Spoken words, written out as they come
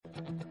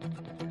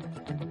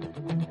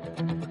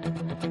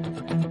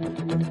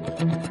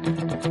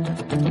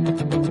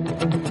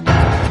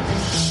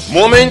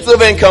Moments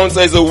of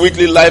Encounter is a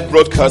weekly live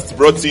broadcast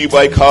brought to you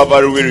by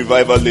Calvary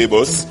Revival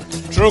Labels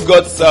through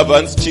God's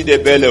servant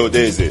Chidebele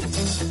Odeze.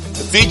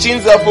 The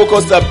teachings are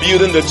focused on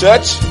building the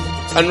church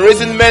and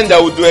raising men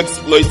that will do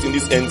exploits in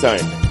this end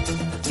time.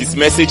 This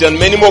message and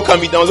many more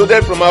can be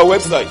downloaded from our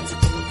website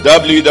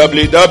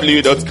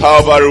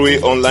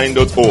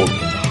www.calvaryonline.org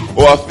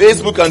or our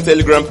Facebook and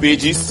Telegram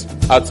pages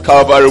at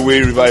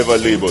Calvary Revival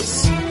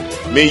Labels.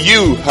 May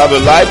you have a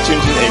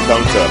life-changing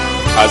encounter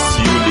as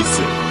you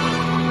listen.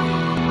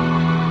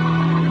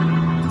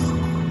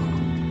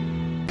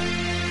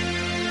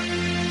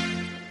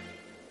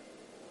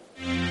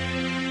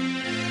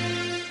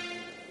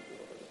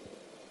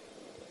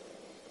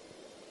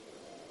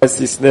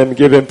 His name,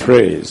 give him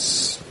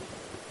praise.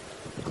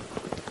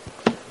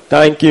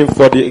 Thank him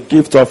for the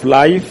gift of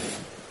life.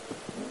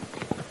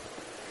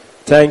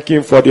 Thank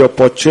him for the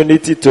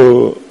opportunity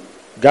to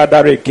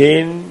gather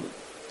again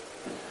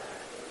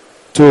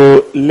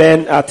to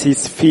learn at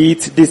his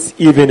feet this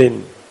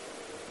evening.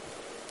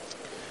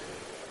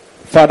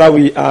 Father,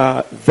 we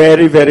are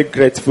very, very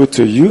grateful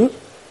to you.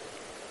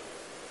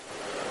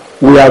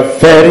 We are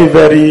very,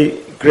 very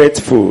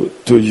grateful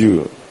to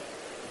you.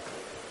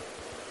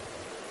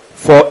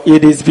 For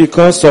it is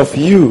because of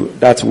you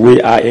that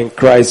we are in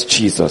Christ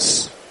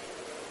Jesus.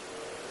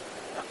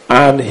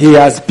 And he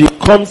has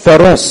become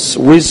for us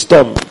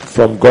wisdom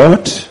from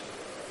God.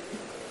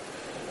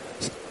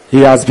 He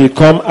has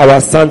become our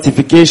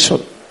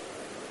sanctification.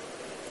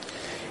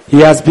 He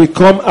has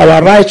become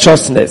our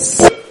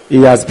righteousness.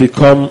 He has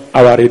become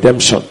our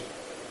redemption.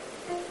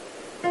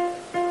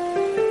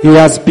 He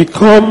has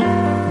become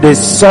the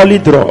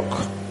solid rock.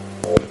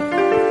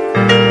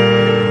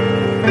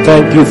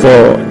 Thank you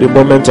for the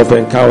moment of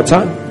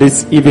encounter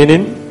this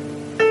evening.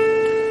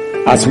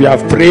 As we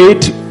have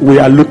prayed, we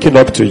are looking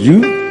up to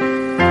you.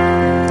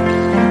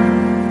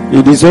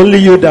 It is only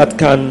you that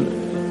can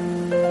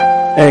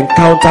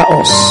encounter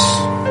us.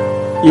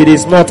 It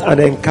is not an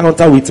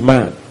encounter with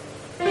man.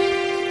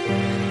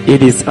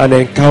 It is an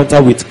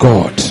encounter with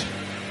God.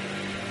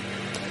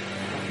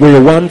 We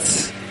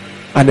want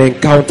an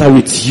encounter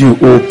with you,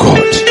 O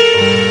God,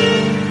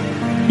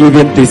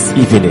 even this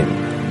evening.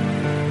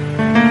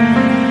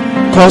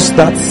 Cause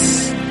that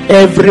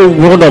every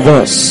one of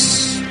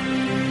us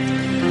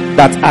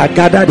that are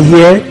gathered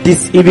here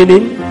this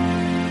evening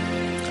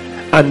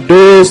and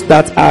those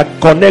that are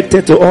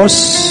connected to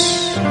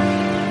us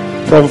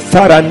from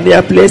far and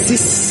near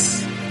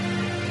places,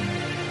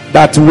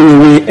 that we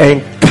will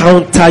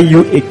encounter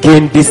you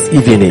again this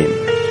evening.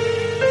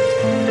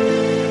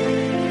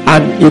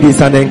 And it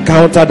is an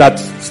encounter that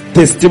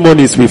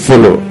testimonies will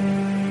follow.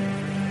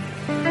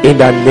 In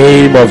the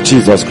name of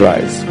Jesus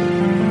Christ.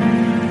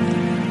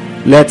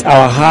 Let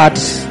our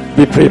hearts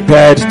be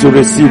prepared to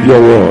receive your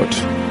word.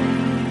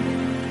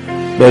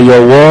 May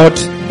your word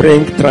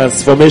bring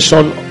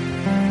transformation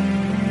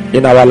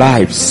in our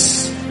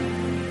lives.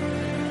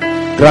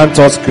 Grant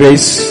us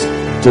grace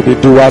to be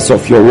doers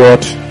of your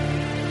word,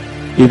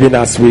 even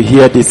as we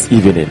hear this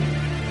evening.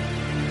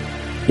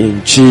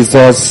 In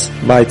Jesus'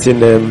 mighty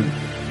name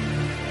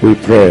we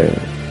pray.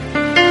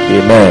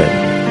 Amen.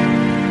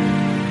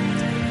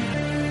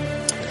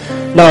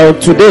 Now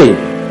today,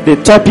 the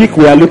topic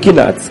we are looking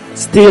at,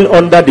 still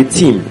under the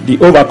theme, the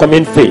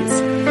overcoming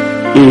faith,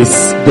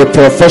 is the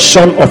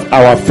profession of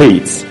our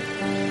faith.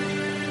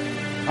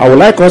 I would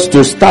like us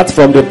to start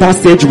from the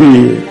passage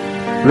we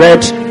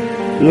read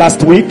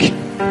last week,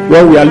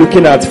 where we are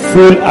looking at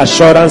full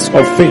assurance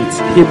of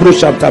faith. Hebrews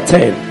chapter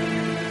 10.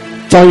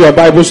 Turn your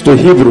Bibles to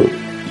Hebrews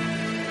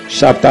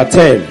chapter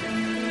 10.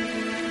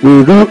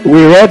 We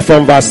read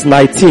from verse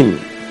 19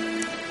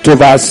 to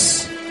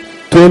verse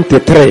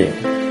 23.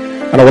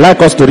 And I would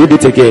like us to read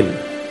it again.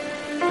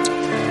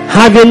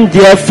 Having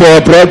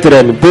therefore,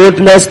 brethren,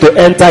 boldness to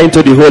enter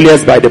into the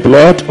holiest by the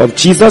blood of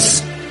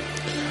Jesus,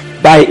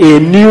 by a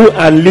new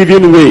and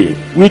living way,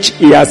 which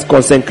he has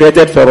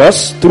consecrated for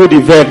us through the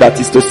veil, that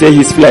is to say,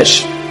 his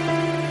flesh.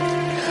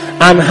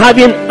 And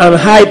having an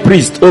high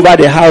priest over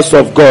the house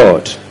of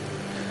God,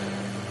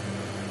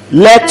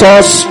 let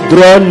us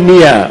draw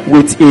near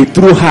with a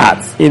true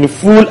heart, in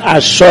full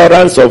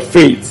assurance of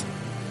faith,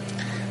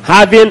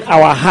 having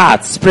our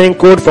hearts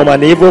sprinkled from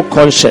an evil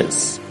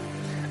conscience,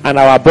 and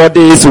our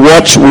bodies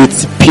washed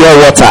with pure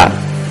water.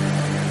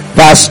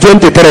 Verse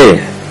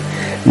 23.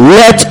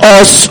 Let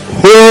us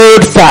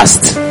hold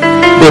fast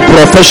the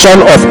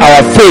profession of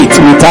our faith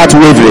without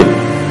wavering,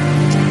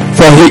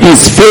 for he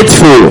is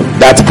faithful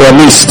that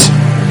promised.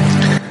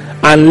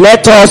 And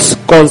let us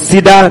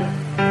consider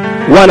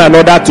one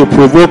another to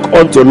provoke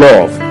unto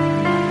love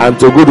and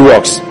to good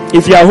works.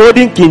 If you are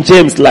holding King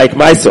James like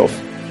myself,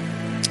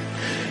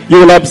 you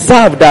will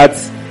observe that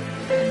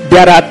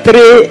there are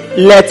three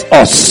let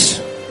us.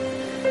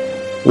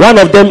 One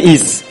of them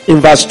is in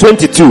verse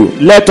 22.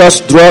 Let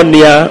us draw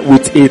near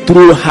with a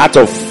true heart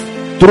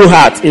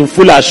in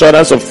full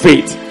assurance of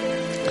faith.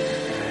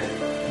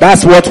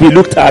 That's what we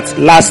looked at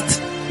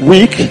last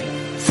week.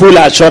 Full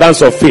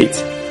assurance of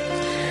faith.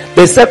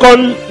 The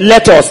second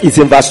let us is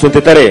in verse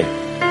 23.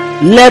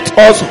 let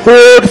us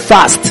hold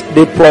fast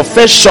the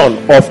profession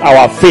of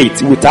our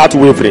faith without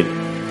wavering.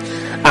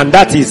 And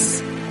that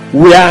is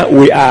where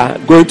we are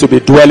going to be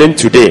dwelling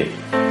today.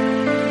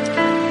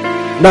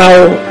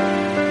 Now,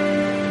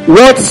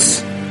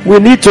 what we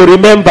need to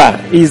remember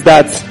is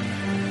that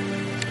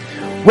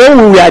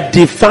when we are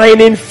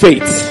defining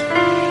faith,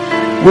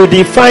 we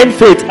define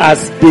faith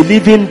as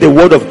believing the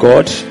word of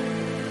God,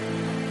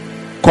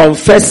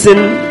 confessing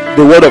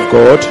the word of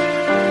God,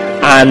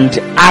 and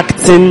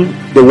acting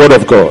the word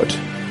of God.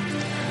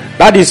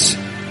 That is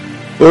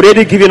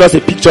already giving us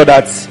a picture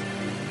that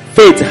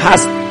faith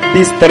has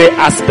these three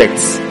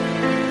aspects.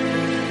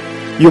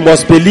 You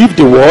must believe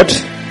the word,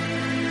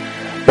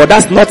 but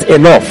that's not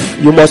enough.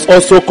 You must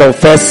also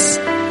confess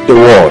the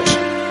word.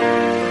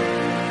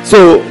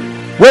 So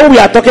when we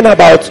are talking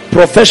about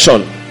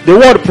profession, the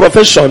word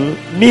profession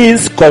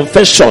means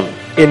confession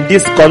in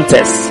this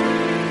context.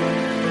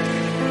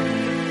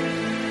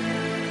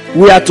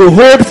 We are to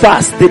hold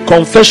fast the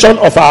confession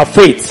of our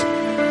faith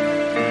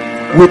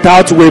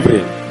without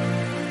wavering.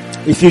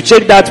 If you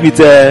check that with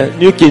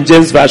New King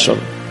James Version,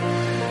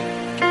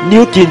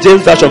 New King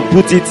James Version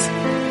put it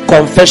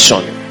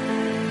confession.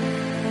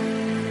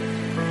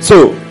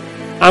 So,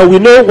 and we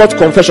know what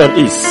confession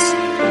is.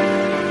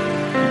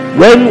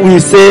 When we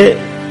say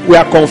we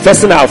are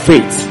confessing our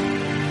faith,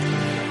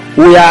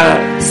 we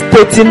are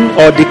stating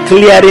or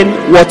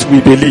declaring what we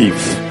believe.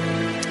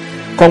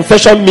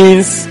 Confession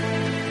means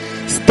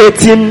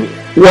stating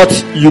what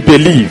you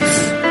believe,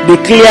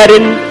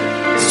 declaring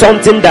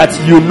something that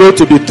you know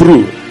to be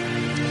true,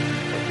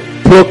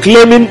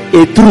 proclaiming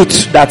a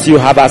truth that you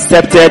have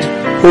accepted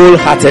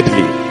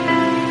wholeheartedly.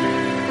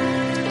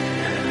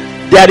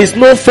 There is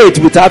no faith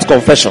without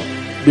confession,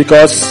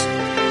 because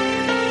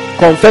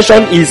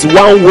confession is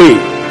one way,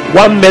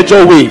 one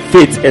major way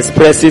faith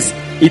expresses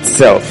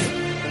itself.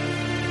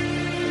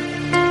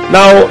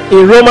 Now,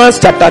 in Romans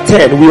chapter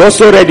 10, we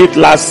also read it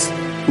last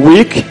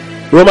week.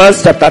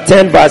 Romans chapter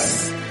 10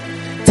 verse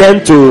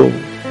 10 to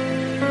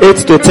 8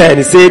 to 10.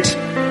 It said,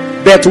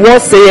 but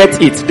what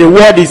saith it? The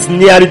word is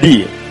near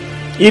thee,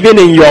 even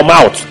in your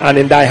mouth and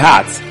in thy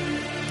heart.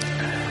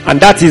 And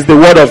that is the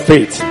word of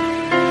faith.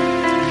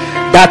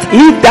 That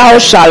if thou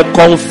shalt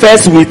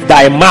confess with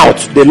thy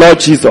mouth the Lord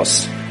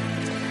Jesus,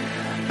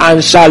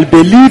 and shalt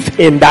believe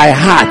in thy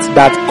heart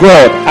that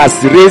God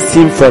has raised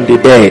him from the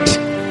dead,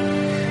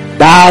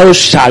 thou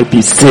shalt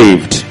be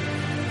saved.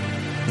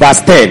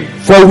 Verse 10.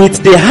 For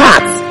with the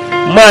heart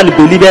man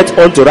believeth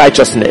unto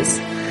righteousness,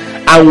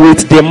 and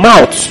with the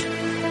mouth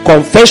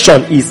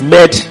confession is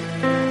made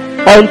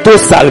unto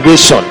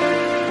salvation.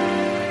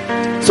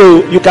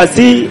 So you can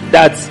see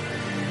that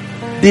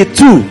the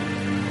two,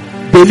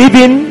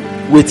 believing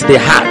with the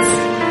heart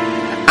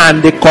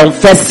and the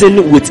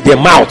confessing with the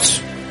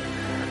mouth,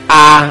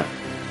 are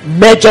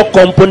major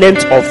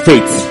components of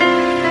faith.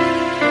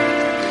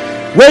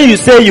 When you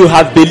say you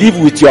have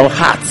believed with your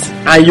heart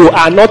and you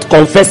are not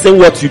confessing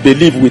what you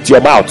believe with your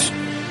mouth,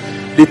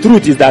 the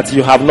truth is that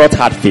you have not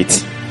had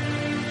faith.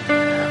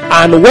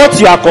 And what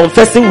you are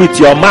confessing with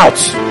your mouth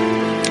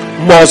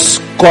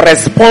must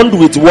correspond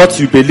with what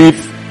you believe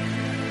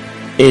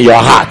in your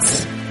heart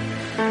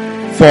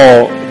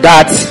for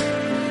that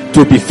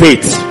to be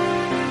faith.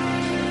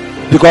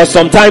 Because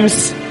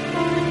sometimes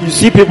you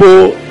see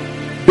people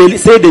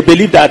say they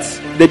believe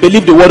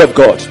the word of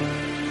God.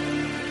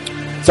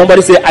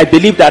 Somebody say, I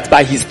believe that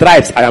by his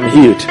stripes I am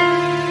healed.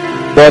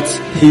 But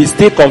he is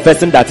still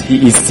confessing that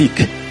he is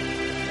sick.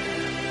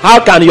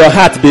 How can your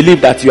heart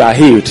believe that you are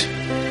healed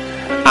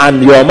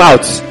and your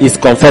mouth is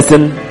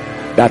confessing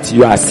that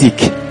you are sick?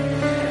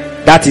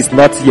 That is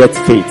not yet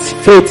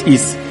faith. Faith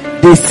is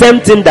the same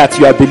thing that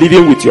you are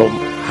believing with your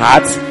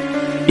heart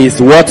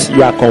is what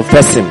you are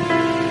confessing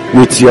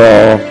with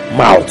your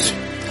mouth.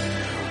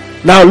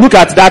 Now look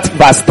at that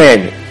verse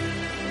 10.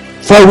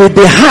 For with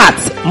the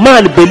heart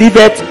man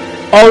believeth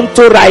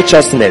unto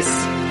righteousness,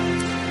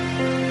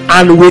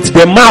 and with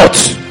the mouth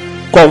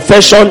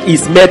confession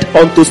is made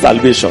unto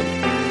salvation.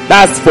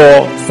 That's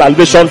for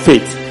salvation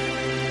faith.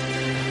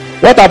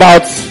 What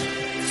about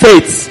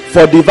faith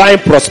for divine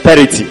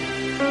prosperity?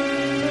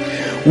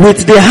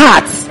 With the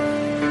heart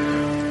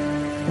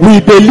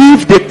we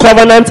believe the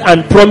covenant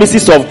and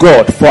promises of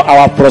God for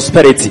our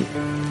prosperity,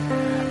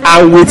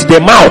 and with the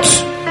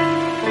mouth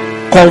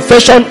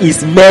confession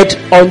is made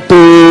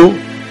unto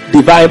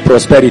divine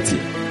prosperity.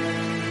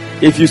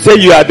 If you say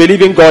you are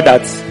believing God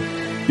that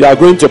you are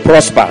going to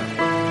prosper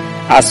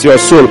as your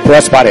soul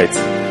prospereth,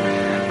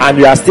 and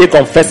you are still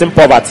confessing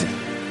poverty,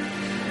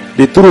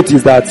 the truth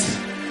is that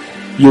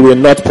you will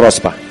not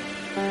prosper.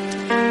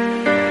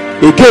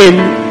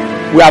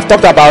 Again, we have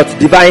talked about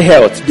divine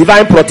health,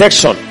 divine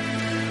protection.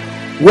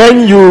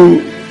 When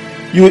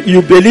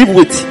you believe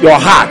with your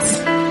heart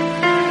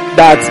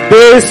that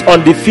based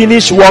on the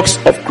finished works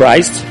of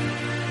Christ,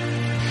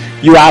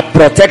 you are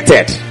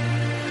protected,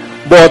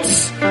 but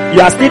you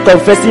are still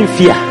confessing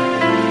fear.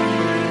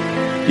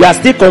 You are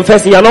still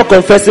confessing, you are not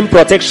confessing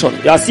protection.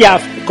 You are still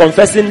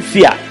confessing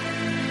fear.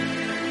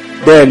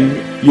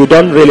 Then you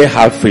don't really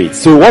have faith.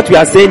 So what we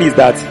are saying is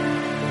that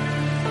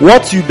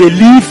What you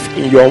believe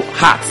in your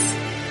heart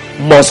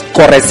must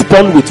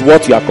correspond with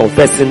what you are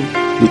confessing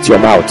with your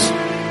mouth.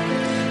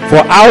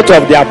 For out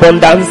of the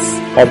abundance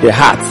of the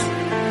heart,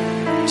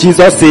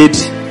 Jesus said,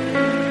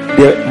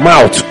 the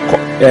mouth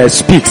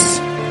speaks.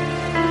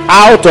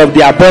 Out of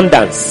the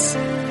abundance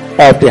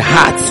of the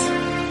heart,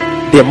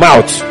 the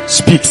mouth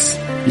speaks.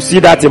 You see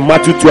that in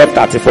Matthew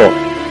 12:34.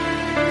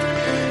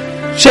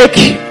 Check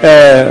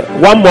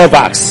one more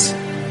verse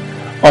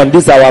on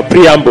this our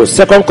preamble.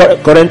 2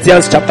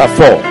 Corinthians chapter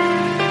 4.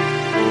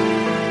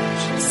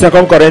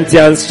 2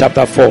 Corinthians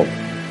chapter 4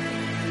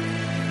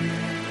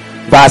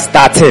 verse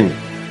 13.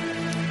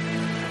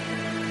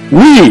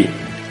 We,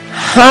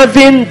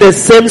 having the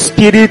same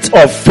spirit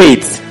of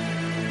faith,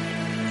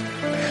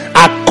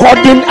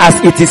 according as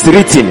it is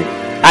written,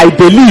 I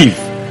believe,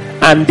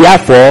 and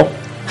therefore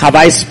have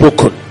I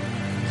spoken.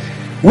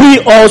 We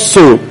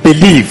also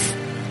believe,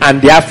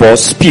 and therefore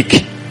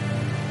speak.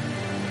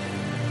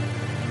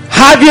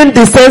 Having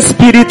the same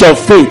spirit of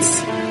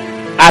faith,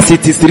 as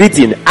it is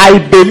written, I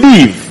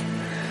believe,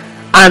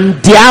 and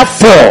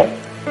therefore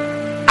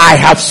I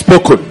have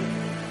spoken.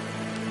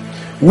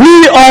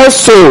 We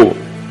also,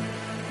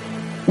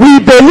 we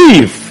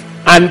believe,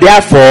 and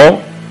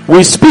therefore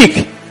we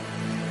speak.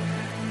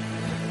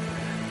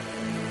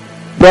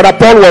 Brother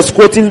Paul was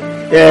quoting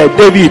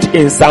David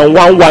in Psalm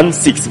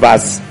 116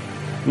 verse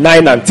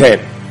 9 and 10,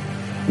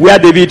 where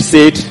David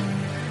said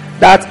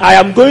that I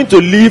am going to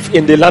live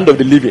in the land of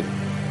the living.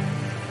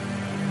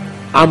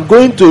 I'm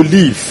going to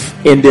live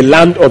in the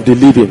land of the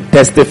living,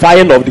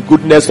 testifying of the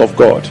goodness of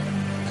God.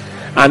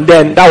 And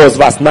then that was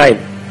verse 9.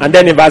 And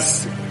then in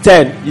verse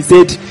 10 he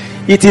said,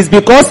 it is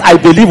because I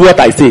believe what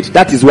I said,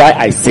 that is why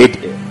I said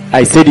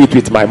it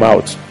with my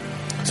mouth.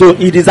 So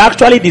it is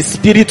actually the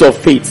spirit of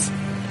faith.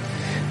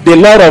 The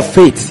law of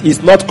faith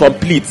is not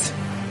complete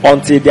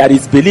until there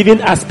is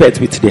believing aspect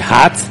with the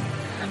heart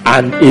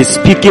and a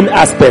speaking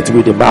aspect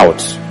with the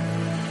mouth.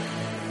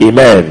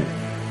 Amen.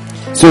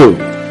 So,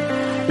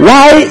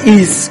 why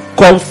is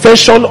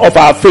confession of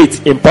our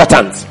faith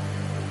important?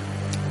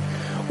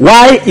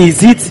 Why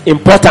is it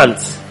important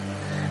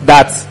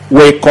that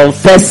we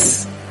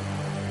confess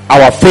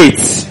our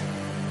faith?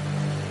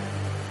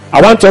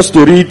 I want us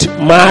to read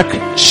Mark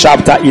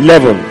chapter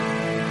 11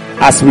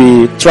 as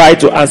we try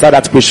to answer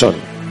that question.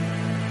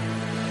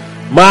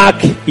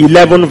 Mark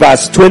 11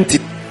 verse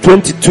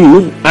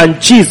 22, and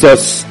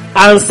Jesus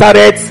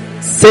answered,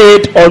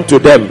 said unto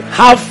them,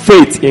 have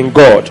faith in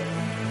God.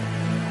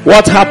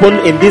 What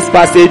happened in this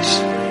passage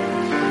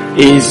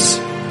is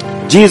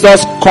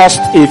Jesus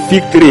caused a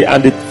fig tree,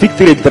 and the fig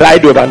tree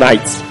dried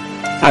overnight,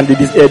 and the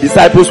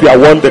disciples were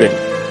wondering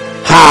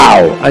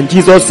how, and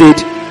Jesus said,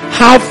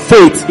 have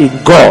faith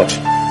in God,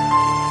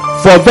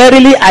 for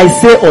verily I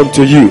say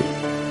unto you,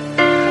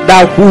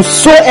 that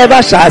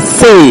whosoever shall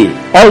say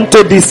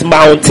unto this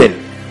mountain,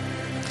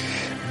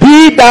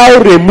 be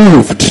thou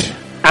removed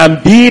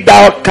and be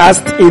thou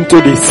cast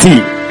into the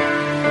sea,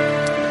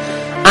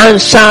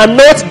 and shall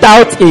not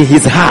doubt in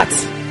his heart,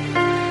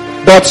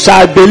 but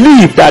shall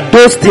believe that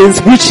those things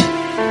which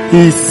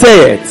he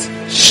said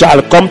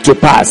shall come to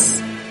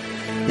pass,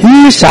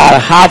 he shall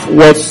have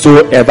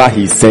whatsoever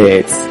he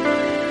said.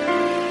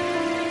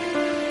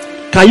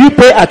 Can you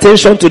pay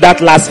attention to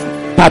that last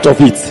part of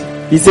it?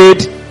 He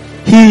said,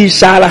 he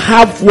shall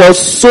have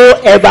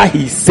whatsoever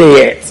he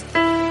said.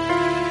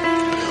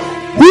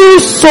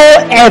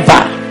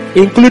 Whosoever,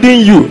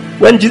 including you,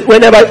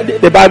 whenever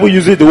the Bible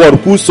uses the word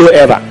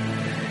whosoever,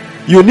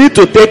 you need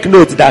to take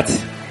note that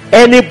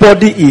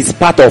anybody is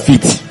part of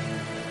it.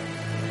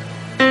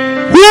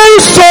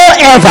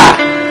 Whosoever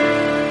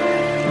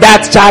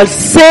that shall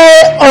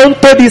say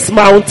unto this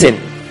mountain.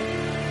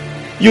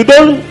 You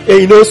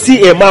don't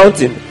see a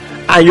mountain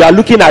and you are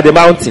looking at the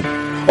mountain,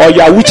 or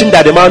you are wishing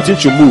that the mountain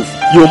should move.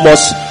 You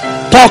must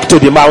talk to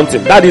the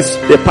mountain. That is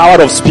the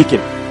power of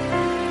speaking.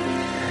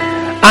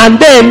 And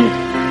then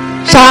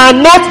shall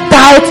not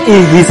doubt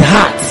in his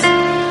heart,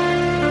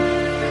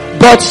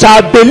 but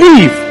shall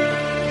believe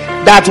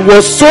that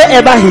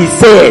whatsoever he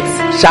said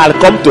shall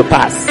come to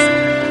pass.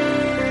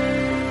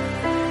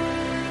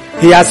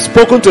 He has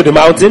spoken to the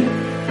mountain.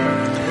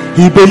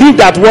 He believed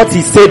that what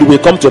he said will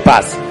come to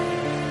pass.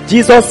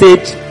 Jesus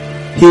said,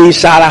 he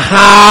shall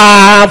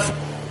have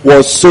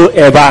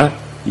whatsoever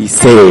he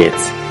said.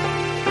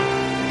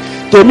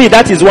 To me,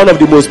 that is one of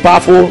the most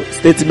powerful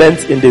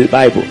statements in the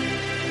Bible.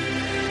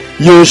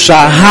 You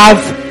shall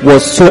have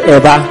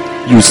whatsoever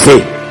you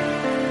say.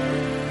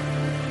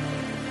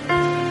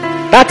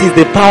 That is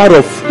the power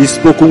of the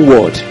spoken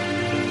word.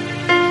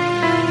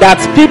 That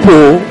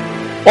people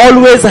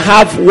always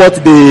have what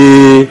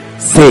they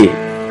say.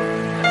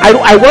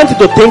 I want you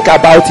to think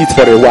about it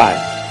for a while.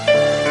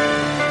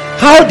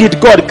 How did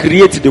God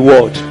create the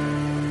world?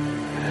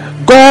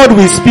 God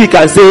will speak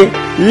and say,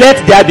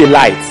 let there be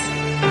light.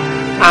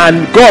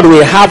 And God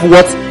will have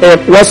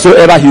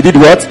whatsoever he did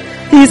what?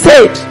 He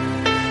said.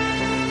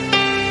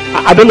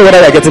 I don't know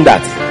whether you're getting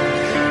that.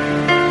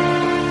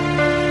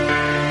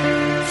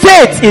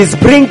 Faith is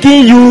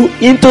bringing you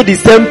into the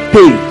same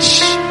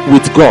page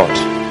with God.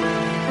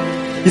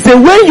 He said,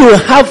 when you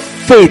have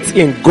faith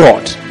in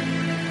God,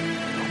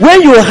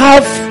 when you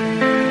have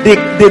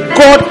the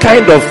God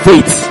kind of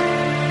faith,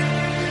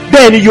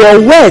 then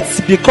your words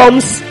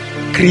becomes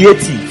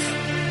creative.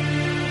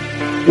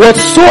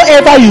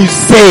 Whatsoever you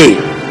say,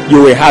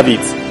 you will have it.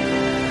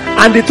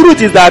 And the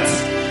truth is that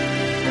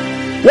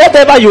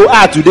whatever you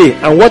are today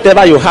and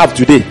whatever you have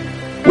today,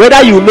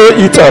 whether you know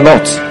it or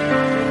not,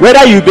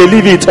 whether you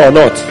believe it or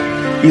not,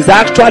 is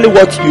actually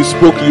what you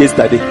spoke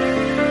yesterday.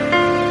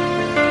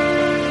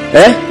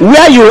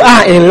 Where you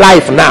are in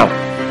life now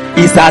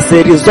is as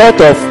a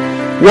result of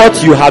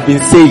what you have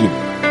been saying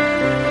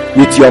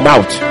with your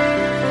mouth.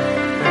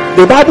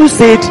 The Bible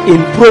said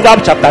in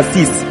Proverbs chapter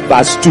 6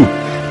 verse 2,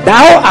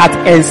 thou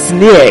art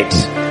ensnared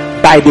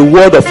by the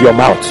word of your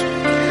mouth,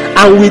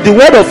 and with the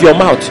word of your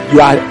mouth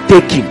you are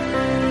taken,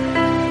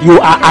 you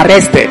are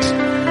arrested.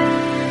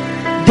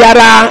 There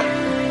are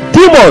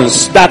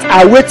demons that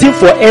are waiting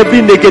for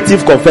every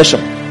negative confession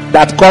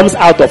that comes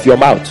out of your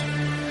mouth.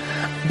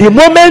 The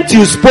moment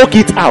you spoke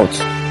it out,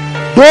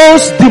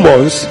 those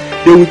demons,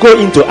 they will go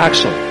into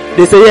action.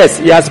 They say, yes,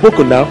 he has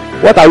spoken now.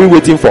 What are we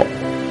waiting for?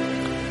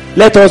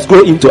 Let us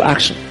go into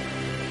action.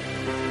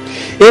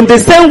 In the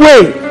same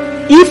way,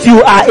 if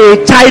you are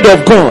a child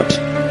of God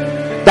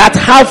that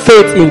have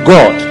faith in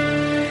God,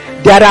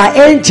 there are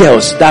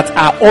angels that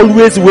are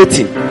always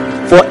waiting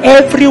for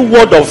every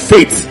word of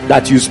faith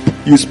that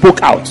you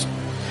spoke out.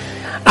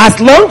 As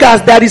long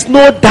as there is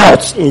no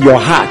doubt in your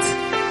heart,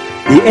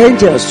 the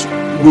angels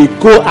will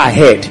go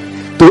ahead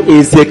to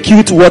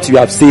execute what you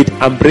have said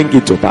and bring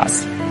it to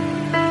pass.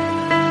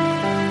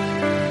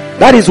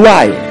 That is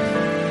why,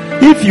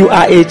 if you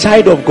are a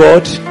child of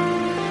God,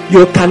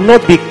 you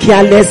cannot be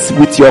careless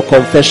with your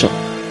confession.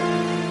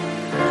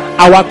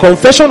 Our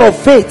confession of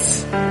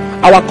faith,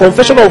 our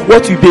confession of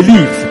what we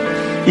believe,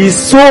 is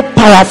so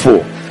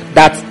powerful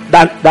that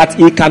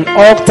it can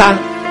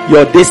alter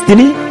your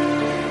destiny.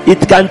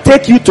 It can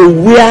take you to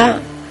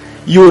where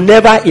you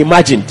never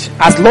imagined,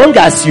 as long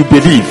as you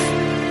believe.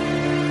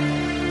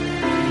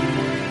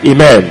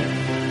 Amen.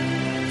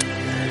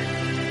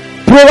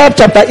 Proverbs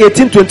chapter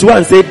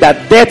 18:21 said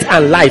that death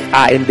and life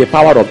are in the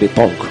power of the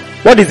tongue.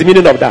 What is the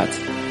meaning of that?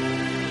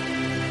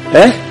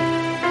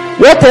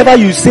 Whatever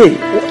you say,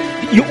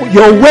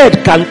 your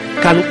word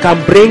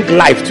can bring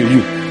life to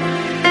you,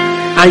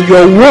 and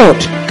your word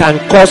can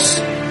cause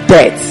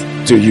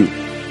death to you,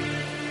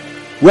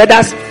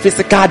 whether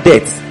physical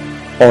death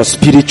or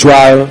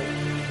spiritual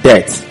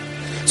death.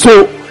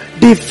 So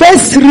the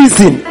first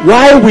reason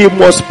why we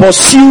must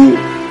pursue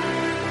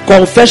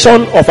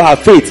confession of our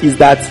faith is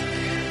that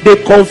the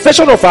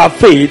confession of our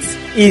faith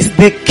is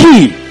the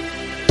key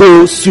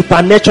to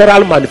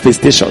supernatural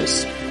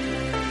manifestations.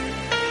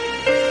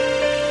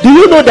 Do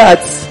you know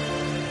that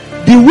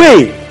the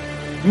way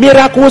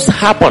miracles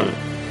happen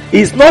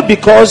is not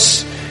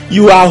because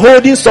you are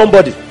holding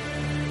somebody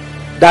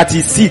that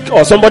is sick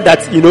or somebody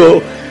that,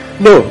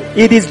 no,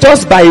 it is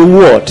just by a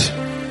word.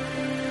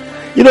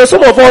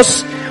 Some of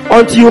us,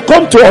 until you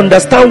come to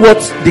understand what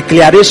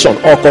declaration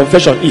or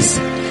confession is,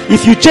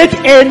 if you check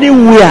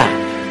anywhere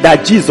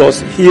that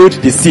Jesus healed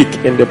the sick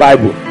in the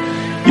Bible,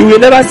 you will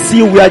never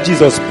see where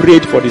Jesus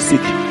prayed for the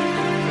sick.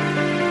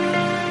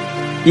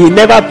 He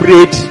never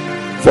prayed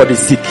for the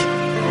sick.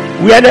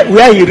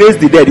 Where he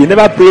raised the dead, he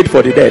never prayed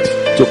for the dead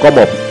to come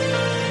up.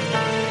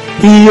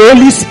 He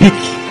only speak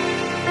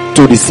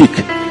to the sick.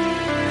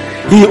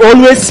 He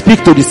always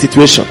speak to the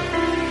situation.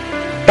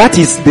 That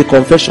is the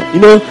confession.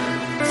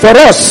 For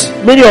us,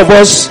 many of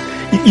us,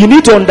 you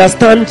need to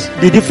understand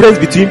the difference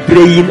between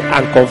praying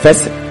and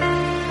confessing.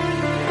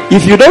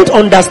 If you don't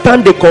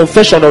understand the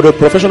confession or the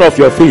profession of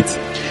your faith,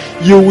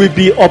 you will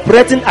be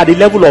operating at the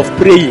level of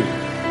praying.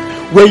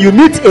 When you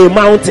meet a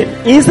mountain,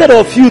 instead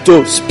of you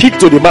to speak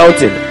to the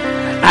mountain,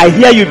 I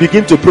hear you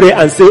begin to pray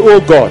and say, oh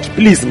God,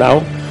 please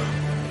now,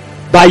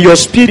 by your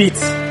spirit,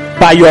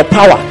 by your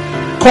power,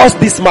 cause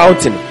this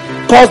mountain,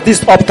 cause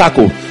this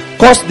obstacle,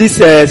 cause these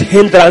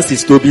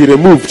hindrances to be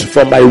removed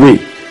from my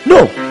way.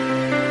 No.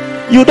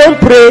 You don't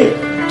pray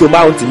to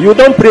mountain. You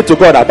don't pray to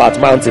God about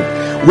mountain.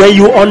 When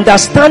you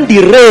understand the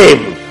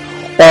realm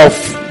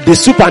of the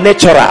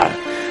supernatural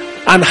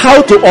and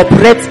how to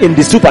operate in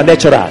the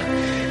supernatural,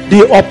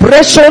 the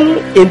operation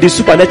in the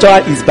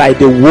supernatural is by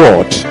the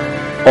word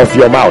of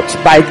your mouth,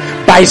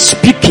 by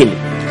speaking,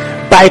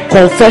 by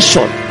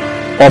confession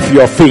of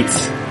your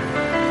faith.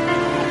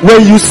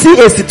 When you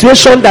see a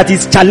situation that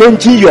is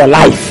challenging your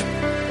life,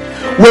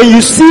 when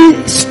you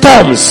see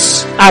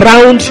storms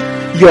around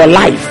your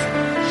life,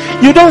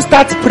 you don't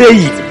start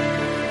praying.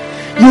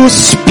 You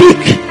speak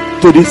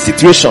to the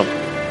situation.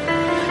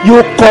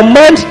 You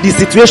command the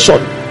situation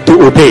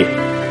to obey.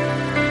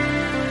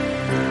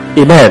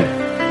 Amen.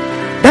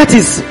 That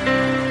is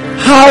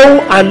how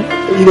and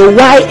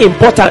why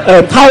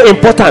how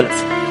important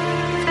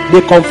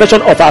the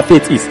confession of our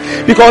faith is.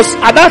 Because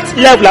at that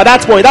level, at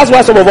that point, that's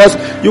why some of us,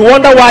 you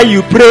wonder why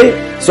you pray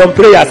some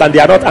prayers and they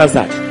are not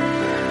answered.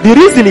 The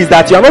reason is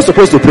that you are not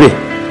supposed to pray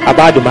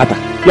about the matter.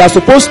 You are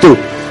supposed to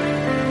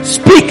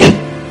speak.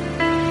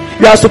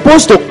 You are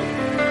supposed to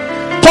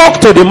talk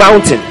to the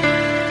mountain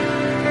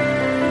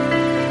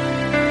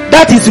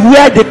That is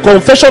where the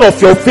confession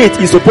of your faith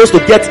is supposed to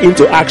get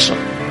into action.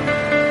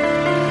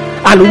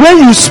 And when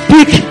you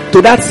speak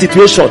to that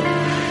situation,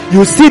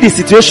 you see the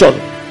situation.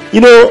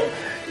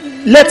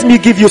 Let me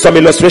give you some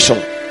illustration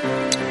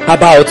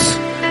about,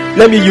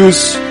 let me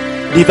use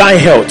divine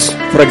health,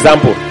 for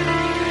example.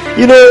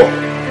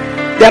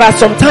 There are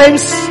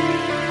sometimes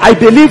I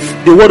believe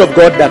the word of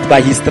God that by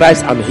his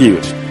stripes I'm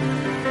healed.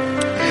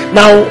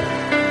 Now,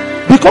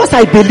 because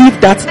I believe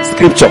that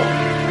scripture,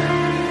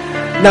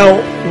 now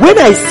when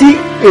I see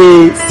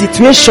a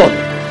situation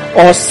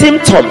or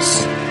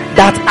symptoms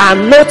that are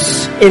not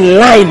in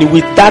line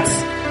with that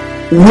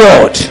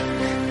word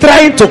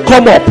trying to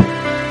come up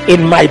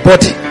in my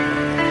body,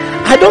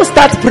 I don't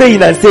start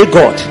praying and say,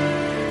 God,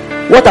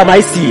 what am I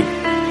seeing?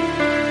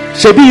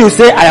 Shebi, you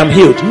say I am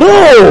healed. No,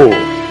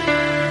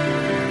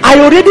 I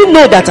already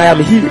know that I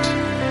am healed.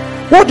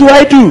 What do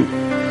I do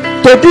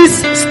to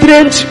this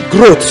strange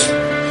growth,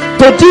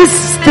 to this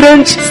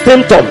strange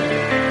symptom,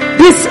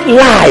 this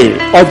lie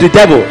of the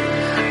devil?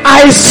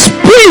 I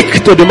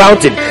speak to the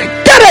mountain,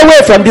 get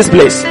away from this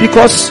place,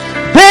 because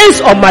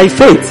based on my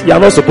faith, you are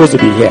not supposed to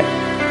be here.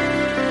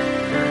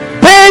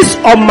 Based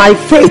on my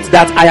faith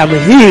that I am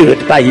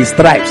healed by his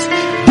stripes,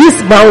 this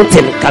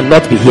mountain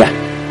cannot be here.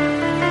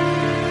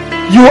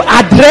 You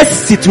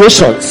address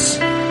situations.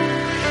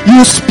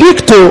 You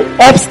speak to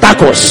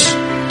obstacles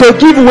to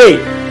give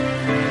way.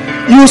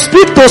 You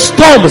speak to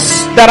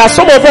storms. There are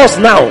some of us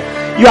now,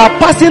 you are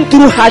passing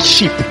through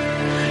hardship.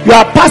 You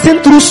are passing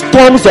through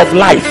storms of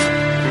life.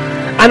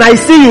 And I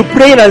see you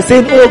praying and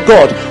saying, oh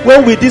God,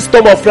 when will this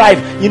storm of life,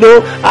 and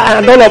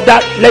all of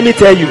that, let me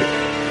tell you,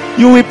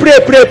 you will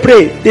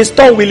pray, the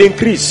storm will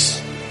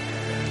increase.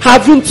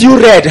 Haven't you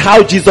read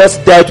how Jesus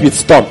dealt with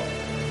storm?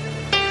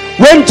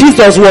 When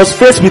Jesus was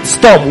faced with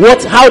storm,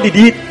 how did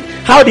he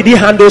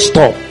handle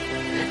storm?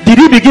 Did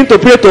he begin to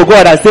pray to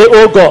God and say,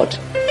 oh God,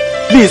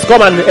 please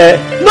come and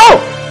no.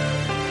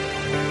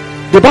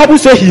 The Bible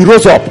says he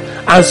rose up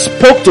and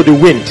spoke to the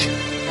wind.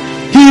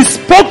 He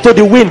spoke to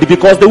the wind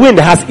because the wind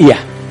has ear.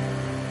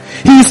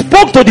 He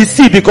spoke to the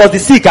sea because the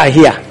sea can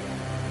hear.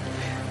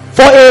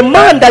 For a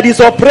man that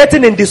is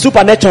operating in the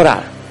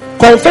supernatural,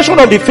 confession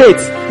of the faith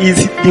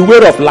is the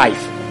way of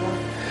life.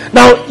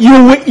 Now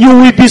you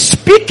will be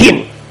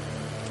speaking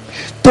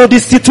to the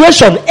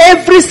situation,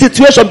 every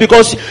situation,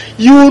 because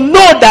you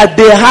know that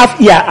they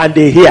have ear and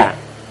they hear.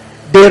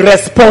 They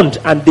respond,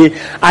 and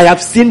I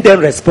have seen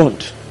them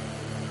respond.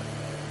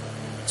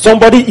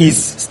 Somebody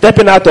is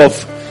stepping out of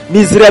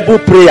miserable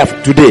prayer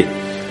today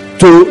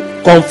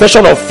to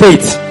confession of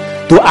faith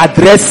to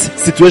address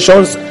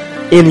situations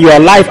in your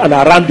life and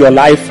around your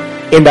life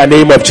in the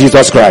name of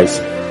Jesus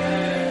Christ.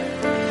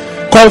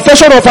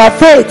 Confession of our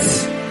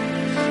faith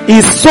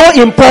is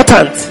so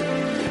important,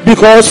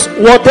 because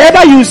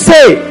whatever you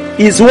say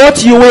is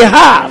what you will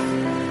have.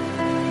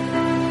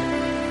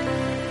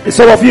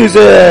 Some of you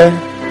say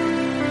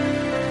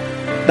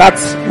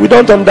that we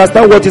don't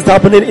understand what is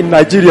happening in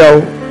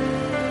Nigeria.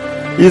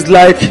 It's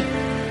like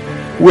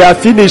we are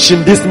finished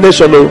in this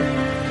nation.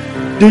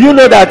 Do you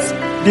know that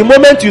the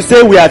moment you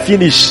say we are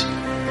finished,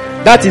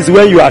 that is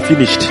when you are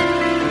finished?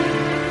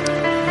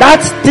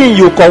 That thing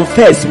you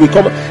confess will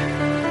come.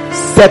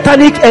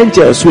 Satanic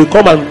angels will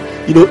come and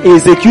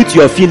execute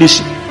your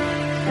finishing,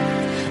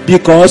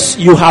 because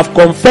you have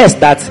confessed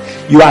that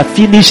you are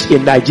finished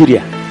in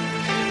Nigeria.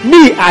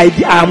 Me, I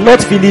am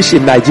not finished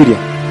in Nigeria.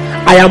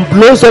 I am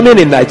blossoming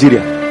in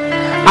Nigeria.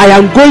 I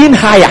am going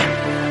higher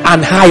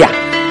and higher,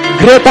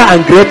 greater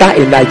and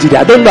greater in Nigeria.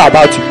 I don't know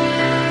about you.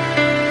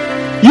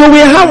 You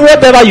will have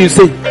whatever you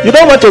say. You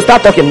don't want to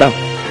start talking now.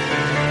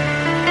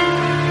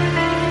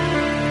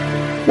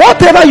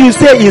 Whatever you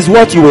say is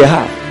what you will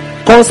have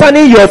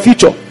concerning your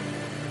future.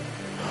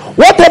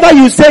 Whatever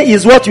you say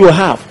is what you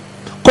have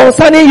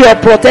concerning your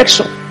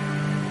protection.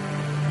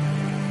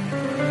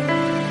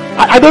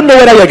 I don't know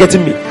whether you're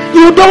getting me.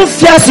 You don't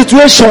fear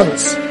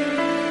situations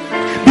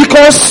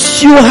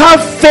because you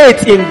have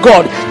faith in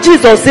God.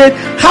 Jesus said,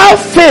 have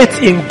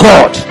faith in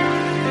God.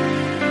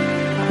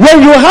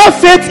 When you have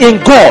faith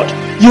in God,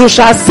 you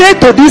shall say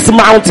to this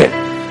mountain,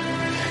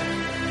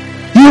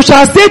 you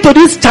shall say to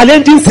this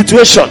challenging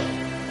situation,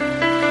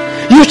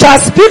 you shall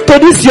speak to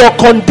this your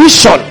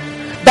condition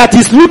that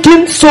is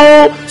looking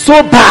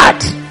so bad.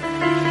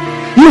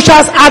 You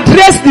shall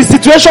address the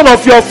situation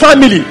of your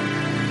family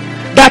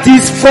that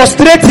is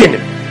frustrating.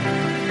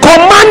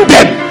 Command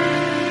them.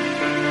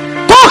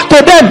 Talk to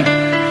them.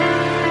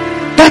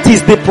 That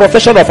is the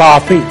profession of our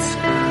faith.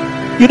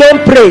 You don't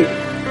pray.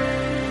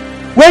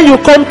 When you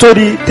come to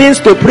the things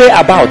to pray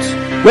about,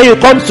 when you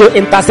come to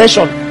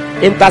intercession,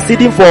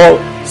 interceding for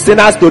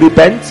sinners to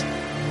repent,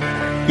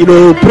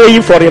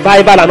 praying for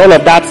revival and all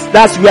of that,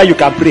 that's where you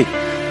can pray.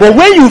 But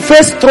when you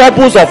face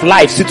troubles of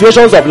life,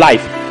 situations of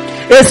life,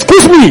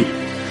 excuse me,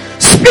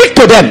 speak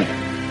to them,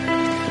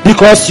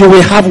 because you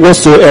will have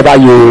whatsoever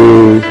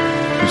you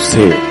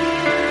say.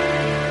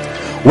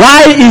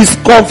 Why is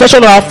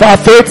confession of our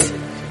faith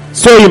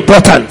so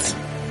important?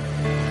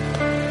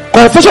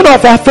 Confession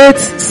of our faith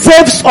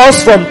saves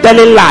us from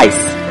telling lies.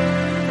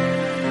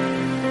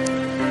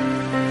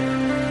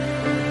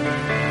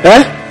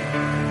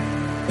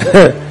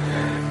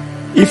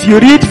 If you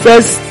read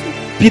First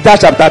Peter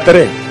chapter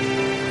 3,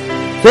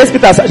 First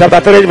Peter chapter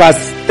 3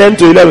 verse 10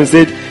 to 11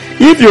 said,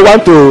 if you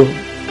want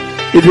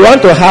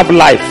to have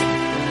life,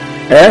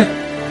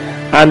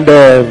 and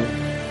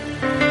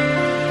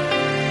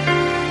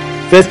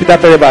First Peter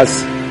 3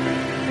 verse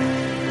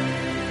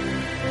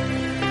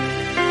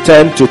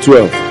 10 to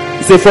 12.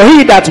 He said, for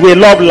he that will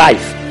love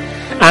life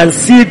and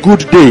see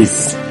good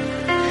days,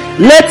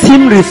 let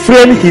him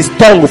refrain his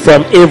tongue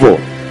from evil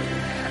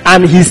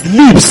and his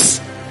lips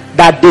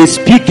that they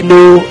speak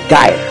no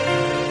guile.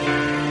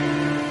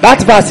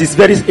 That verse is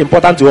very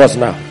important to us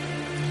now.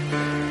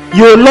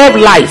 You love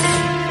life.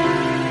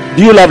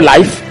 Do you love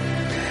life?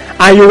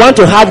 And you want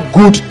to have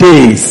good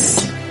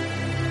days.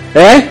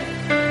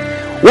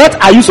 What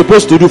are you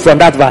supposed to do from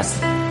that verse?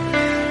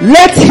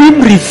 Let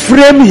him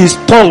refrain his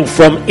tongue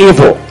from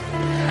evil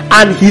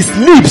and his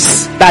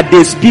lips that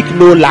they speak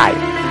no lie.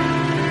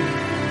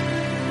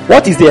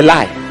 What is a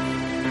lie?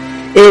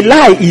 A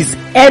lie is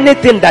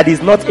anything that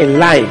is not in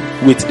line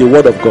with the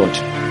word of God.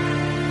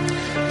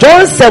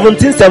 John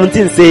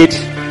 17:17 said,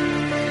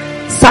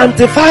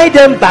 sanctify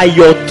them by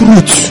your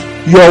truth.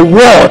 Your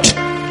word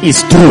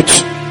is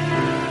truth.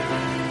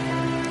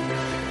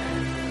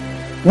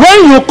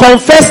 When you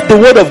confess the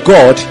word of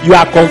God, you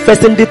are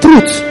confessing the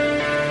truth.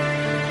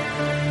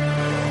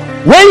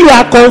 When you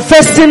are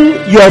confessing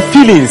your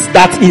feelings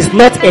that is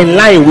not in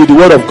line with the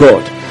word of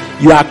God,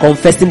 you are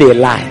confessing a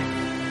lie.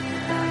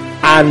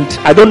 And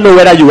I don't know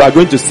whether you are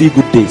going to see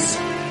good days.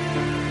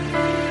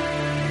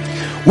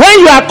 When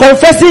you are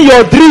confessing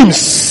your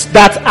dreams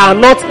that are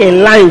not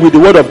in line with the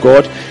word of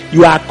God,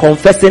 you are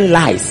confessing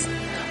lies.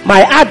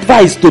 My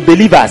advice to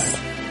believers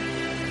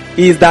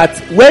is that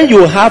when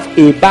you have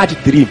a bad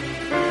dream,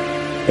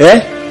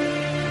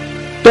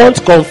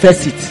 don't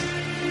confess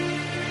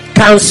it.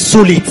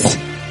 Cancel it.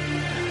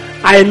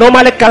 I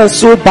normally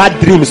cancel bad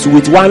dreams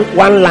with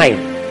one line,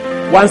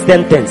 one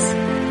sentence.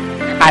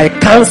 I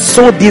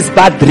cancel this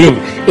bad dream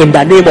in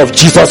the name of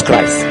Jesus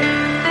Christ.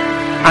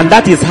 And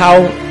that is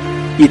how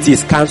it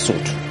is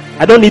cancelled.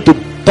 I don't need to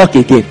talk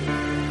again.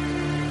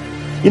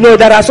 You know,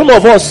 there are some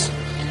of us,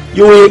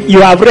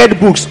 you have read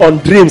books on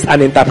dreams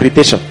and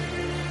interpretation.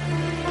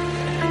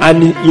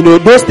 And you know,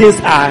 those things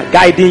are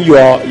guiding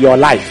your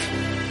life.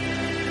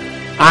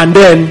 And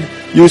then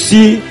you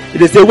see,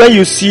 they say when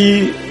you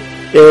see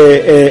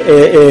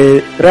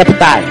a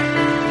reptile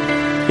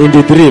in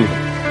the dream,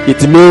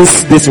 it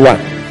means this one.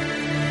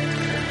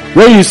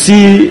 When you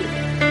see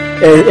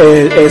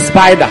a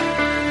spider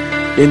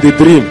in the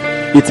dream,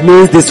 it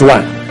means this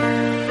one.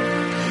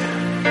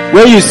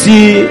 When you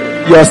see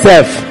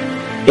yourself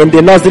in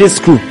the nursery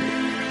school,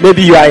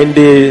 maybe you are in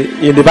the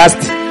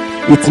university,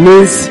 it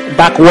means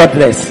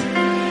backwardness.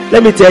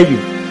 Let me tell you,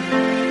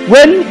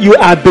 when you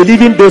are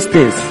believing those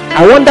things,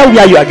 I wonder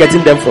where you are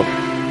getting them from.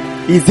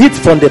 Is it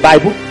from the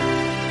Bible?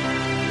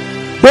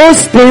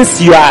 Those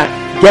things you are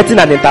getting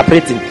and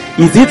interpreting,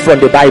 is it from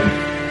the Bible?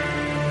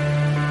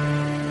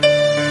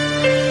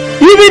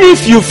 Even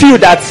if you feel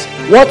that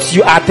what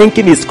you are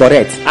thinking is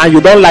correct and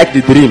you don't like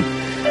the dream,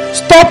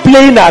 stop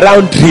playing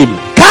around dream.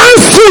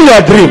 Cancel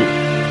your dream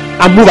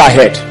and move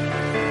ahead.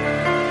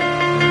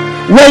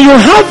 When you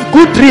have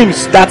good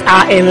dreams that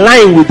are in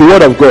line with the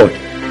word of God,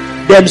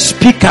 then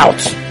speak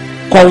out,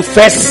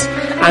 confess,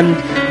 and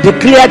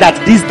declare that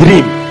this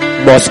dream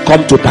must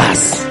come to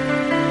pass.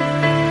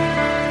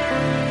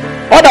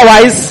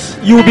 Otherwise,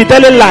 you will be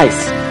telling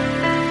lies.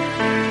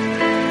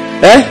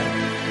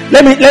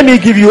 Let me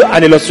give you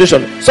an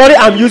illustration. Sorry,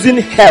 I'm using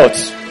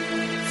health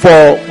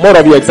for more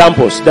of your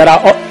examples. There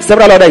are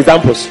several other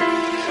examples.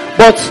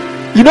 But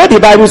you know the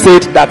Bible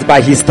said that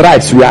by his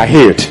stripes we are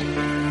healed.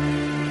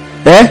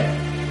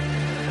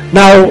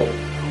 Now,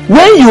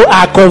 when you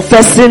are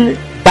confessing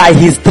by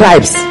his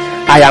stripes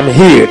I am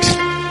healed,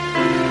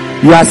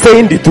 you are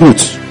saying the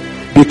truth,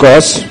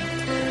 because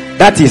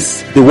that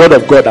is the word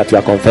of God that you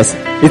are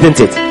confessing, isn't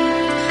it?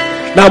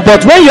 Now,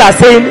 but when you are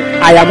saying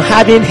I am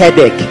having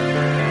headache,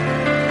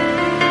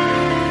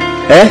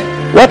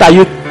 what are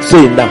you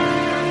saying now?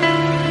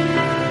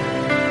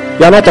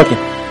 You are not talking.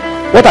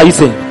 What are you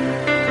saying?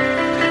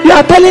 You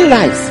are telling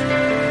lies.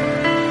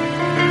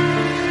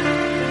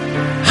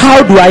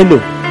 How do I know?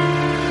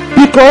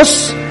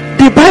 Because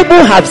the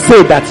Bible has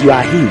said that you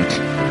are healed.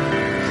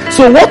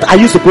 So what are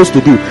you supposed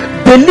to do?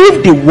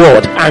 Believe the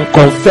word and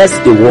confess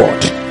the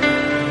word.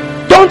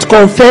 Don't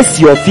confess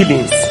your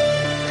feelings.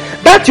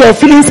 That your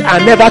feelings are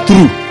never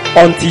true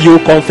until you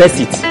confess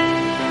it.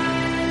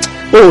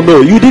 Oh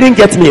no, you didn't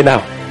get me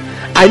now.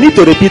 I need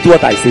to repeat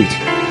what I said.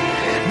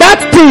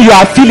 That thing you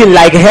are feeling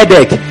like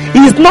headache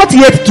is not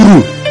yet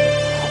true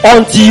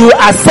until you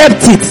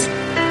accept it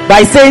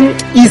by saying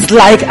it's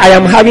like I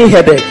am having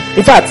headache.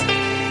 In fact,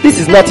 this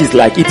is not it's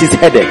like, it is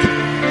headache.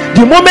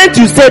 The moment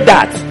you say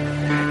that,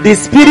 the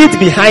spirit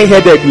behind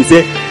headache will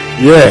say,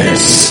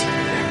 yes,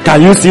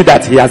 can you see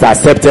that he has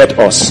accepted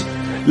us?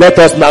 Let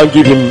us now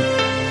give him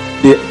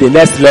the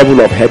next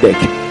level of headache.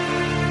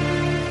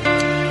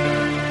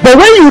 But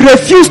when you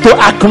refuse to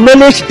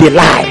acknowledge the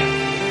lie,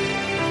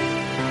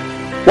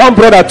 One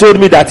brother told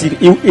me that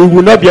he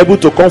will not be able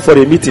to come for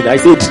a meeting. I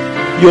said,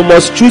 you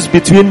must choose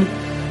between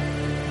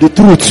the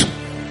truth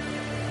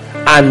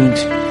and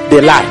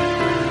the lie.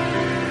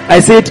 I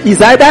said,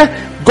 it's either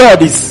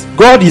God is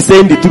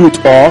saying the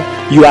truth or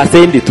you are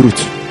saying the truth.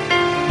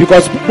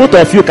 Because both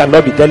of you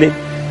cannot be telling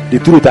the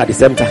truth at the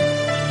same time.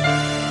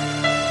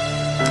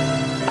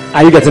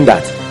 Are you getting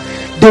that?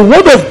 The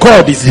word of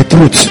God is the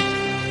truth.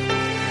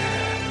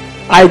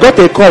 I got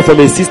a call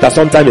from a sister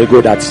some time ago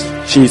that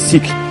she is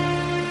sick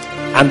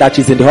and that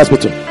she's in the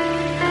hospital.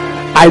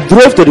 I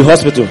drove to the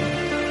hospital,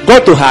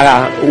 got to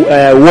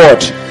her ward,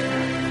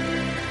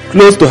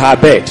 close to her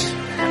bed,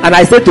 and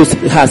I said to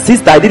her,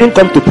 sister, I didn't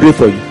come to pray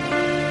for you.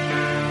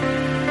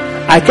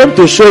 I came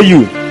to show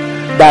you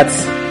that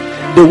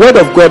the word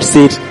of God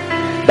said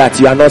that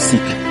you are not sick.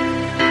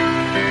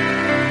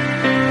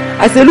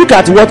 I said, look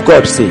at what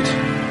God said.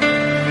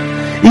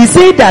 He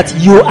said that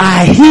you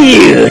are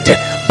healed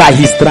by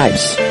his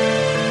stripes.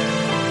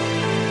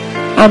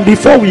 And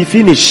before we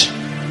finish,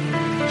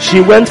 she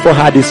went for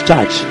her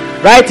discharge.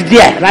 Right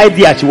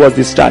there she was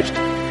discharged.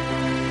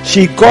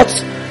 She got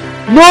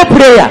no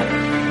prayer.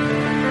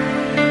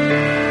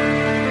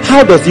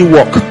 How does it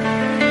work?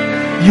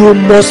 You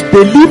must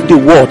believe the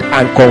word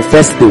and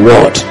confess the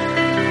word.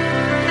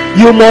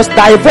 You must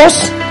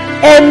divorce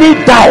any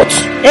doubt,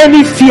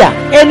 any fear,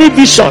 any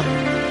vision,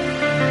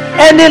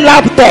 any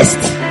lab test,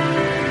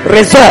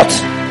 result,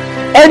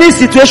 any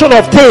situation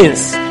of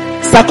things,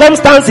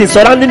 circumstances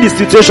surrounding the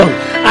situation,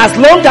 as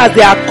long as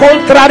they are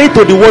contrary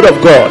to the word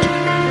of God.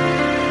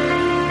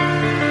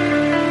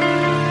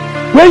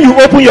 When you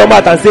open your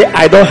mouth and say,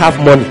 I don't have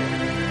money,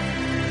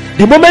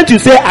 the moment you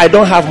say, I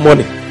don't have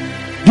money,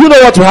 do you know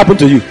what will happen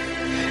to you?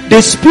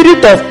 The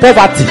spirit of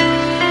poverty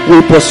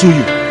will pursue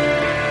you.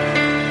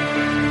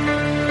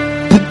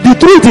 The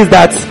truth is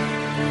that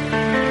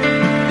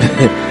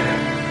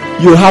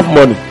you have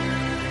money.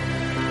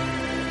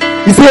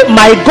 He said,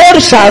 my God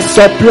shall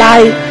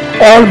supply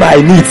all my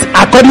needs.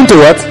 According to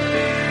what?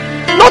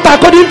 Not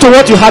according to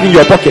what you have in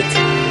your pocket.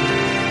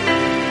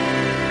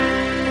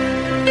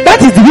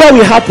 That is where we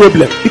have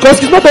problem.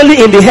 Because it's not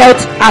only in the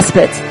health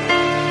aspect.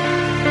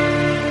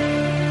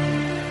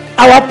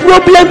 Our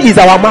problem is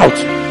our mouth.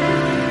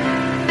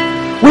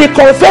 We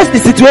confess the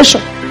situation.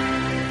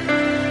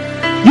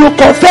 You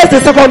confess the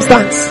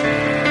circumstance.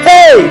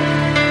 Hey,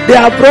 they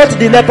have brought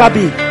the NEPA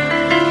bill.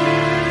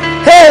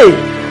 Hey,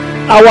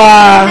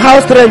 our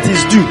house rent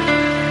is due.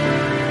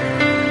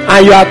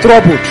 And you are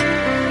troubled.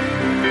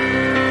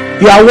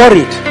 You are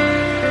worried.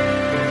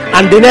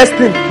 And the next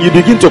thing, you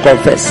begin to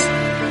confess.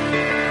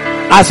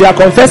 As you are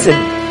confessing,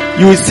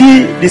 you will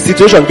see the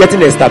situation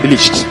getting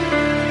established.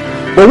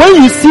 But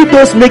when you see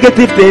those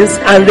negative things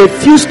and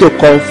refuse to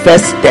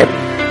confess them,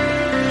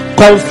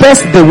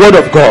 confess the word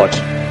of God.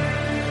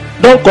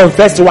 Don't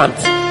confess want.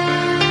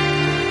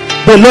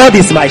 The Lord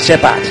is my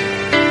shepherd.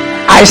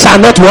 I shall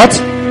not what?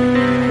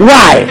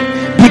 Why?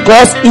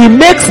 Because he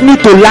makes me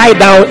to lie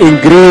down in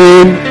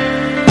green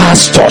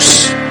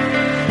pastures.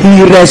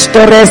 He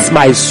restores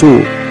my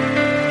soul.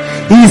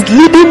 He is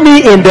leading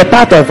me in the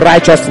path of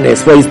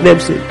righteousness for his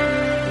name's sake.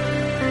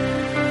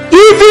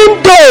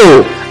 Even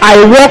though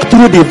I walk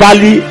through the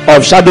valley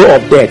of shadow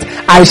of death,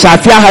 I shall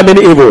fear how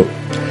many evil?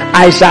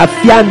 I shall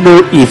fear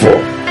no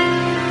evil.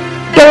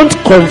 Don't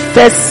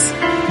confess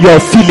your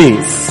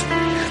feelings.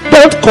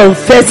 Don't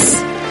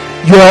confess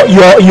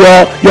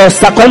your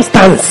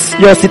circumstance,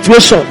 your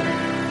situation.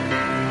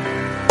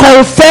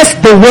 Confess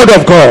the word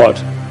of God.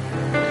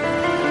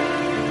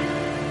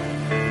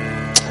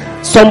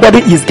 Somebody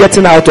is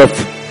getting out of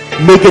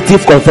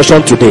negative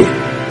confession today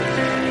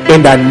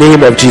in the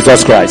name of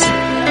Jesus Christ.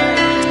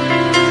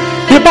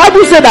 The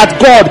Bible said that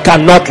God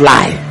cannot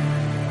lie.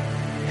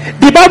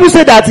 The Bible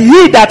said that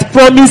he that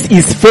promised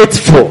is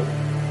faithful.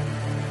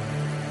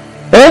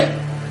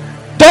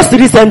 Just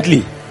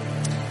recently,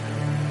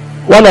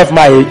 one of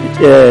my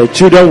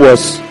children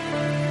was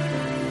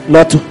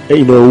not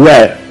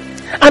well,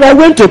 and I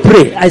went to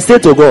pray. I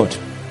said to God,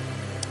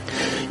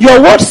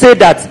 your word said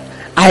that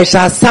I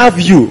shall serve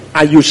you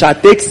and you shall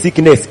take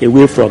sickness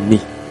away from me.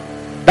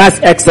 That's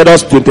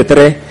Exodus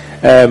 23,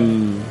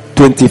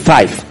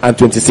 25 and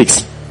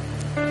 26.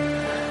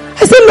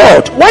 I said,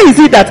 Lord, why is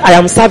it that I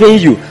am serving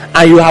you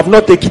and you have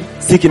not taken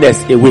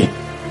sickness away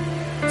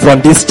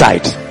from this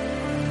child?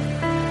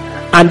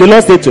 And the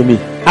Lord said to me,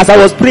 as I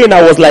was praying,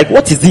 I was like,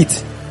 what is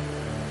it?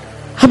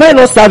 Am I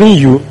not serving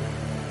you?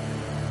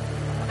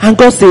 And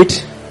God said,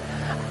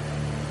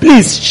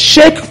 please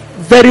check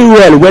very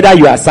well whether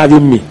you are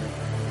serving me.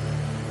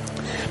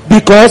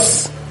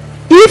 Because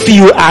if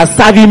you are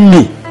serving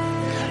me,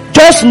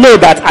 just know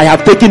that I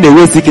have taken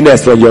away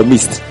sickness from your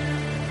midst.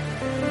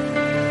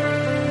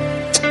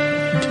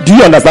 Do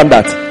you understand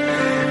that?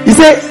 He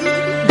said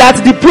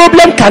that the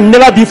problem can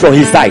never be from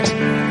his side.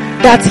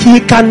 That he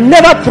can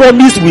never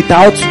promise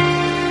without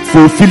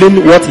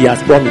fulfilling what he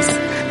has promised.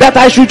 That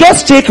I should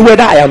just check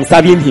whether I am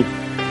serving him.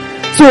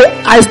 So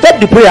I stopped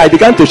the prayer. I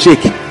began to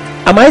shake.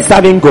 Am I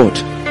serving God?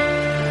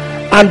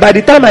 And by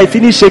the time I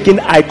finished shaking,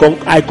 I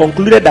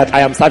concluded that I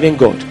am serving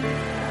God.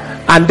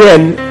 And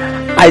then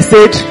I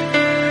said,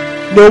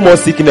 no more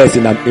sickness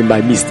in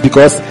my midst,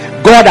 because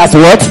God has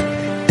what?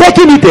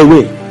 Taken it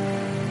away.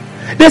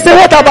 They say,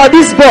 what about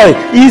this boy?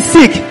 He's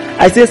sick.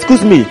 I say,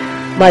 excuse me,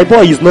 my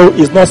boy is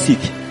not sick.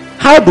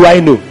 How do I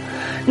know?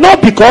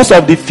 Not because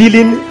of the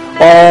feeling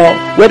or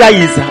whether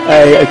he's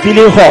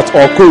feeling hot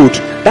or cold.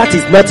 That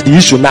is not the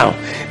issue now.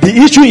 The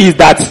issue is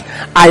that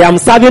I am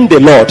serving the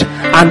Lord,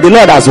 and the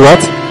Lord has what?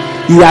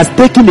 He has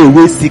taken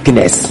away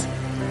sickness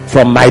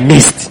from my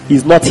midst.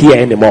 He's not here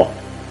anymore.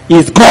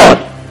 He's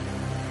gone.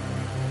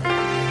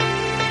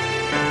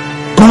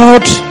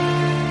 God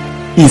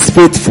is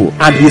faithful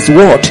and his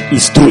word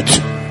is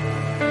truth.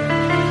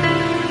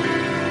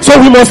 So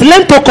we must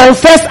learn to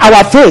confess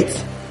our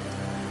faith.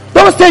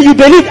 Don't say you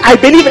believe, I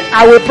believe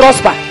I will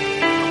prosper,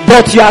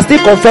 but you are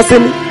still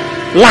confessing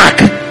lack.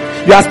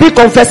 You are still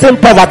confessing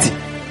poverty.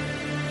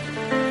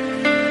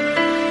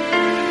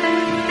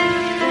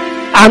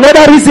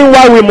 Another reason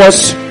why we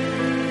must,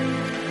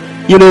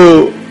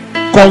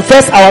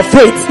 confess our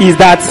faith is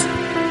that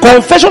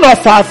confession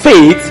of our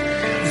faith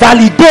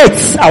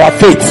validates our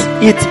faith.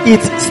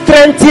 It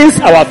strengthens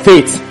our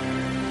faith.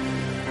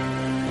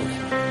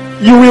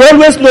 You will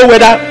always know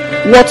whether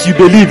what you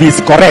believe is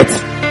correct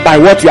by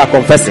what you are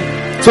confessing.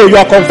 So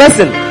your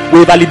confessing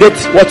will validate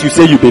what you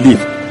say you believe.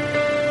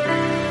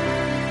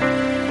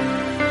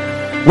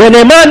 When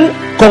a man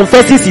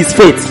confesses his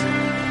faith,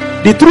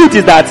 the truth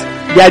is that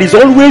there is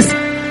always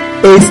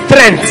a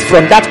strength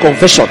from that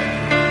confession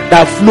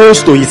that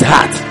flows to his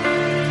heart.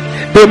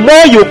 The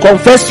more you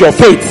confess your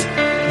faith,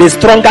 the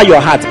stronger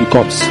your heart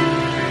becomes.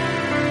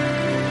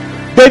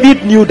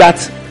 David knew that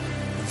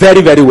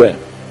very, very well.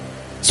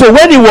 So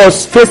when he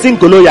was facing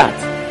Goliath,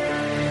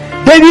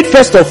 David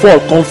first of all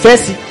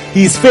confessed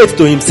his faith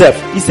to himself.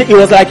 He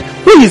was like,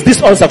 who is this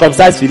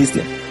uncircumcised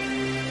Philistine?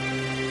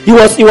 He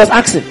was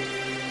asking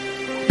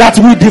that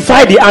will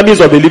defy the armies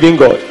of the living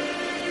God.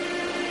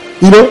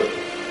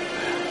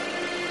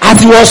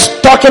 As he was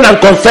talking and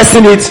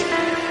confessing it,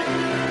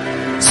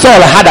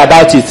 Saul heard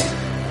about it.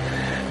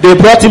 They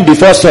brought him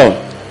before Saul.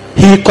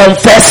 He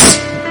confessed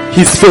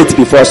his faith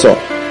before Saul.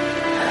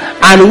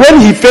 And when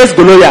he faced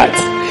Goliath,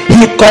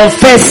 he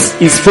confessed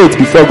his faith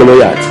before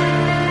Goliath.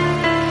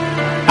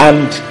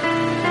 And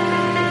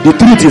the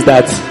truth is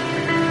that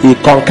he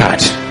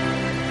conquered.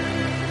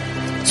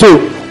 So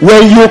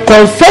when you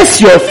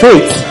confess your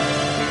faith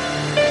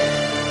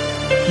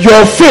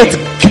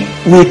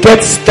will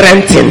get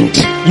strengthened.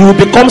 You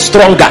will become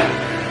stronger.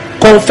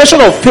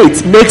 Confession of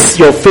faith makes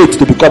your faith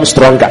to become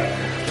stronger.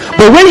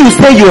 But when you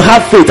say you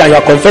have faith and you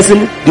are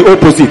confessing the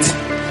opposite,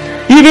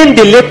 even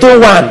the little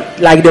one,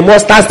 like the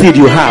mustard seed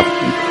you have,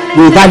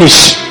 will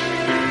vanish.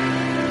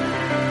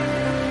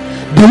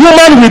 The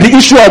woman with the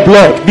issue of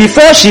blood,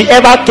 before she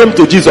ever came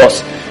to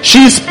Jesus,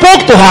 she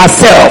spoke to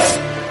herself.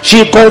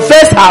 She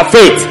confessed her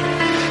faith.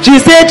 She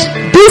said,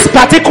 this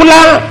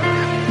particular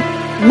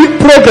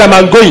program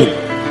I'm going,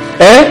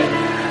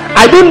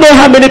 I don't know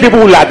how many people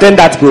will attend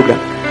that program,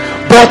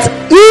 but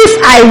if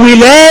I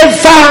will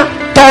ever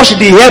touch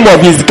the hem of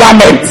his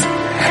garment,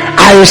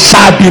 I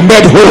shall be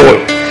made whole.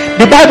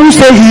 The Bible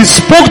says he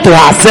spoke to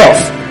herself.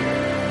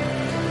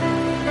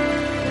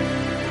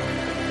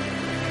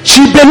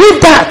 She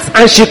believed that,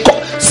 and she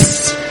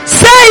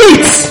say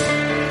it.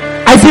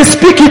 I say,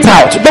 speak it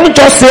out. Don't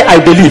just say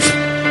I believe.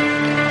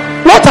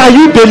 What are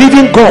you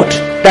believing God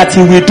that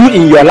he will do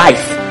in your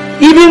life,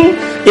 even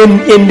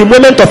in the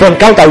moment of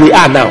encounter we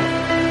are now?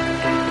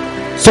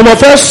 Some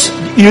of us,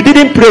 you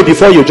didn't pray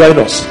before you joined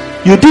us.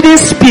 You didn't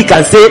speak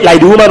and say,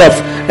 like the woman of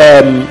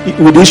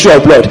with the issue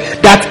of blood,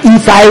 that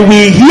if I will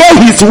hear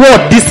his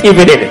word this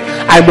evening,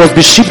 I must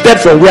be shifted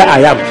from where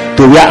I am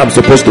to where I'm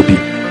supposed to be.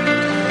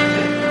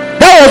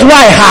 That was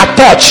why her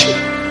touch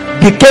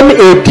became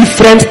a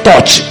different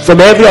touch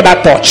from every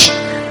other touch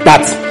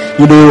that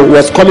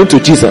was coming to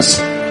Jesus.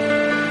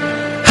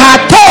 Her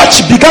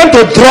touch began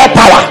to draw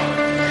power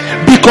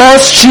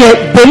because she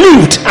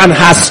believed and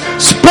has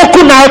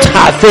spoken out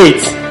her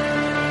faith.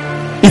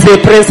 It's a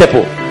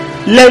principle.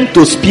 Learn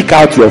to speak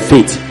out your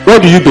faith.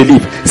 What do you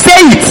believe? Say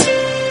it.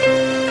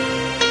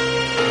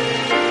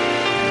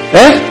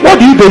 What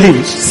do you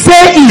believe?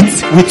 Say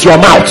it with your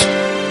mouth.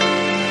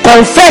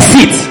 Confess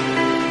it.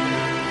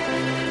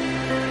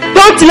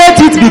 Don't let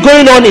it be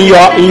going on in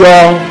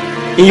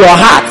your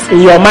heart,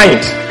 in your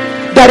mind.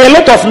 There are a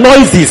lot of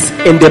noises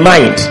in the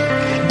mind.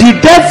 The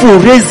devil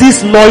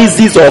raises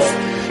noises of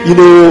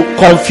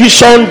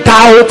confusion,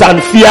 doubt,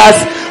 and fears.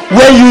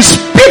 When you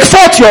speak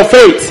forth your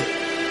faith,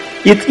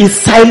 it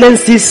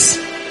silences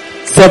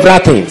several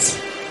things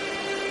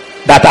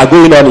that are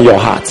going on in your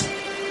heart.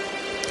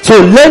 So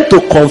learn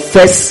to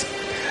confess,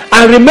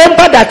 and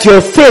remember that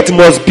your faith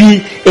must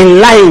be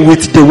in line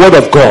with the word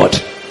of God.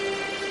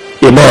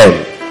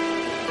 Amen.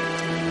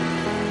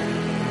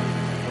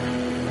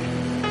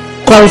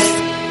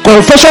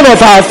 Confession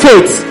of our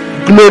faith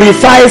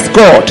glorifies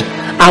God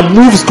and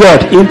moves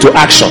God into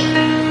action.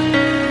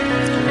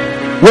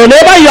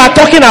 Whenever you are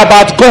talking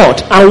about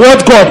God and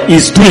what God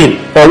is doing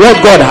or what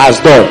God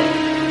has done,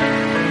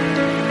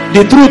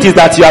 the truth is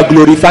that you are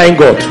glorifying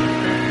God.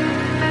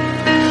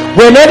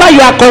 Whenever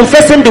you are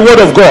confessing the word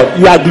of God,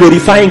 you are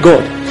glorifying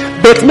God.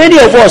 But many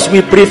of us,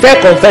 we prefer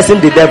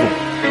confessing the devil.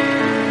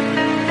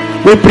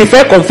 We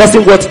prefer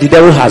confessing what the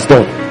devil has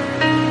done,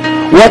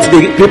 what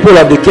the people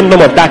of the kingdom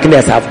of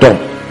darkness have done.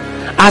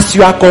 As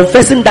you are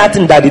confessing that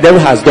thing that the devil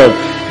has done,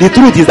 the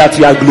truth is that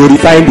you are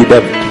glorifying the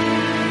devil.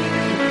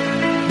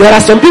 There are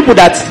some people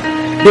that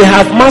they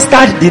have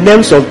mastered the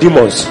names of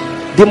demons.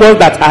 Demons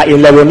that are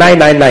in level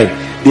 999,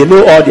 they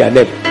know all their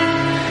names.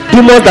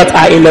 Demons that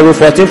are in level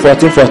 14,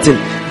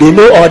 they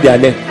know all their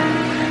names.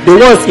 The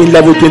ones in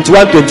level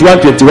 21,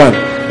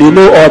 they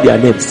know all their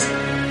names.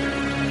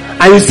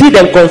 And you see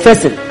them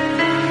confessing.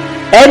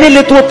 Any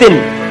little thing,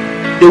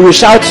 they will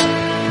shout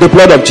the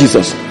blood of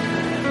Jesus.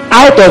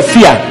 Out of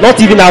fear, not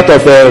even out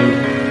of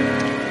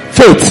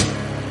faith.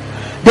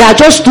 They are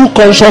just too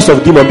conscious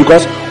of demon,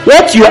 because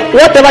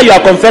whatever you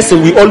are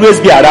confessing will always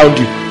be around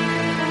you.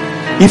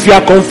 If you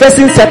are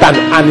confessing Satan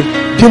and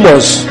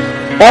demons,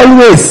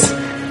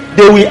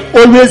 they will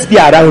always be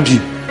around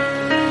you.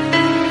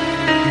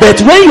 But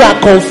when you are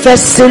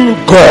confessing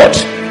God,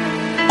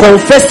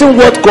 confessing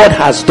what God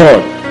has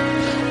done,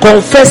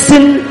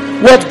 confessing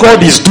what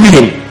God is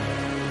doing,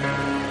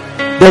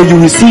 then you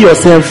will see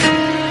yourself,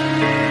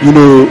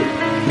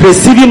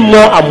 receiving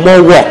more and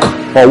more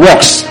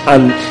works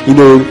and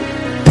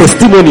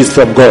testimonies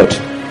from God.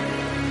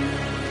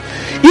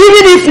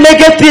 Even if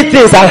negative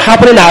things are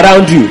happening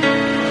around you,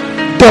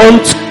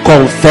 don't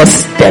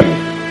confess them.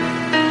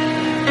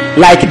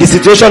 Like the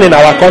situation in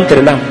our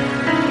country now.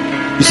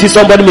 You see,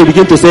 somebody may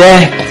begin to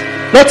say,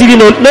 not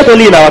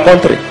only in our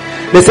country,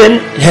 they say,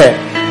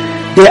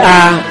 they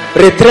are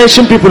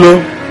retrenching people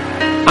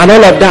and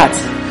all of that.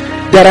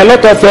 There are a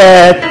lot of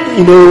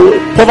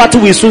poverty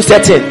will soon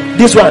set in.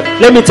 This one,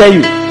 let me tell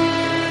you,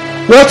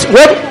 what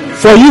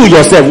for you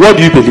yourself, what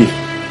do you believe?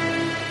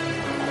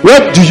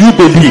 What do you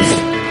believe?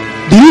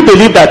 Do you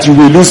believe that you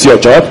will lose your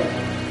job?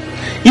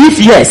 If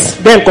yes,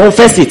 then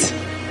confess it.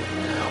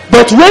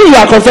 But when you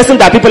are confessing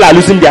that people are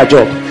losing their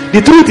job, the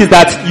truth is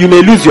that you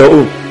may lose your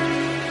own.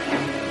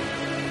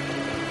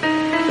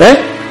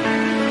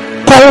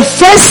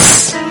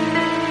 Confess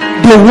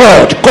the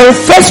word.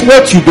 Confess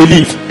what you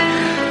believe.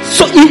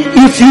 So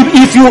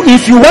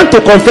if you want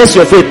to confess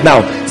your faith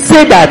now,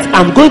 say that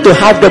I'm going to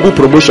have double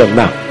promotion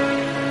now.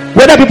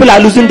 Whether people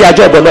are losing their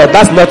job or not,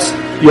 that's not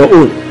your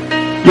own.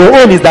 Your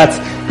own is that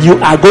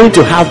you are going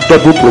to have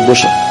double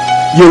promotion.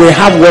 You will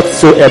have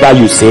whatsoever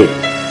you say.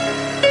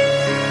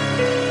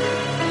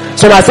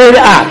 So I say,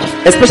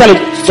 especially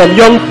some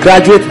young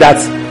graduates that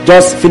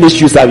just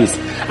finished youth service,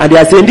 and they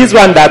are saying this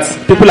one that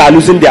people are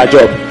losing their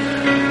job.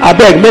 I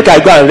beg, make I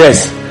go and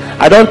rest.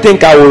 I don't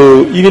think I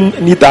will even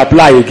need to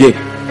apply again.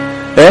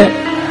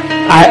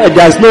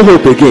 There's no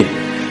hope again.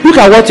 Look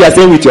at what you are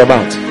saying with your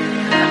mouth.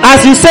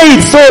 As you say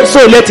it, so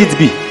let it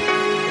be.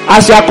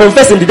 As you are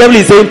confessing, the devil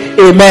is saying,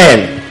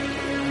 Amen.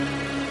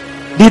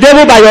 The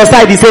devil by your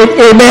side is saying,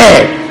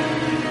 Amen.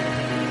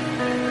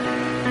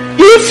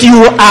 If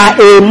you are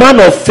a man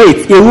of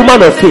faith, a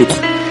woman of faith,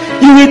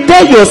 you will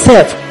tell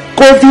yourself,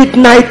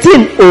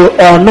 COVID-19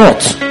 or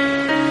not,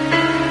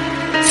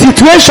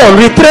 situation,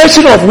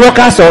 retrenching of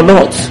workers or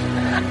not,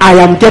 I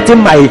am getting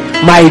my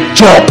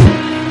job.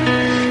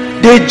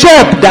 The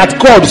job that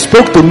God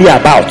spoke to me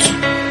about,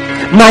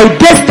 my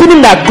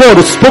destiny that God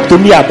spoke to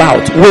me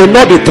about will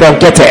not be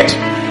truncated.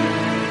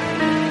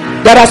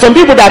 There are some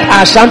people that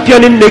are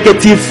championing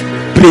negative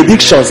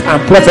predictions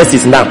and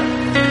prophecies now.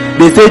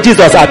 They say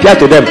Jesus appeared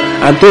to them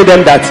and told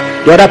them that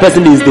the other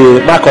person is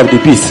the mark of the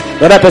beast,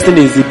 the other person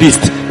is the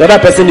beast, the other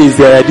person is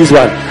this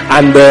one,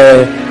 and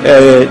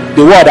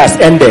the world has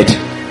ended.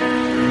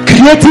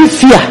 Creating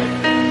fear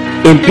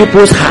in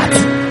people's hearts.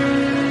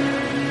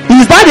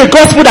 Is that the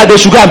gospel that they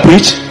should go and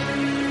preach?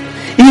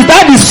 Is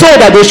that the soul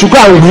that they should go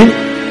and win?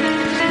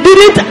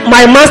 Didn't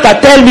my master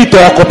tell me to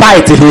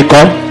occupy it till he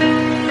come?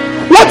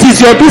 What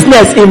is your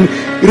business in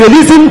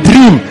releasing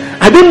dream?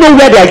 I don't know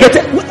where they are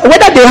getting,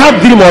 whether they have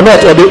dream or not,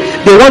 or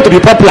they want to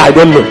be popular, I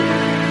don't know.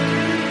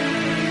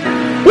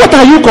 What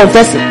are you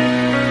confessing?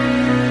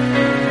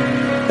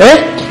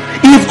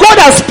 If God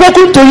has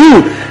spoken to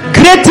you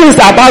great things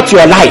about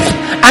your life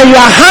and you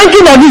are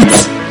hanging on it,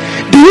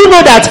 do you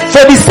know that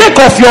for the sake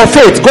of your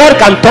faith, God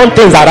can turn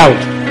things around?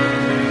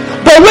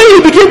 But when you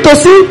begin to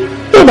see,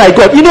 oh my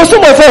God, some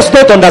of us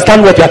don't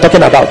understand what we are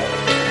talking about.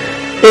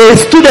 A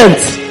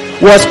student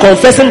was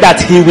confessing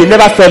that he will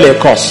never fail a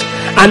course,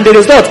 and the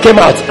result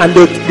came out and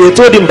they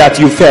told him that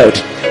you failed.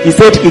 He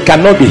said it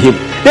cannot be him.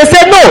 They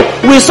said, no,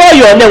 we saw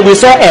your name, we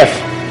saw F.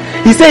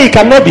 He said it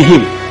cannot be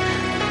him.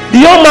 The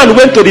young man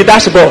went to the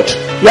dashboard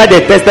where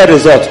they tested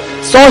result,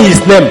 saw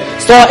his name,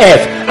 saw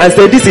F, and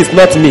said, this is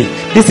not me,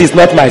 this is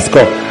not my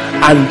score,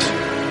 and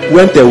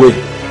went away.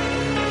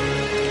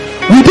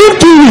 Within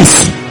 2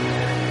 weeks,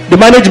 the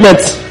management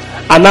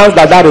announced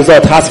that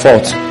result has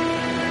fault.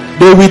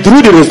 They withdrew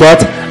the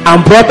result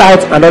and brought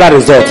out another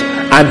result,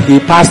 and he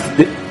passed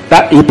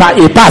he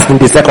passed in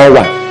the second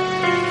one.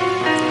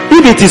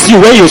 If it is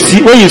you, when you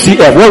see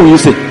F, what will you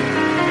say?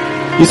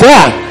 You say,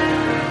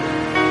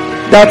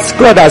 that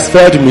God has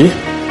failed me.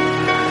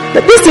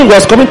 This thing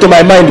was coming to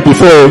my mind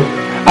before.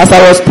 As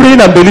I was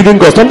praying and believing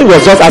God, something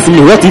was just asking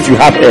me, what if you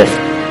have F?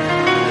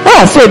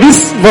 So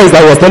this voice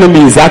that was telling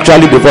me is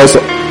actually the voice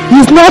of,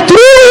 it's not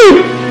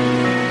true.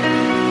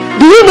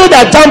 Do you know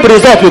that jump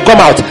result will come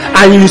out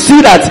and you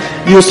see that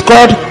you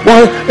scored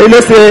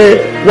let's say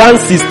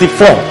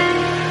 164?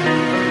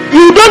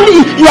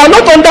 You are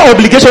not under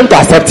obligation to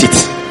accept it.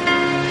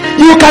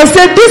 You can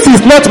say, this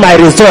is not my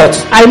result.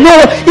 I know,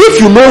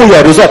 if you know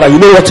your result and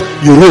you know what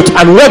you wrote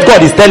and what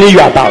God is telling you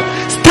about,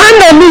 stand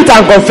on it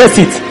and confess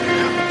it.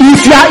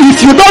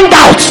 If you don't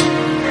doubt,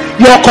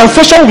 your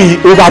confession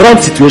will overrun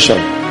situation.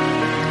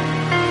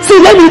 See,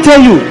 let me tell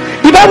you,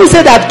 the Bible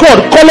said that God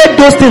called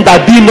those things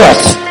that be not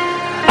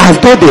as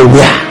though they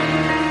were.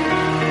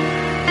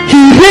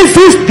 He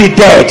raises the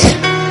dead.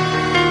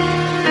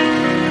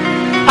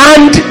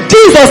 And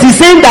Jesus is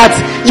saying that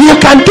you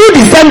can do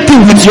the same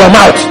thing with your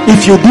mouth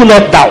if you do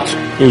not doubt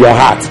in your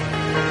heart.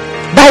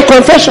 By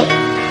confession,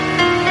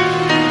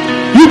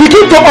 you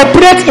begin to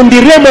operate in the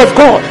realm of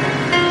God.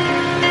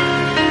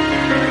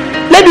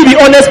 Let me be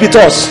honest with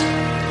us.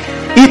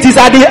 It is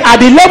at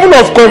the level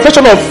of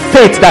confession of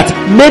faith that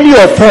many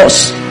of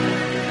us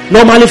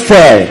normally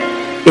fail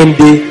in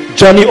the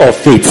journey of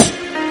faith.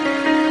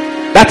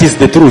 That is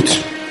the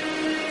truth.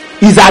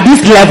 It's at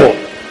this level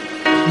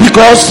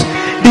because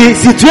the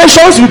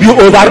situations will be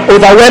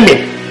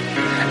overwhelming,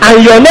 and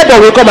your neighbor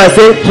will come and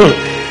say,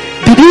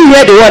 did you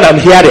hear the one I'm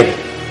hearing?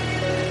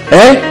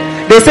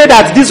 They say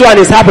that this one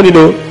is happening,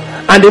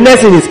 and the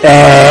next thing is,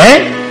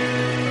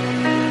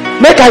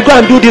 make I go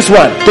and do this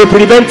one to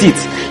prevent it.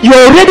 You're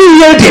already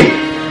yielding.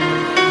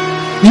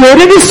 You're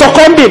already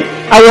succumbing.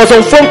 I was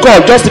on phone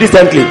call just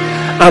recently,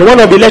 and one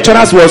of the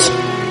lecturers was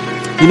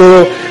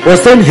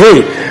saying,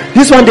 hey,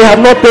 this one they have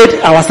not paid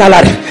our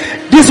salary.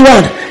 This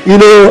one,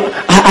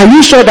 are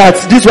you sure that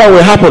this one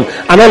will happen?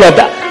 And all of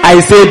that. I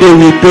say they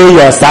will pay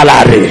your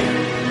salary.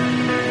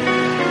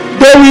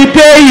 They will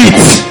pay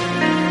it.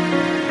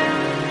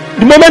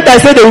 The moment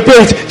I say they will pay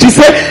it, she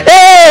said,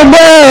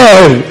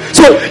 amen.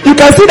 So you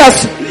can see that,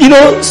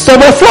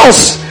 some of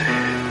us,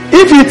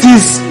 if it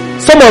is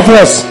some of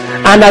us,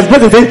 and as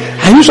person says,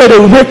 are you sure they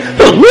will pay?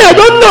 Me, I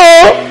don't know.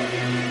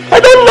 I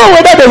don't know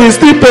whether they will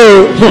still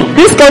pay.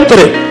 This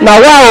country, now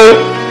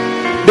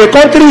the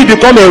country will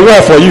become a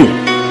war for you.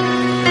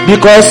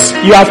 Because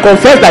you have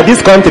confessed that this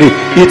country,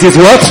 it is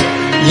what?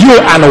 You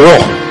and war.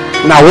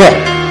 Now war.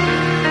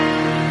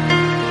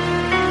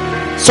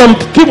 Some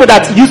people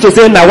that used to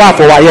say Nawa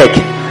for Wayek,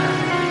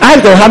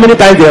 ask them how many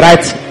times they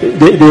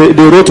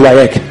wrote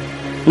Wayek.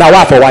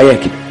 Nawa for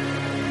Wayek.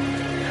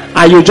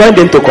 And you join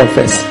them to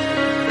confess.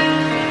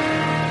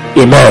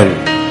 Amen.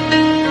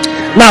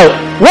 Now,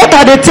 what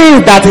are the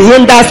things that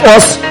hinders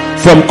us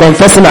from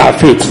confessing our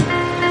faith?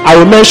 I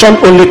will mention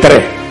only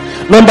 3.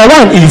 Number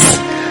 1 is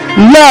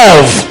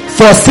love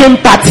for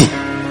sympathy.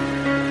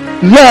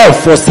 Love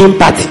for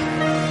sympathy.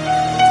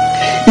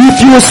 If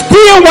you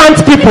still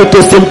want people to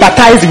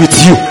sympathize with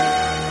you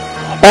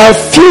or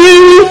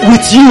feel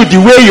with you the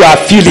way you are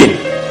feeling,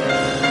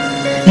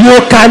 you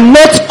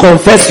cannot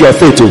confess your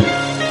faith.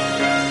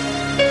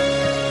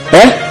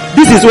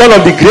 This is one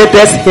of the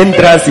greatest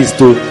hindrances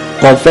to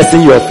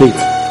confessing your faith.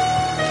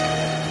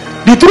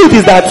 The truth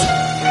is that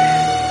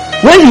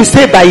when you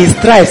say by his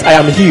stripes I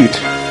am healed,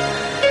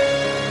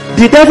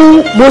 the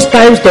devil most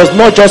times does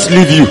not just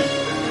leave you.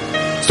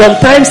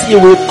 Sometimes he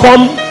will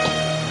come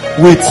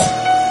with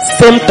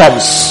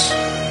symptoms.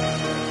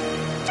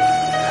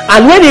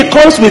 And when he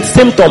comes with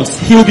symptoms,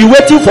 he will be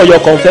waiting for your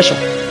confession.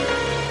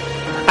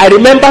 I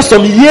remember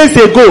some years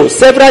ago,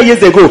 several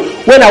years ago,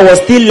 when I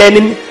was still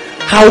learning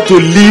how to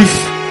live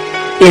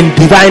in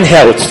divine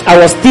health. I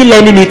was still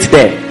learning it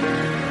then,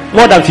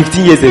 more than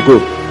 15 years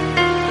ago.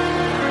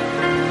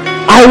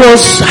 I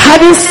was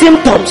having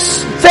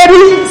symptoms,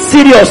 very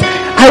serious.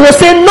 I was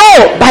saying,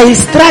 no, by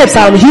his stripes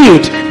I am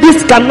healed.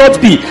 This cannot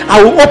be.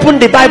 I will open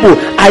the Bible,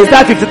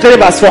 Isaiah 53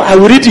 verse 4. I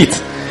will read it.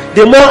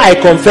 The more I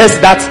confess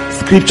that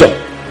scripture,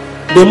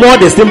 the more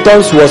the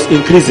symptoms was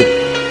increasing.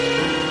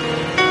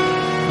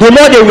 The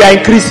more they were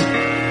increasing.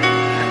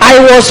 I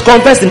was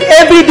confessing.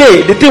 Every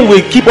day, the thing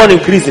will keep on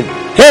increasing.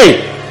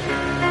 Hey!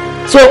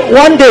 So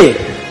one day,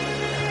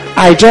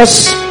 I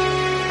just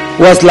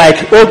was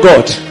like, oh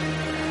God,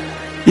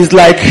 it's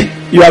like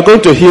you are going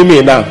to heal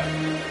me now.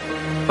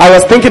 I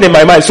was thinking in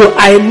my mind. So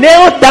I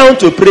knelt down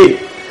to pray.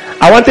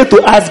 I wanted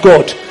to ask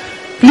God,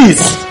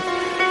 please,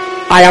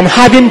 I am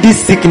having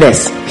this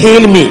sickness.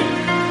 Heal me.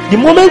 The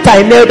moment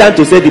I knelt down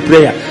to say the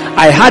prayer,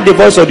 I heard the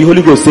voice of the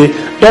Holy Ghost say,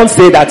 don't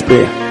say that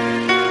prayer.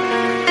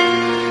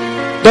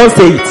 Don't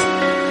say it.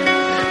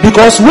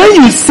 Because when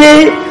you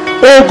say,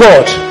 oh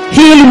God,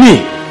 heal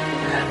me,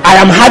 I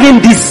am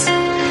having this,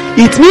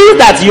 it means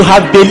that you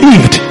have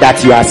believed that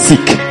you are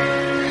sick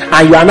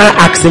and you are now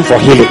asking for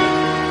healing.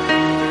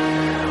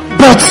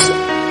 But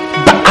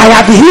I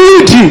have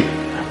healed you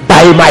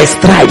by my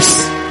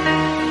stripes.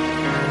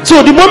 So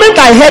the moment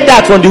I heard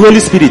that from the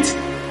Holy Spirit,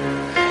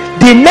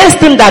 the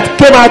next thing that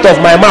came out of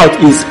my mouth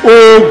is,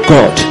 oh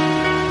God,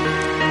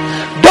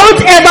 don't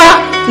ever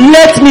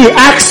let me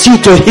ask you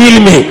to heal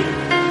me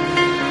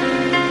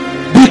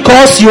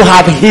because you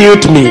have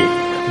healed me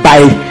by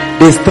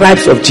the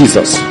stripes of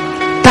Jesus.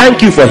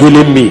 Thank you for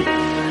healing me.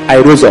 I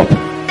rose up.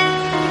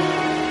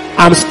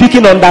 I'm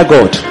speaking under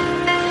God.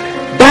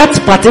 That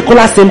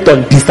particular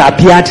symptom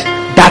disappeared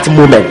that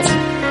moment.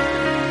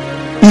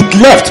 It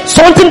left.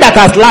 Something that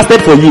has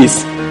lasted for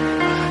years.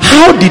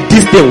 How did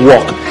this thing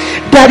work?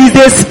 There is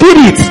a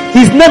spirit.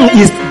 His name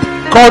is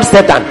called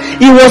Satan.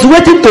 He was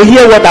waiting to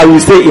hear what I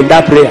will say in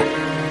that prayer.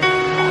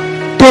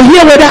 To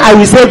hear whether I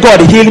will say, God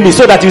heal me,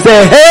 so that you say,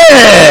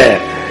 hey,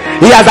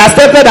 he has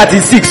accepted that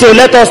he's sick, so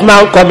let us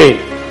now come in.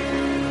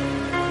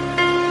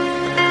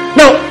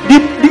 Now,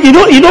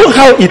 you know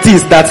how it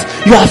is that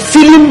you are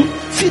feeling.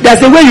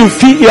 There's a way you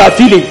feel, you are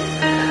feeling,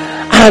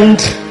 and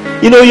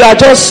you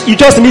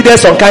just needed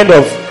some kind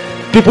of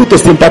people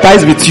to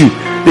sympathize with you,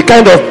 the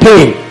kind of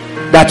pain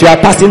that you are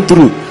passing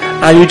through,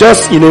 and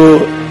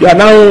you are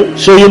now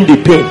showing the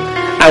pain,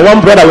 and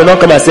one brother will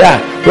not come and say,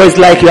 well, it's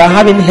like you are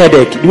having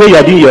headache, the way you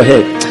are doing your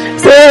head.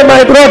 Say,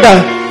 my brother,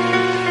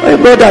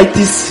 it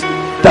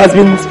has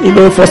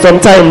been for some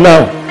time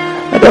now.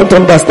 I don't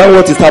understand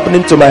what is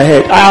happening to my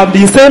head. I have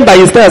been saying by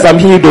his prayers I'm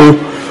healed though,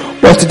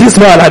 but this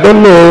one I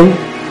don't know.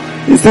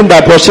 It seems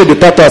that brochure the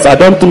tortoise. I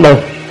don't know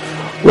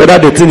whether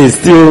the thing is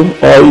still,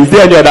 or is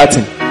there any other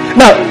thing.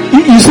 Now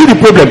you see the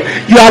problem.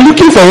 You are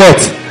looking for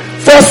what?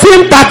 For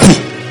sympathy.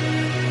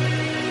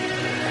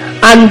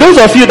 And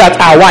those of you that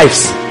are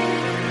wives,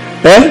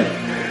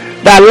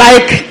 that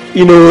like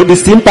the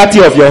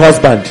sympathy of your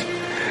husband,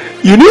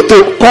 you need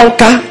to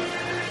conquer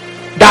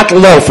that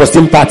love for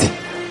sympathy,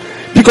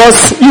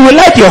 because you will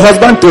like your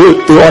husband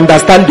to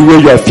understand the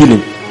way you are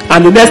feeling,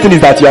 and the next thing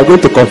is that you are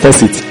going to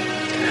confess it.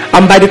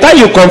 And by the time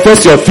you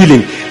confess your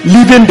feeling,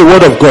 leaving the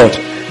word of God,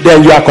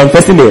 then you are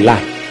confessing a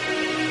lie.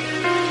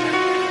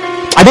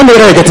 I don't know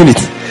whether you're getting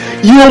it.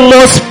 You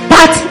must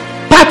part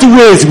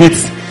ways with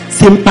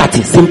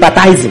sympathy,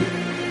 sympathizing.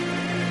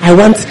 I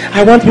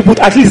want people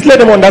to at least let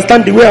them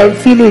understand the way I'm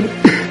feeling.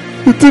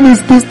 The thing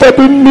is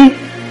disturbing me.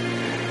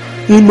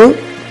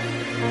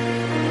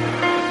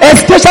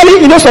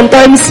 Especially,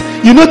 sometimes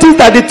you notice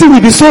that the thing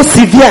will be so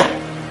severe.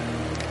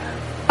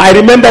 I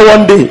remember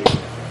one day,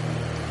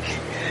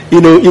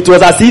 it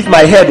was as if my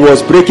head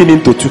was breaking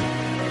into two.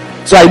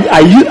 So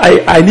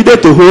I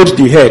needed to hold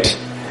the head,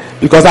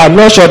 because I'm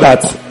not sure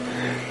that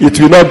it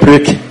will not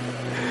break.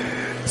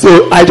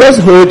 So I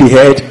just hold the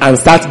head and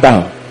sat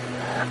down.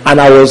 And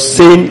I was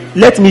saying,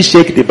 let me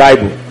shake the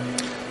Bible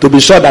to be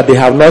sure that they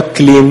have not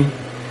claimed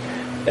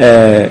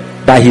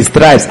by his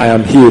stripes I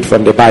am healed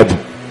from the Bible.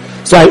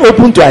 So I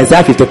opened to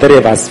Isaiah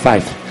 53 verse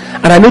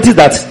 5. And I noticed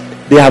that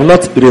they have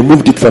not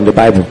removed it from the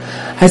Bible.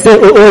 I said,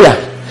 oh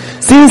yeah.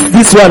 Since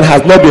this one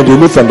has not been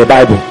removed from the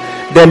Bible,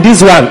 then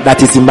this one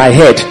that is in my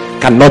head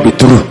cannot be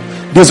true.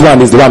 This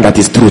one is the one that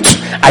is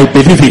truth. I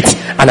believe it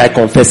and I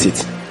confess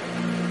it.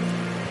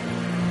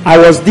 I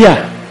was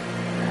there.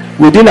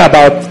 Within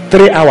about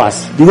 3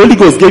 hours, the Holy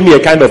Ghost gave me a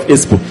kind of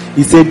expo.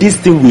 He said, this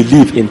thing will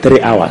live in 3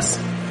 hours.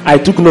 I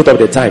took note of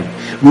the time.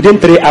 Within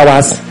 3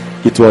 hours,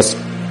 it was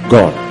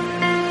gone.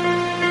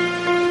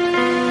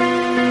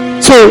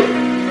 So,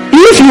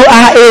 if you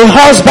are a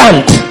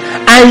husband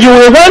and you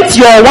want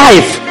your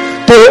wife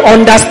to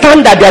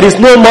understand that there is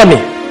no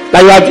money,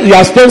 that you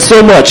have spent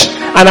so much,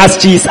 and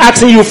as she is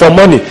asking you for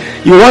money,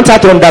 you want her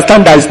to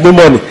understand there is no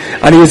money,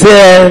 and you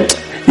say,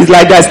 it's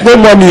like there is no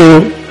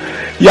money.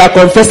 You are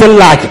confessing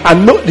lack,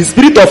 and the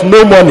spirit of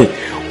no money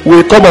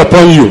will come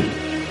upon you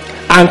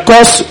and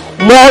cause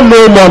more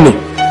no money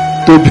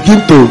to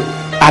begin to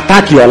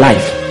attack your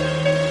life.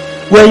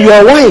 When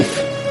your wife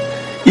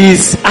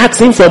is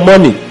asking for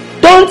money,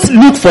 don't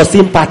look for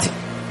sympathy.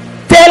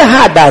 Tell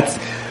her that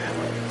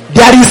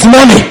there is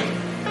money,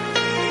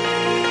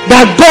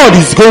 that God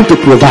is going to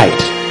provide.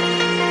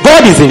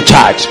 God is in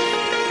charge.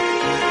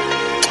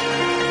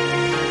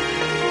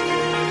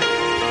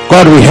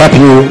 God will help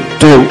you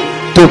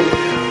to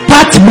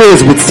part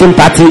ways with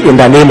sympathy in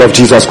the name of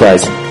Jesus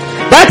Christ.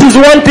 That is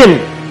one thing.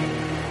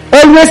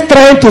 Always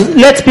trying to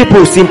let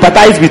people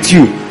sympathize with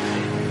you.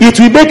 It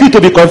will make you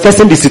to be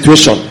confessing the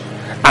situation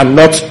and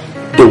not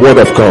the word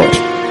of God.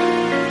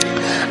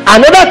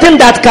 Another thing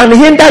that can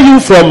hinder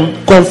you from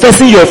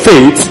confessing your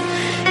faith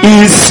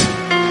is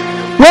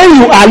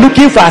when you are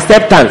looking for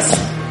acceptance.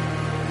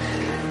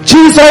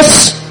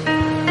 Jesus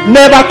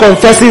never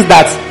confesses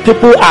that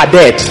people are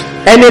dead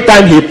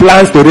anytime he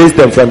plans to raise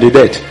them from the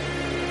dead.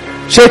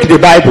 Check the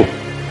Bible.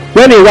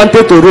 When he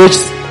wanted to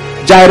raise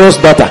Jairus'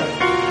 daughter,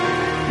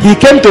 he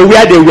came to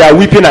where they were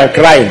weeping and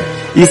crying.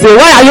 He said,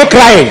 why are you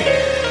crying?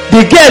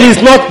 The girl is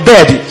not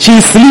dead,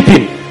 she is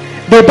sleeping.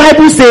 The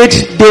Bible said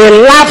they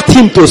laughed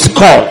him to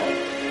scorn.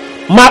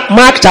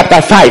 Mark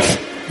chapter 5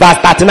 verse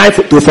 39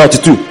 to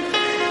 42.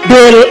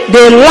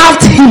 They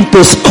laughed him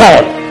to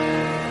scorn.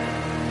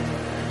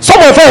 Some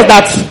of us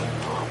that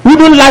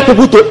wouldn't like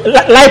people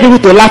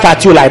to laugh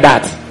at you like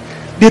that.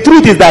 The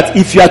truth is that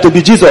if you are to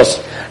be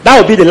Jesus, that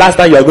will be the last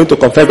time you are going to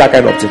confess that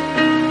kind of thing.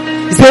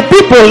 He said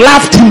people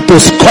laughed him to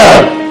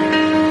scorn.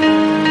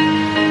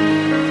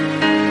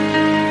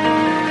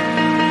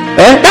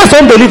 That's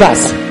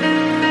unbelievers.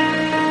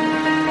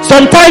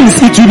 Sometimes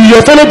it will be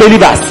your fellow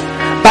believers.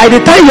 By the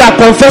time you are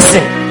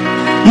confessing,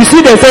 you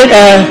see they say,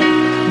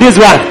 this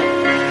one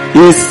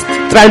is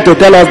trying to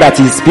tell us that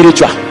he's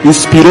spiritual. He's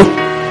spiro.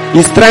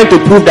 He's trying to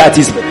prove that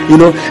he's,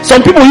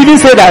 some people even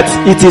say that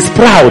it is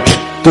pride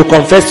to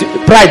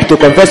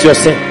confess your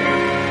sin.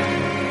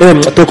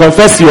 To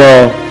confess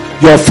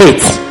your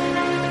faith.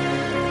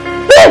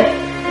 No.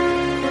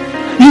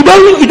 You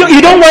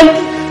don't want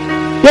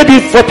maybe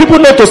for people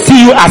not to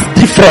see you as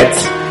different.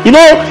 You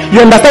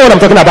understand what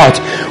I'm talking about.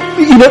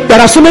 There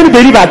are so many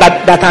believers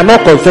that are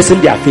not confessing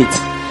their faith.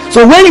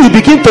 So when you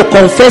begin to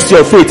confess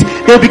your faith,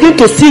 they begin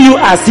to see you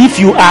as if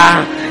you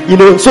are,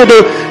 so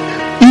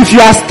if you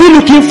are still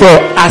looking for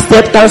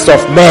acceptance of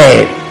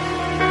men,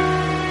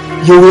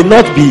 you will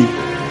not be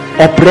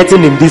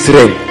operating in this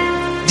realm.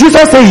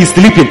 Jesus says he's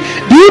sleeping.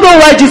 Do you know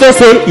why Jesus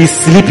says he's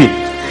sleeping?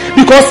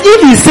 Because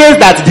if he says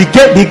that the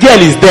girl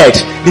is dead,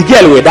 the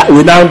girl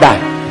will now die.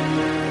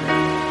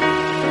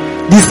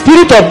 The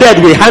spirit of death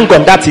will hang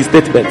on that his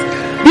statement.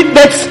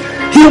 But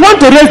he wants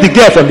to raise the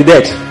girl from the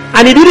dead,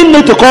 and he didn't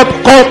need to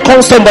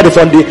call somebody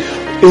from the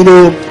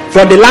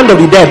from the land of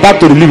the dead back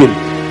to the living.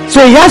 So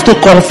he has to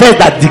confess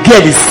that the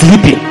girl is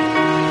sleeping,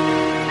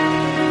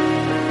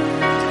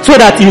 so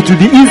that it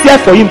will be easier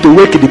for him to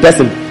wake the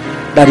person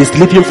that is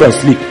sleeping from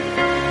sleep.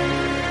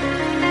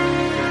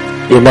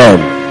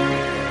 Amen.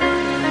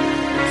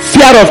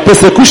 Fear of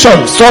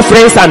persecution,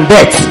 sufferings, and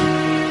death.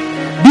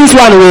 This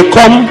one will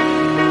come,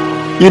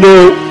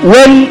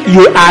 when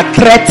you are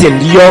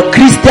threatened. Your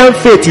Christian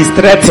faith is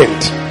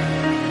threatened.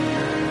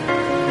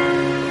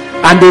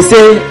 And they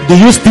say, do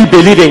you still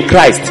believe in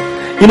Christ?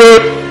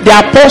 The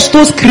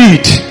Apostles'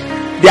 Creed,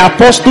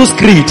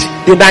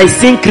 the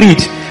Nicene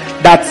Creed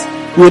that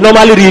we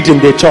normally read in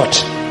the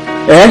church.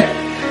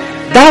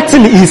 That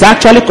thing is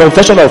actually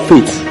confession of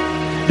faith.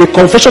 The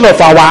confession of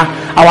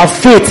our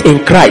faith in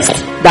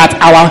Christ that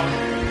our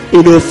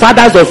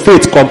fathers of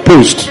faith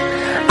composed.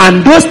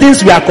 And those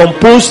things were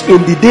composed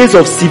in the days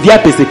of severe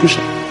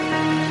persecution.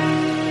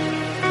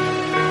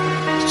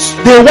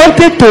 They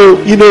wanted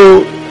to,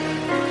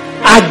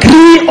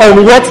 agree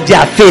on what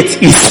their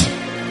faith is.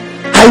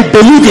 I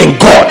believe in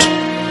God,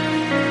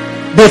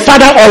 the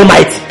Father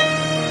Almighty.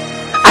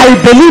 I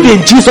believe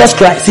in Jesus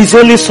Christ, his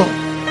only Son,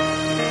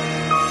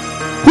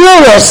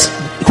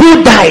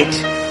 who died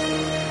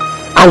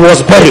and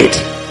was buried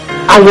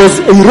and rose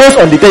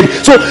on the third.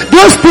 So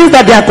those things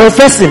that they are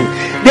confessing,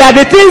 they are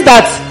the things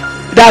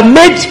that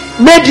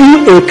made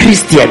you a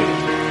Christian.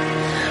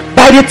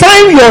 By the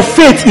time your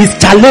faith is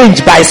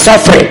challenged by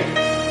suffering,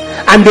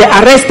 and they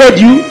arrested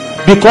you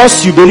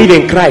because you believe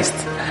in Christ,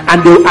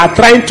 and they are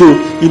trying to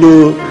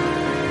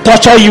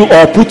torture you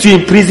or put you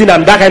in prison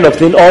and that kind of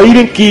thing, or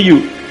even kill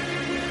you,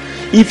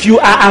 if you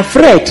are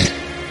afraid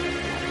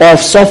of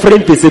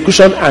suffering,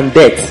 persecution, and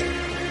death,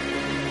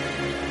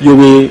 you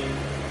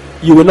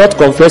will not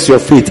confess your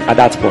faith at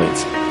that point.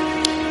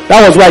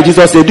 That was why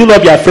Jesus said, do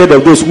not be afraid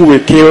of those who will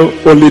kill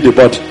only the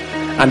body.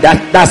 And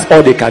that's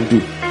all they can do.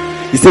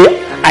 He said,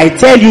 I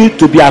tell you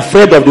to be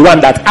afraid of the one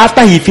that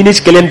after he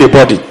finished killing the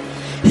body,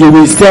 he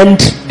will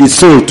send the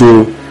soul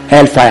to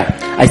hellfire.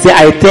 I say,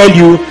 I tell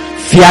you,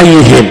 fear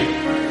ye him.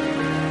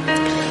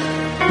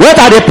 What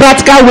are the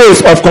practical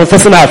ways of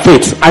confessing our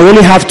faith? I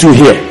only have two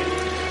here.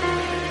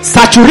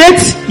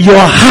 Saturate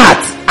your heart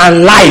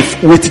and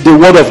life with the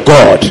word of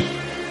God.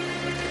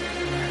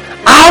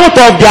 Out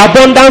of the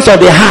abundance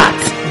of the heart,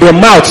 the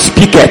mouth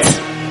speaketh.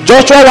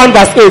 Joshua 1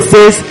 verse 8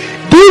 says,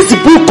 this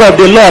book of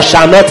the law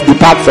shall not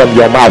depart from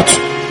your mouth.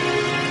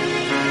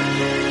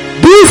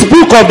 This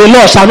book of the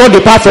law shall not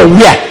depart from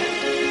where?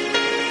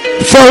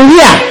 From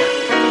where?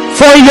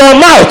 From your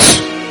mouth.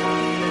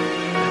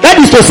 That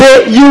is to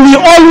say, you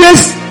will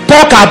always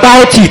talk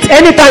about it.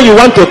 Anytime you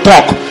want to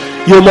talk,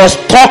 you must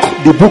talk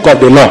the book of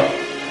the law.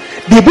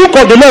 The book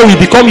of the law will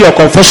become your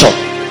confession.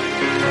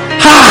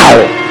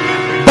 How?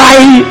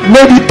 By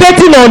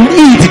meditating on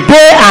it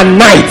day and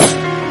night.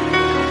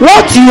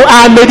 What you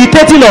are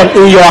meditating on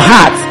in your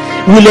heart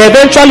will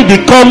eventually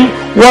become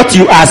what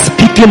you are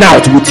speaking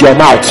out with your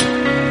mouth.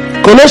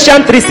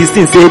 Colossians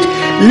 3:16 said,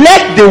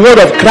 let the word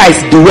of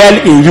Christ dwell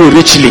in you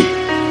richly.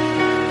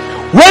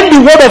 When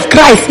the word of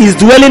Christ is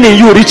dwelling in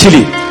you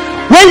richly,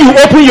 when you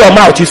open your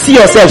mouth, you see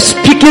yourself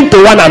speaking to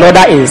one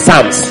another in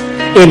psalms,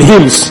 in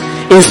hymns,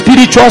 in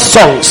spiritual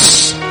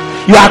songs.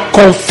 You are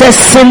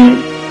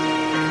confessing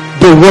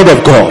the word of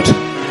God,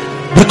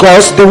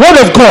 because the word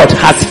of God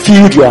has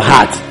filled your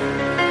heart.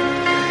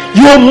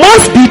 You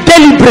must be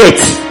deliberate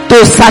to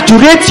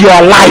saturate your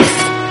life.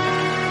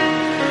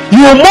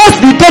 You must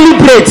be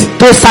deliberate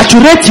to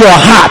saturate your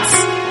heart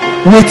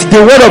with the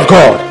word of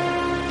God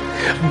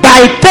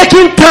by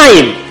taking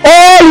time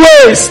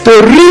always to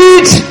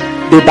read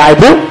the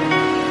Bible,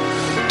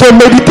 to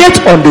meditate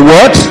on the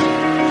word,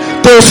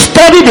 to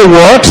study the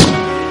word,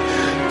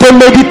 to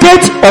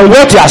meditate on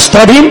what you are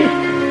studying,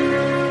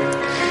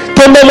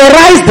 to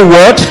memorize the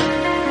word,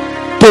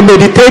 to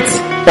meditate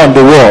on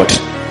the word.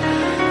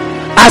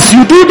 As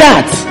you do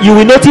that, you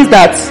will notice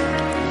that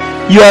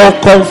your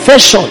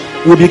confession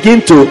will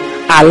begin to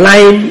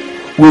align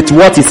with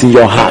what is in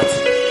your heart.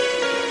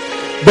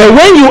 But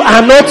when you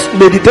are not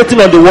meditating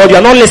on the word, you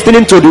are not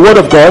listening to the word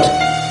of God,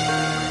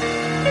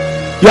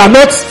 you are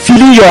not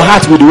filling your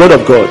heart with the word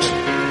of God,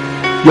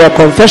 your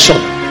confession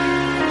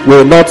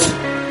will not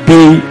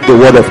be the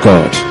word of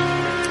God.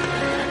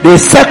 The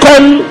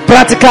second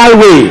practical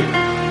way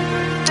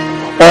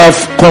of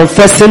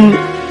confessing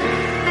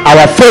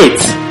our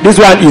faith, this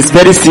one is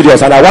very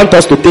serious, and I want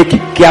us to take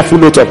careful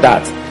note of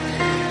that.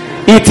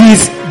 It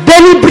is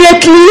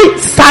deliberately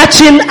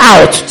searching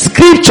out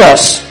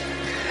scriptures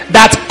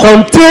that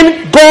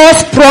contain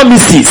God's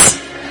promises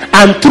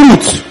and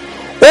truth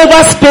over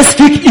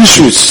specific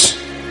issues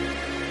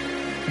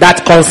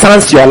that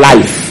concerns your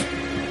life.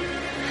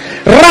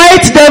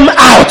 Write them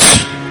out,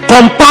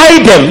 compile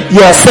them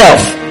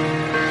yourself,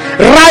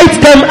 write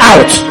them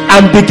out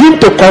and begin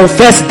to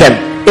confess them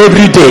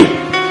every day.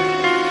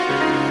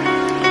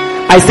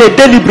 I say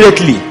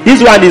deliberately. This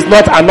one is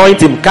not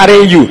anointing,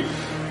 carrying you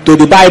to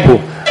the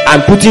Bible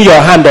and putting your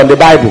hand on the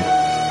Bible.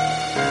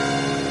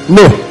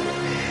 No.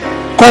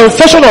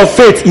 Confession of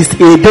faith is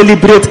a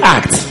deliberate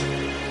act.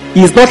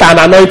 It's not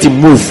an anointing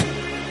move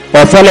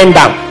or falling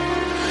down.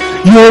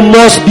 You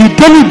must be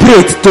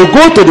deliberate to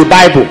go to the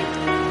Bible,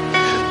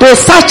 to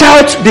search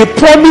out the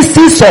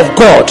promises of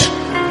God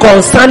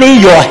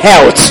concerning your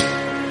health.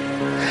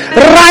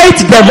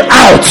 Write them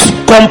out,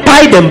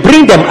 compile them,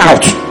 bring them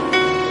out.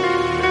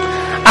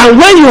 And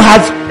when you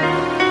have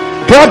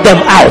brought them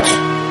out,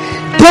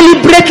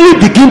 deliberately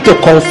begin to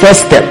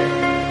confess them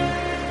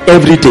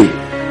every day.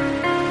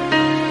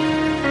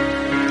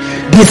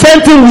 The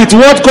same thing with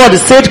what God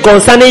said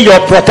concerning your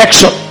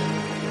protection.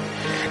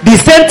 The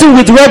same thing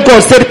with what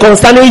God said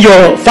concerning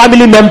your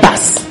family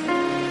members.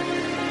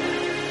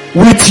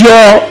 With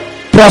your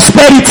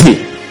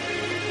prosperity.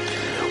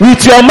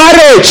 With your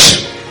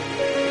marriage.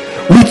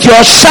 With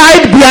your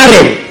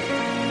childbearing.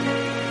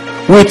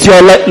 With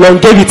your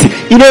longevity.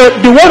 You know,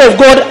 the word of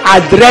God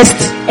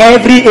addressed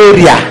every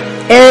area,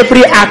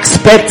 every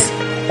aspect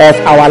of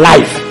our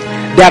life.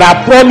 There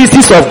are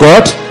promises of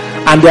God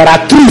and there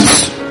are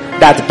truths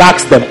that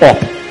backs them up.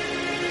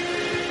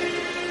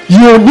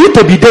 You need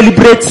to be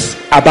deliberate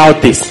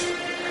about this.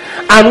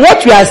 And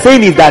what we are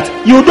saying is that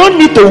you don't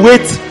need to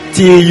wait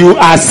till you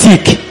are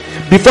sick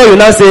before you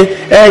now say,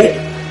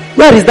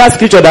 where is that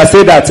scripture that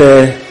says that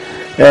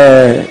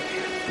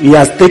he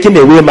has taken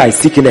away my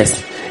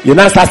sickness? You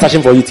now start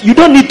searching for it. You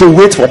don't need to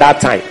wait for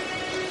that time.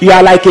 You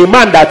are like a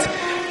man that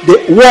the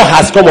war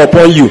has come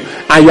upon you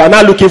and you are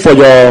now looking for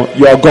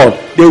your gun.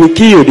 They will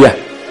kill you there.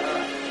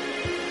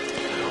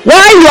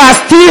 While you are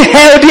still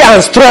healthy and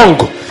strong,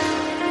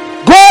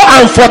 go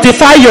and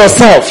fortify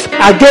yourself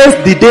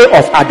against the day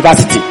of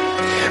adversity.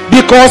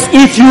 Because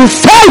if you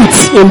faint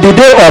in the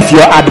day of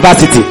your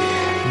adversity,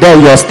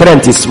 then your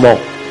strength is small.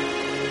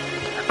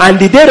 And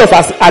the day of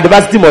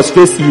adversity must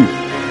face you.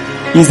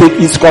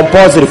 Is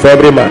compulsory for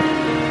every man.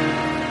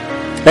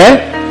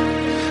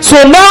 So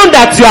now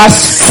that you are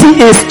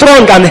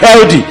strong and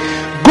healthy,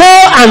 go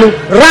and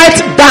write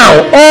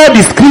down all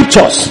the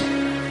scriptures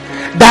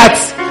that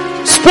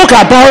spoke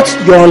about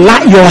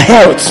your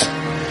health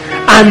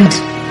and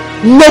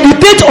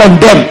meditate on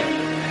them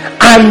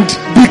and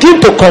begin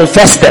to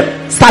confess them.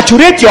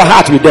 Saturate your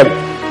heart with them.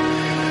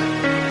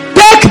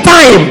 Take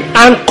time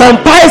and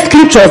compile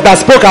scriptures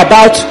that spoke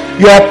about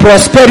your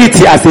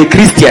prosperity as a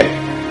Christian.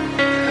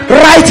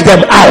 Write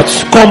them out,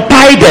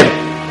 compile them,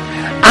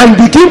 and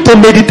begin to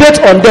meditate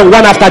on them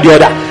one after the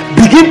other.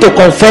 Begin to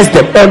confess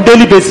them on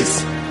daily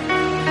basis.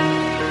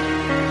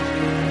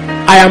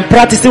 I am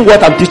practicing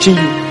what I'm teaching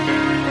you.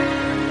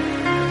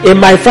 In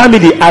my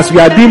family, as we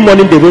are doing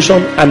morning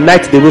devotion and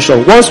night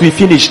devotion, once we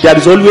finish, there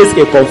is always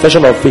a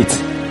confession of faith.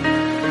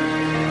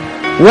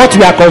 What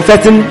we are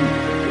confessing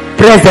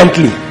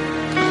presently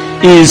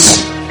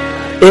is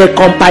a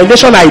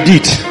compilation I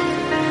did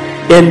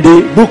in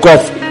the book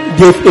of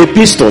the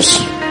epistles.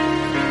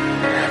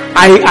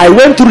 I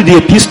went through the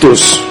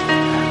epistles.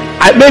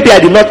 Maybe I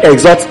did not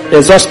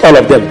exhaust all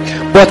of them,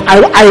 but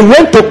I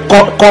went to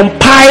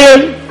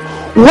compile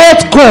what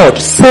God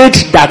said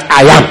that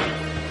I am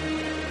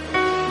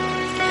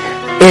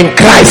in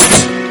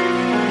Christ.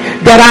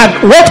 There are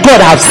what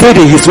God has said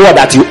in His word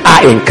that you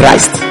are in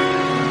Christ.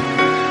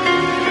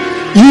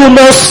 You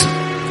must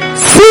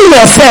see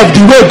yourself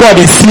the way God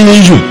is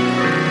seeing you.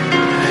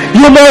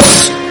 You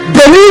must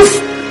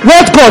believe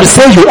what God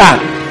says you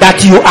are,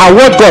 that you are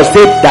what God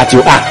said that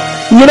you are.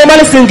 You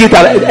normally sing it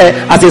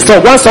as a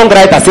song. One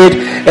songwriter said,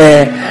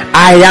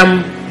 I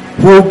am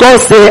who God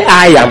say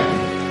I am.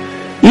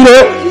 You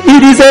know,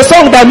 it is a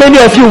song that many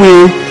of you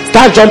will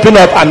start jumping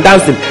up and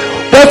dancing.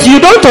 But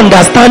you don't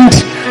understand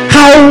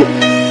how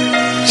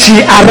she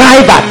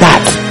arrived at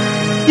that.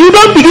 You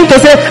don't begin to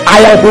say,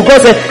 I am who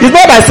God said. It's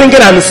not by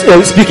singing and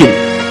speaking.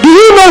 Do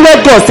you know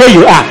what God say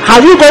you are?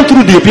 Have you gone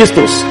through the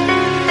epistles?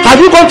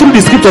 Have you gone through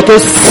the scripture to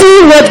see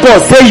what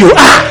God say you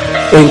are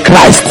in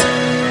Christ?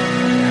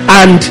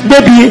 And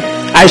maybe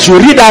I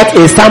should read out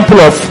a sample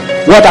of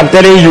what I'm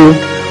telling you.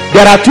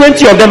 There are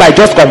 20 of them I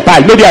just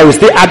compiled. Maybe I will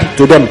still add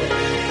to them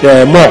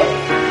more.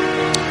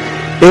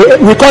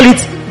 We call it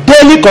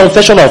daily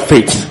confession of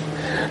faith.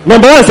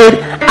 Number 1 said,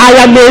 I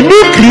am a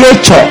new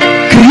creature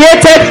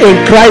created in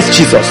Christ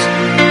Jesus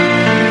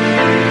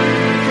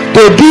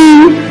to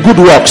do good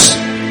works,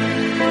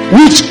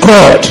 which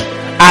God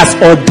has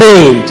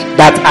ordained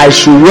that I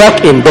should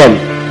walk in them.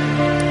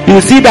 You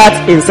see that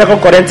in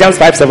 2 Corinthians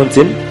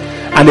 5:17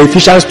 and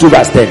Ephesians 2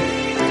 verse 10.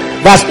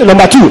 Verse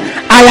number 2,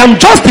 I am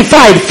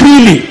justified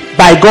freely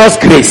by God's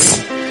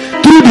grace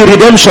through the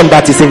redemption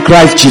that is in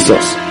Christ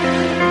Jesus.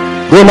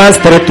 Romans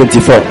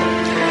 3:24.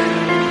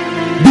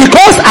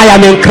 Because I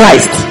am in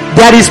Christ,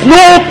 there is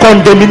no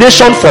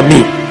condemnation for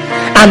me,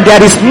 and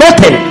there is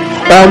nothing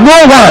or no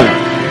one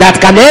that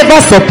can ever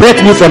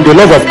separate me from the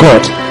love of God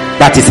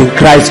that is in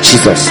Christ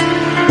Jesus.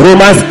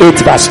 Romans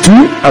 8 verse 2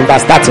 and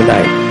verse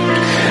 39.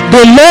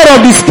 The Lord of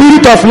the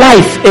Spirit of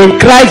life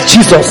in Christ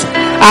Jesus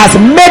has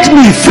made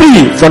me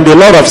free from the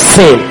law of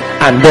sin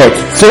and death.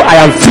 So I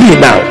am free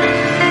now.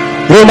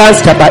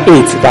 Romans chapter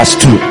 8 verse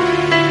 2.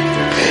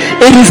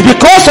 It is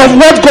because of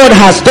what God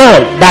has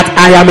done that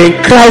I am in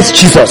Christ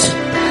Jesus,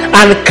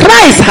 and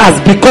Christ has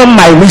become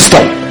my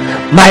wisdom,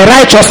 my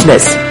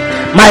righteousness,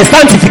 my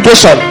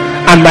sanctification,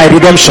 and my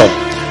redemption.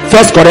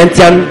 1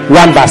 Corinthians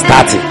 1 verse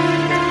 30.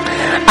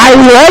 I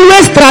will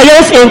always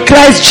triumph in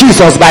Christ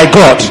Jesus by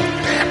God,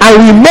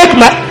 and will make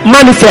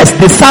manifest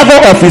the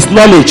savor of his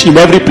knowledge in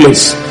every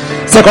place.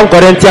 2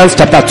 Corinthians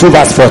chapter 2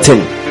 verse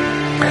 14.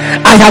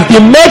 I have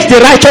been made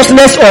the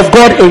righteousness of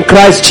God in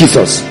Christ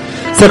Jesus.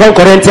 2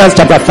 Corinthians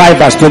chapter 5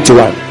 verse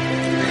 21.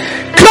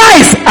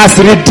 Christ has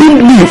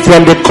redeemed me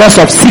from the curse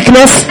of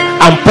sickness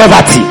and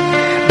poverty,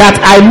 that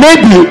I may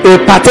be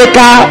a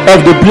partaker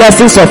of the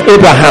blessings of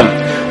Abraham,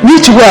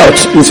 which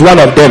wealth is one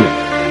of them.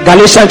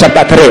 Galatians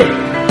chapter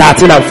 3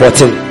 13 and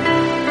 14.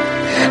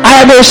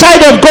 I am a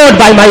child of God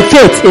by my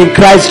faith in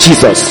Christ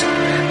Jesus.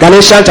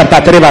 Galatians chapter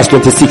 3 verse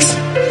 26.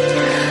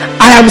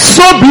 I am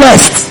so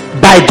blessed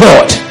by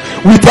God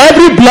with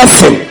every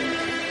blessing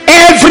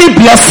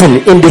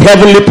in the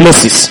heavenly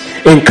places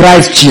in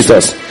Christ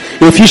Jesus.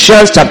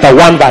 Ephesians chapter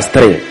 1 verse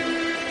 3.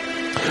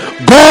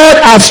 God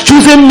has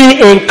chosen me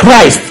in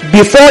Christ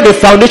before the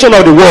foundation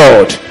of the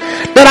world,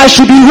 that I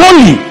should be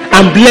holy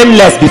and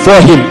blameless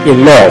before him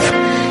in love.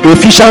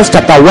 Ephesians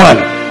chapter 1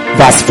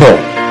 verse 4.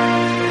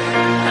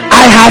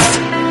 I have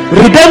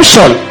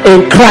redemption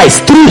in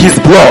Christ through his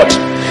blood,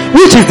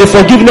 which is the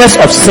forgiveness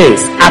of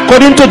sins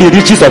according to the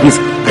riches of his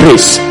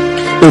grace.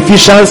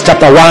 Ephesians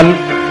chapter 1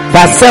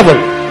 verse 7.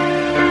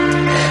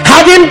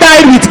 Having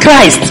died with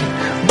Christ,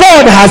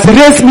 God has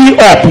raised me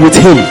up with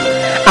him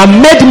and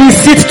made me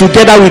sit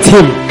together with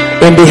him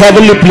in the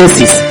heavenly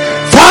places,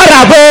 far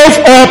above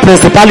all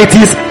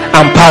principalities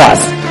and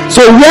powers.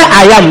 So where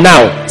I am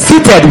now,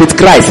 seated with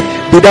Christ,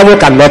 the devil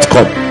cannot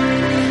come.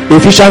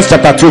 Ephesians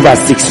chapter 2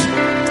 verse 6.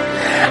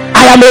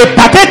 I am a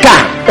partaker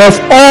of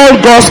all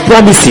God's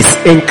promises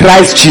in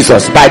Christ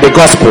Jesus by the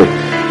gospel.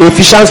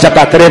 Ephesians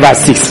chapter 3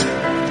 verse 6.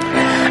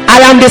 I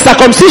am the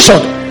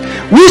circumcision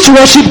which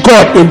worship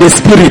God in the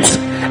spirit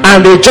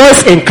and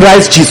rejoice in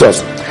Christ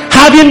Jesus,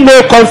 having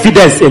no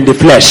confidence in the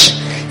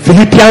flesh.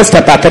 Philippians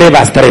chapter 3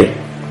 verse 3.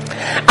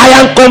 I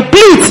am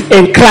complete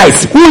in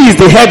Christ, who is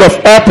the head of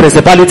all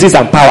principalities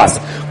and powers.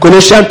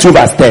 Colossians 2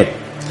 verse 10.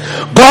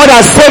 God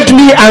has saved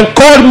me and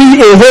called me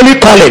a holy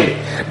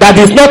calling, that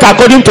is not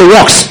according to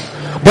works,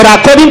 but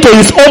according to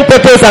his own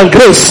purpose and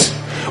grace,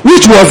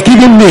 which was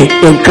given me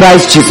in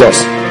Christ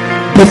Jesus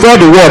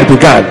before the world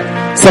began.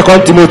 2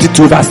 Timothy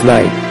 2 verse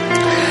 9.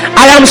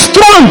 I am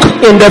strong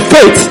in the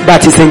faith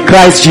that is in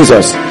Christ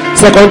Jesus.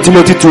 2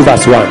 Timothy 2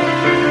 verse 1.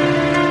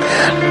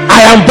 I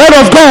am born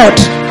of God,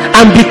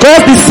 and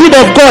because the seed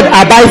of God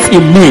abides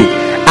in me,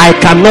 I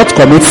cannot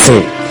commit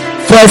sin.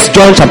 1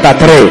 John chapter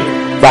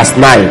 3 verse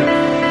 9.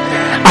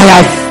 I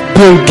have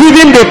been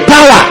given the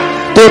power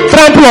to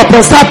trample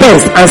upon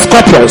serpents and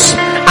scorpions,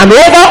 and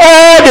over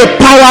all the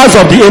powers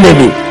of the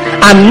enemy,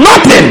 and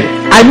nothing,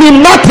 I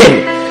mean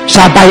nothing,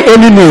 shall by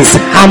any means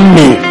harm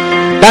me.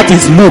 That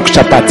is Luke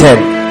chapter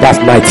 10 verse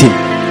 19.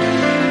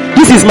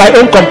 This is my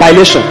own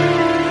compilation.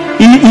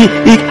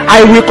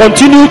 I will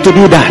continue to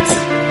do that.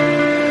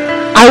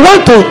 I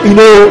want to,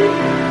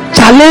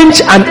 challenge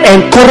and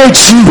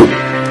encourage you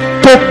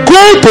to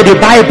go to the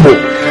Bible.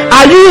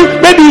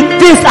 Maybe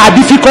things are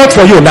difficult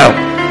for you now.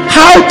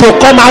 How to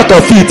come out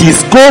of it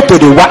is go to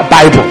the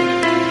Bible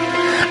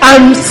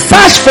and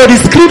search for the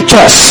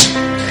scriptures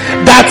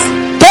that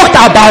talked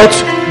about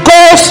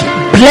God's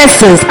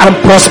blessings and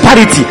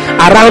prosperity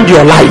around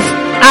your life.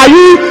 Are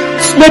you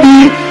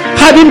maybe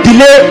having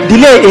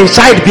delay in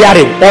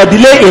childbearing, or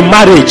delay in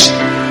marriage,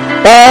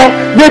 or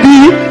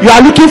maybe you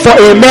are looking for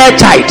a male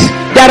child?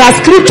 There are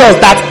scriptures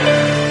that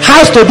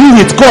has to do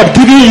with God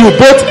giving you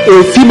both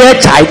a female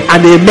child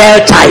and a male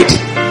child.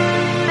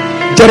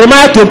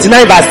 Jeremiah 29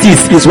 verse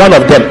 6 is one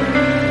of them.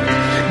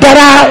 There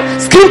are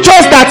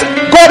scriptures that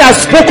God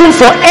has spoken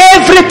for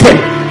everything.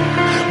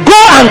 Go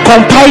and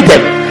compile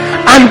them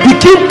and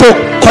begin to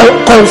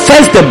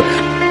confess them.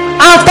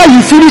 After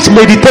you finish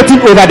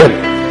meditating over them,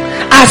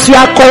 as you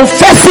are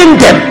confessing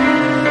them,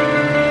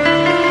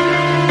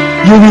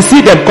 you will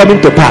see them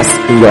coming to pass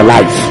in your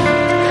life.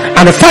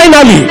 And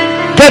finally,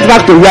 get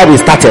back to where we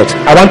started.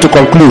 I want to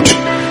conclude.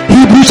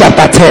 Hebrews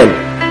chapter 10,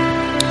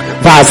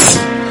 verse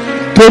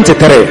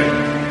 23.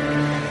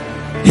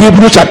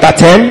 Hebrews chapter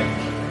 10,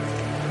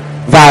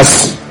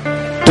 verse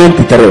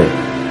 23.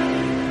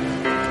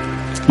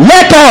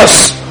 Let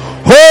us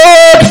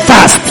hold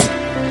fast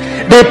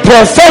the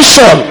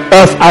profession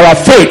of our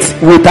faith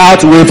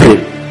without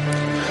wavering.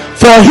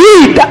 For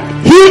he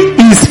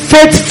is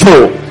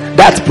faithful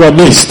that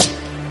promised.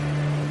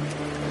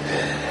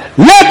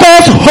 Let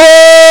us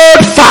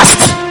hold fast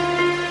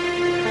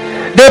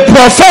the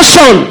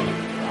profession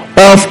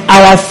of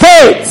our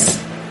faith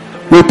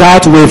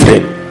without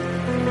wavering.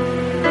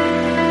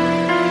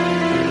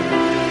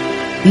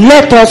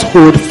 Let us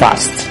hold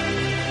fast.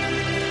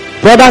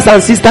 Brothers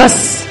and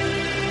sisters,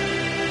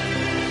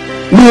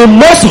 we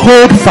must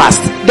hold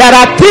fast. There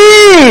are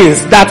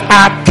things that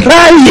are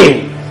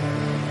trying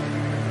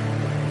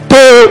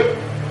to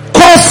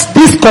cause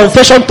this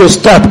confession to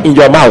stop in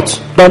your mouth.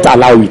 Don't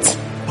allow it.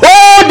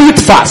 Hold it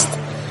fast.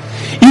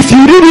 If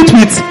you read it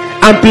with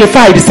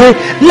Amplified, say,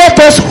 let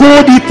us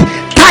hold it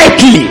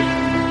tightly.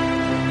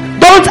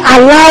 Don't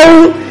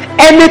allow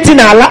anything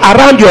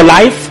around your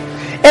life,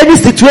 any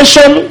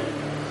situation,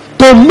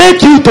 to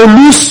make you to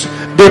lose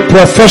the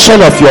profession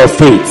of your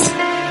faith.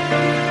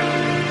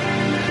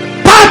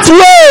 Part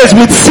ways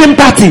with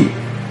sympathy.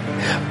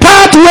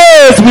 Part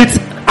ways with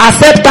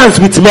acceptance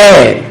with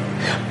men.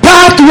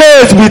 Part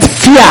ways with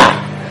fear.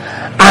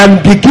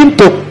 And begin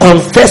to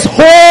confess.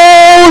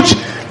 Hold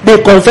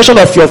the confession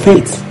of your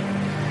faith.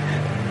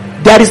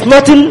 There is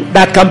nothing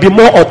that can be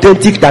more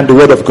authentic than the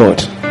word of God.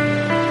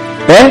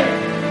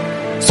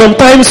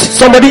 Sometimes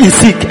somebody is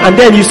sick and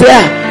then you say,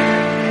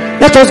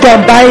 let us go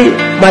and buy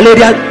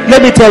malaria.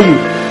 Let me tell you,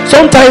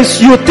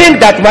 sometimes you think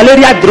that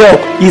malaria drug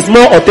is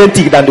more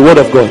authentic than the word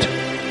of God.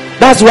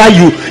 That's why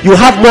you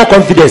have more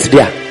confidence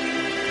there.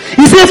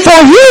 He said, for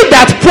he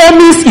that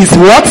promise is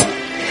what?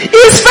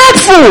 Is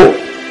faithful.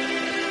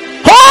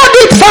 Hold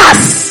it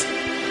fast.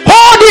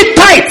 Hold it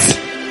tight.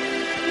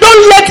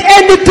 Don't let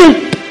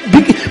anything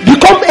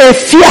become a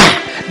fear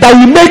that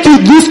will make you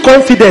lose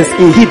confidence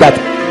in he that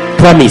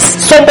promised.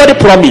 Somebody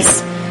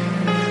promised.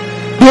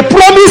 The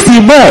promise he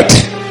made.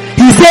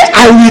 He said,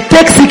 I will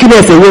take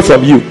sickness away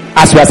from you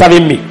as you are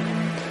serving me.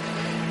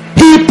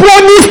 He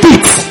promised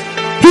it.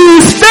 He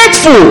is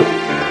faithful.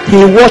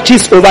 He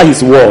watches over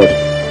his word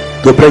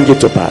to bring it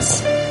to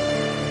pass.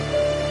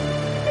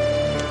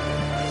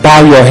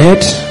 Bow your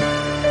head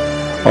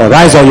or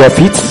rise on your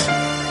feet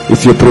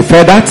if you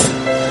prefer that,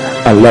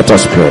 and let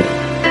us pray.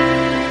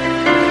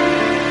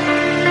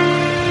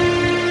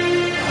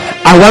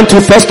 I want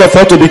you first of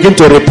all to begin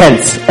to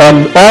repent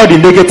on all the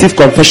negative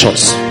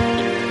confessions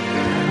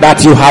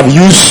that you have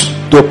used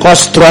to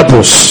cause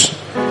troubles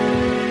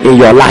in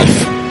your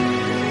life.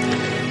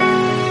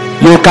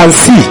 You can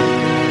see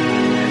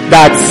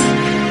that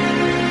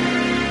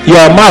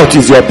your mouth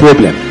is your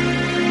problem.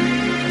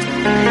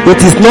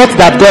 It is not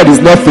that God is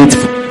not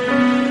faithful.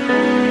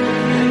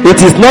 It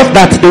is not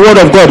that the word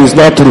of God is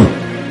not true.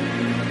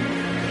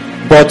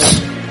 But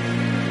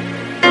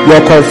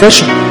your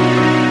confession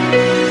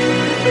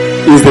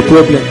is the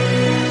problem.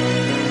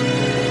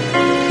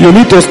 You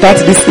need to start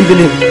this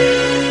evening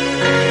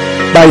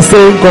by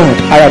saying, God,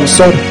 I am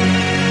sorry.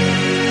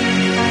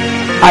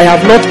 I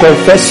have not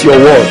confessed your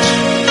word.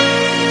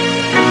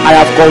 I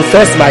have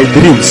confessed my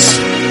dreams.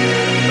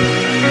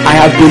 I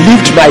have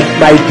believed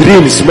my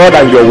dreams more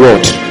than your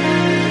word.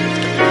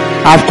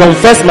 I have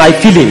confessed my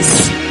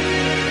feelings.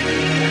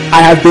 I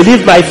have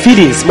believed my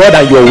feelings more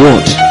than your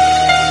word.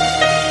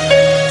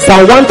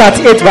 Psalm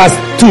 138 verse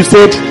 2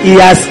 said, he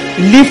has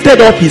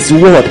lifted up his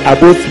word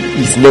above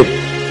his name.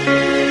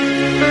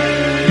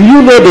 Do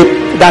you know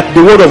that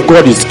the word of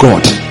God is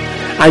God,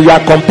 and you are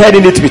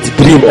comparing it with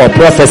dream or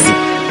prophecy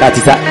that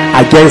is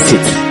against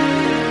it?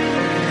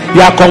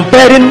 You are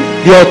comparing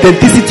the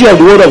authenticity of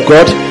the word of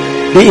God,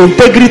 the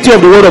integrity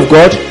of the word of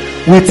God,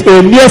 with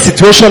a mere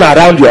situation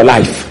around your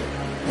life.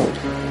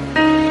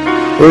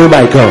 Oh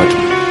my God.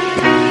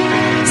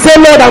 Say,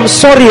 Lord, I'm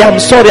sorry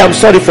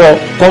for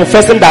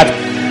confessing that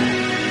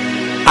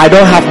I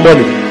don't have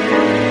money.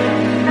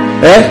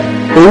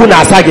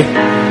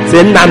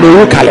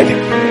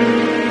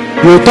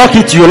 You talk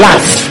it, you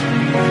laugh.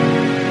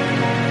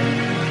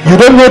 You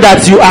don't know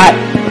that you are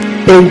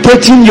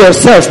engaging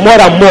yourself more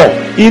and more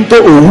into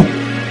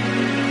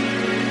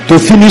to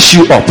finish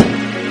you up.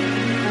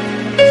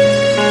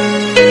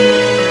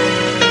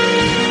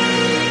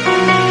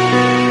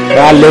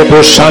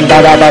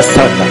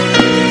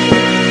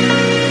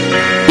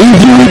 If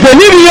you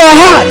believe in your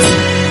heart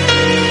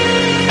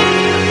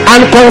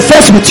and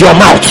confess with your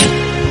mouth,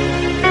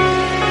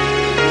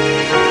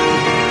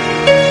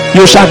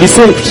 you shall be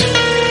saved.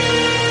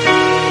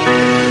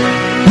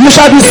 You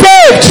shall be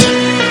saved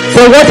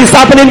from what is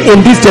happening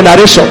in this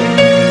generation.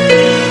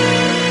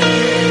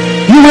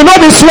 You will not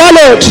be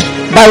swallowed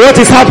by what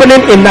is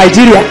happening in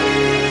Nigeria.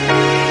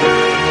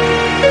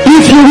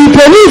 If you will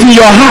believe in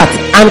your heart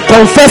and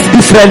confess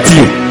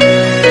differently,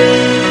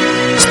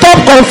 stop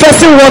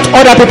confessing what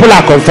other people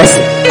are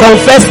confessing.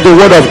 Confess the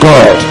word of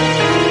God.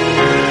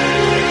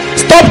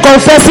 Stop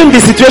confessing the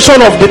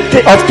situation of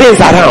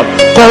things around.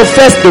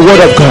 Confess the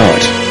word of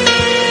God.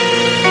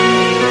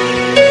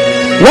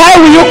 Why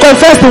will you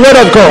confess the word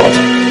of God?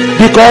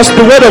 Because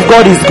the word of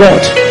God is God.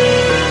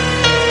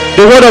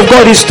 The word of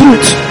God is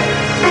truth.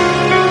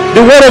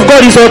 The word of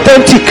God is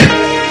authentic.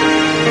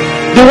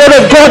 The word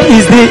of God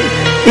is the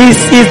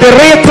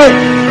real thing.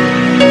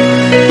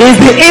 Is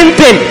the in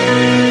thing.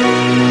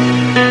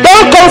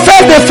 Don't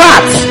confess the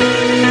facts.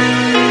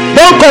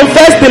 Don't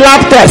confess the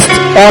lab test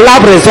or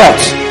lab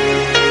results.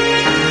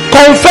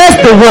 Confess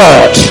the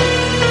word.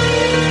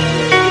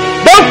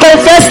 Don't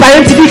confess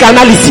scientific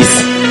analysis.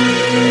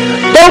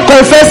 Don't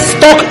confess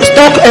stock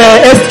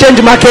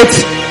exchange market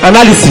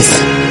analysis.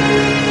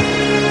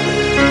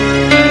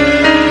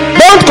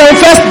 Don't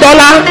confess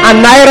dollar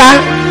and naira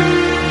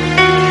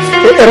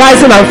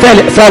rising and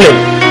falling.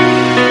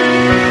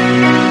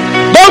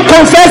 Don't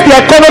confess the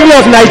economy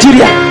of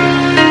Nigeria.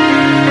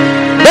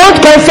 Don't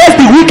confess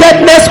the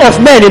wickedness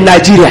of men in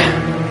Nigeria.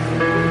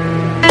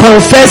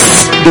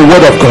 Confess the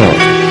word of God.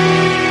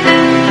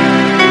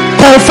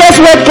 Confess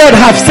what God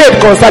has said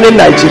concerning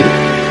Nigeria.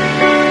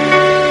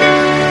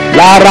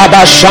 La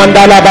Rabba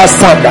Shanda Laba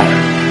Sanda.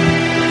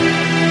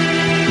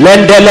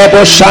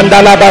 Lendelebo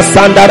Shanda Laba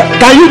Sanda.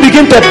 Can you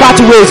begin to part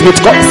ways with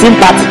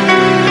sympathy?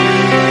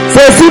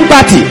 Say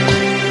sympathy.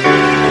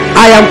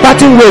 I am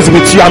parting ways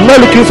with you. I'm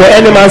not looking for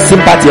any man's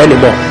sympathy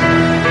anymore.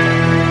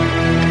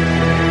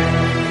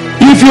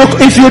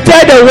 If you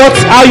tell them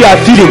how you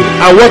are feeling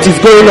and what is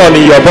going on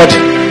in your body,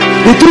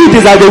 the truth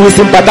is that they will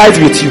sympathize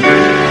with you.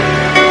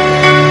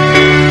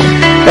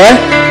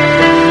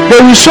 They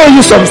will show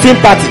you some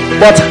sympathy,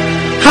 but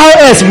how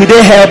else will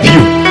they help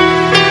you?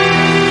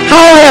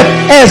 How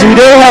else will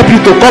they help you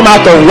to come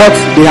out of what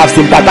they have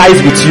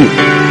sympathized with you?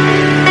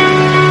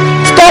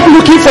 Stop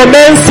looking for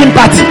men's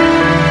sympathy.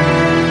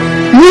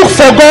 Look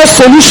for God's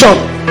solution.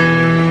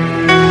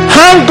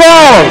 Hang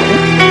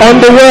on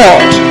the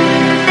word.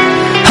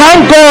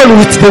 Hang on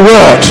with the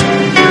word.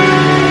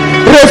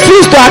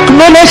 Refuse to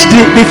acknowledge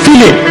the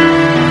feeling.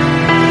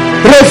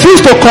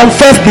 Refuse to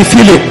confess the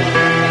feeling.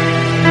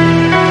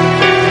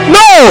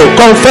 No,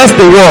 confess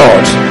the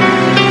word.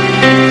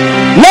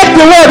 Let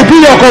the word be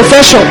your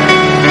confession.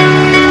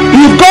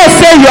 If God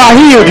say you are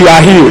healed, you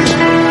are healed.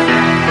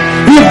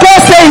 If God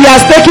say he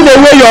has taken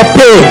away your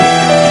pain,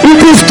 it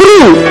is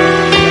true.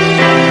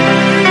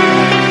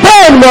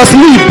 Pain must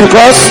leave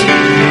because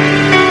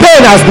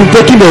pain has been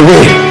taken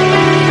away.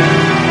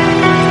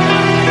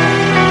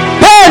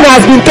 Pain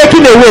has been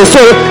taken away,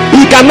 so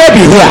he cannot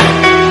be here.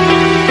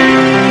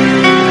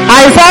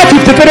 Isaiah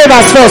 53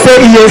 verse 4 says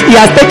he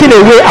has taken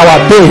away our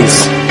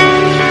pains.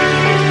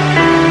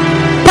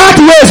 Part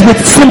ways with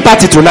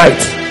sympathy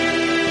tonight.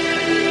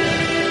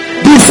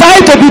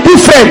 Decide to be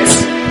different,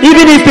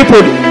 even if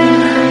people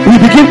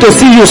will begin to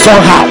see you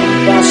somehow.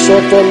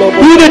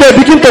 Either they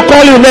begin to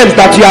call you names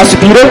that you are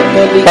superior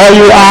or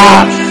you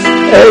are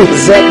they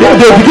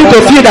begin to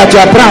feel that you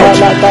are proud.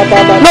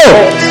 No,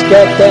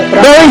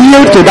 don't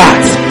yield to that.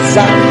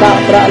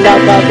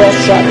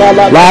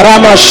 We are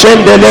on a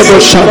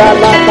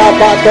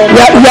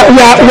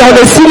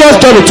serious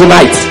journey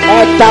tonight.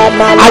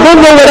 I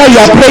don't know whether you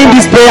are praying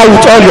this prayer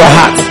with all your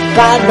heart.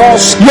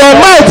 Your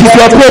mind is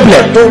your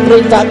problem.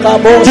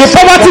 The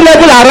poverty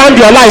level around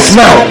your life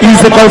now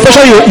is the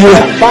confession you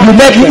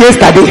made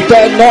yesterday.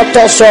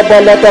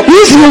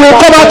 If you will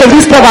come out of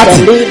this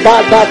poverty,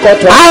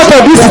 out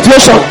of this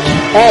situation,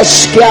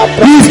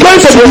 he is going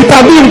to be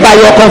determined by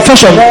your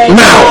confession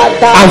now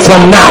and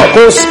from now.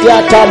 The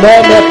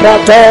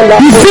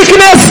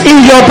sickness in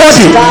your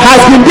body has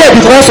been there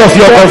because of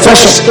your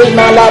confession.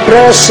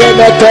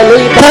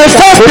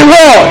 Confess the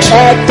word.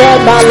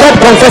 Stop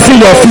confessing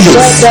your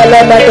feelings.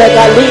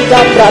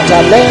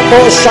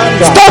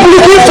 Stop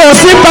looking for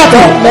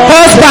sympathy,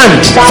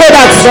 husband, so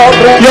that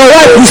your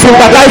wife will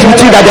sympathize with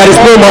you that there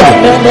is no money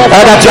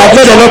or that you have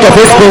made a lot of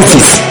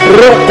expenses.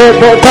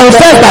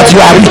 Confess that you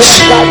are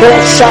rich.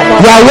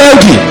 You are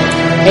wealthy.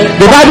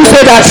 The Bible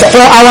says that for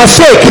our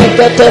sake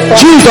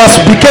Jesus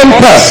became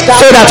poor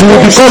so that we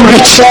will become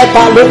rich.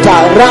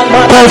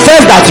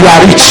 Confess that you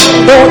are rich,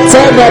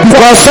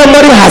 because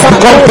somebody has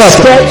become poor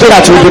so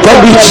that you will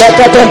become rich.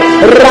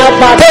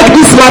 Take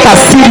this matter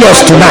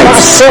serious tonight.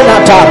 It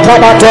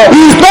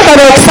is not an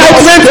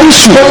excitement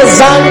issue.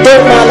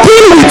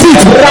 Deal with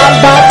it.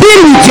 Deal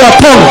with your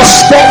tongue.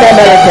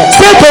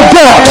 Say to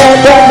God,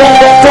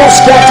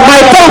 my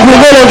tongue will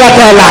no longer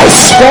tell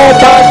lies.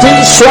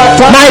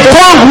 My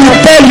tongue will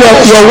tell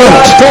your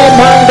word.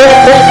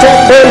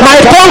 My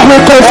tongue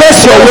will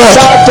confess your word.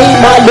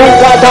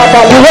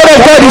 The word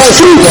of God is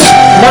truth.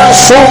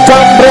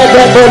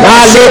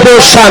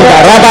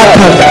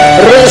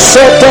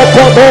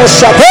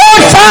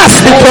 Hold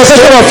fast the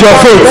possession of your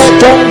faith.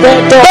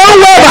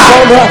 Don't waver.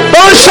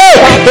 Don't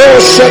shake.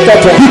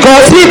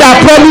 Because he that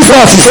promised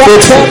us is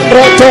faithful.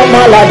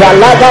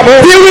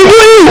 He will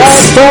do it.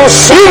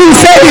 If he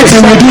said it, he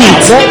will do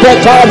it.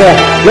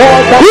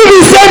 If he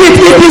said it,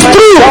 it is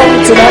true.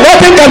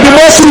 Nothing can be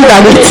more true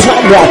than it.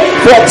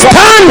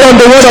 Stand on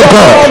the word of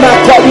God.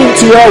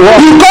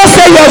 If God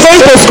said you are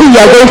going to school, you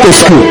are going to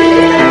school.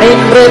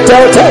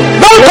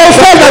 Don't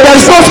confess that there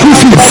is no school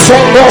fees.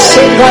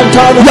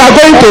 You are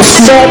going to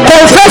school.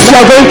 Confess you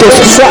are going to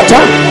school.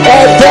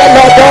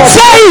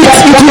 Say it,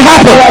 it will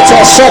happen.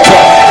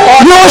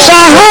 You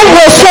shall have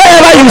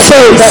whatsoever you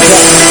say.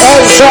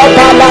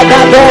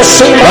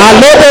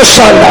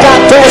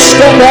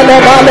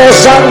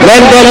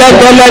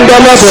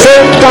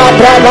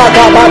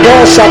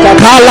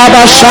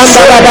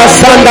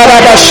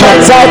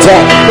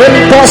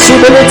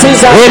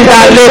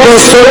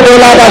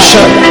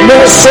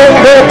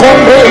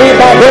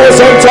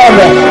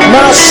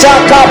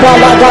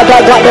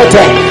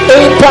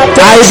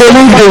 I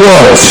believe the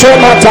word.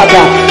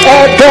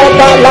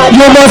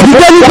 You must be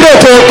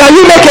deliberate. Can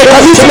you make a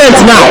commitment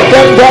now to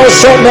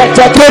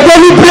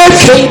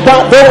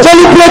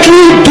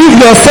deliberately give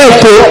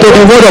yourself to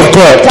the word of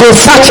God, to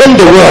searching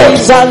the word,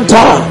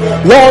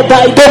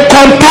 to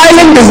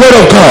compiling the word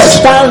of God?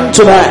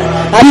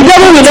 The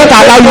devil will not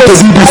allow you to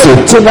do this.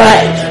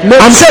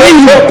 I'm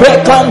telling you, the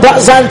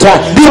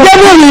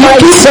devil will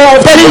keep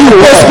telling you,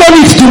 postpone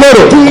it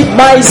tomorrow,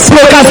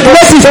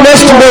 procrastinate it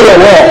next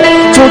tomorrow.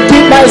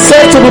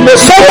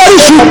 Somebody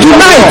should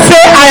tonight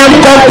say, I am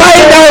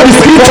compiling all the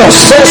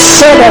scriptures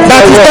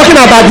that is talking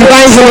about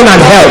divine healing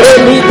and health,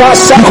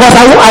 because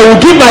I will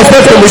give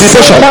myself to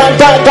meditation.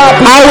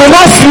 I will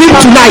not sleep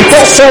tonight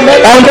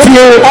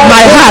until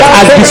my heart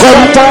has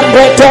become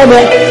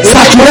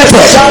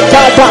saturated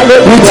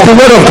with the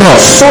word of God.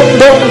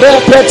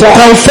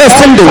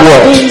 Confessing the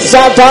word.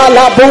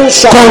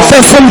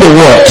 Confessing the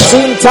word.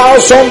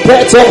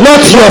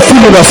 Not your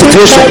feeling or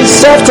situation.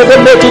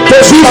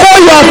 Before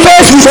you are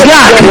faced with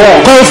lack,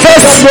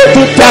 confess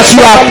that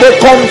you are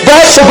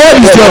God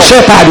is your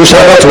shepherd, you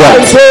shall not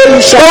want.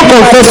 Don't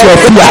confess your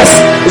fears.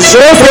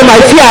 Don't say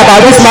my fear about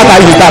this matter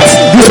is that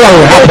this one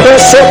will happen. Don't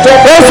say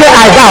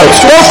I doubt.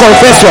 Don't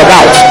confess your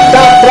doubt.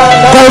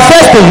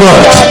 Confess the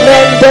word.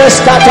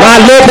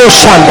 Malebo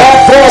Shanda.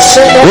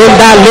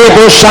 Unda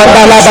lebo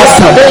Shanda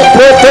Labasanda.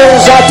 Lebo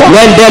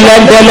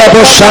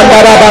Shanda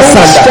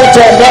Labasanda.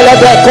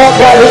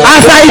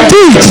 As I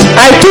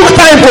took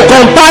time to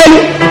compile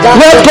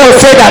what God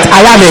said that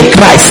I am in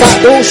Christ.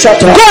 Go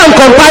and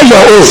compile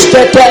your own. Do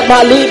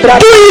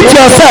it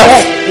yourself.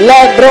 Do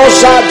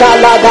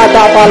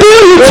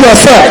it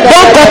yourself.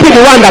 Don't copy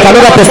the one that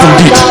another person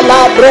did.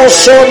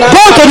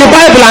 Go to the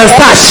Bible and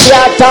search.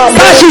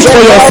 Search it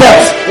for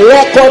yourself.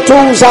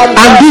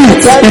 And do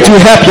it. It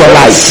will help your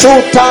life.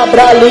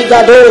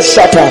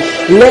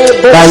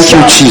 Thank you,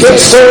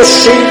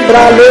 Jesus.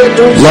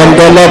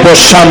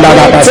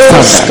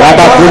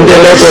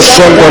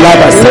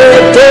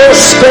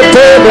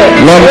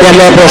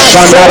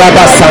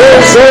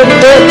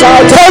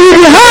 For with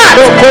the heart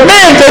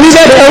man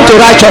believeth unto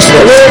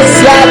righteousness,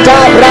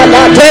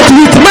 but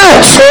with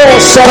mouth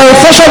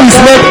confession is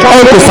made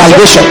unto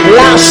salvation.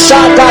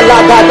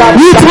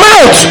 With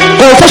mouth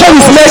confession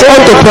is made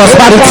unto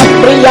prosperity.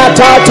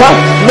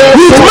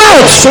 With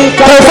mouth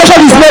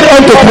confession is made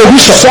unto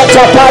provision.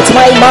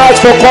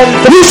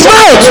 With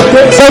mouth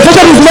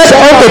confession is made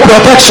unto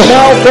protection.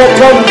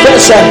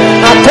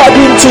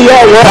 According to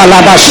your word,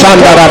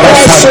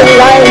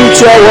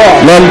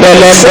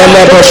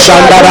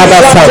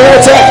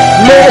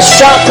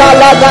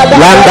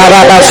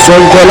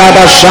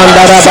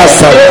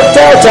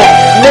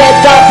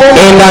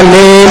 in the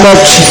name of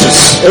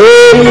Jesus.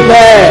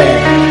 Amen.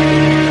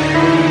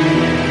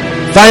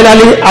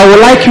 Finally, I would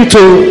like you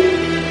to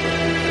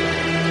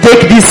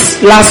take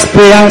this last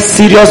prayer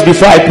serious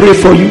before I pray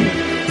for you.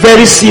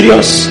 Very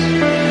serious.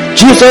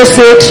 Jesus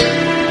said,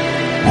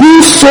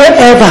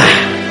 whosoever,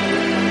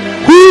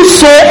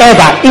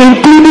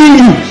 including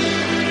you,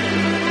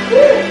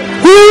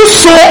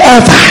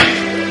 whosoever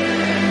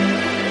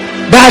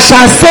that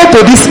shall say to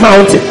this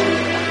mountain,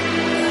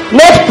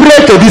 not pray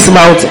to this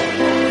mountain.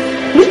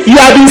 You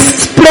have been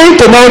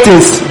praying to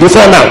mountains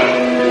before now.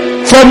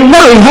 From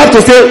now you have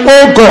to say,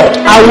 oh God,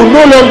 I will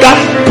no longer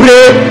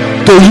pray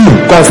to you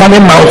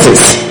concerning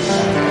mountains.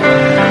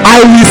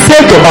 I will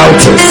say to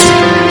mountains,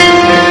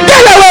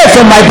 get away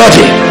from my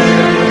body,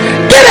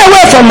 get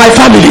away from my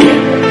family,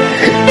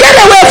 get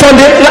away from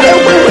the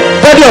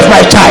body of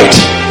my child.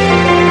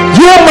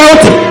 Your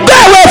mountain, get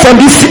away from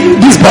this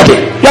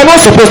body. You are not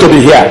supposed to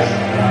be here.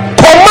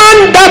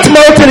 Command that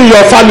mountain in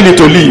your family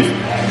to leave.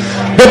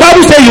 The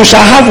Bible says you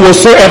shall have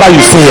whatsoever you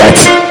say it.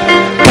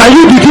 Can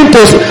you begin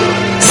to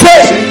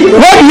say,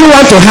 what do you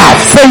want to have?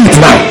 Say it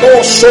now.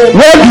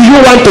 What do you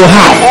want to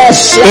have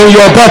in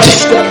your body?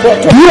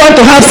 Do you want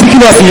to have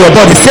sickness in your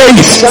body? Say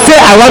it. Say,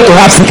 I want to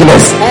have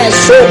sickness.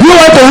 Do you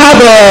want to have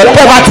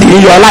poverty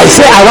in your life?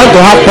 Say, I want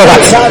to have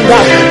poverty.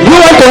 Do you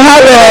want want to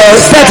have a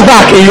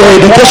setback in your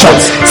education?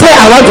 Say,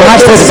 I want to have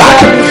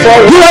setback.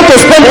 You want to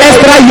spend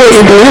extra year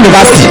in the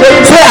university?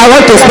 Say, I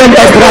want to spend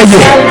extra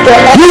year.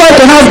 You want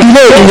to have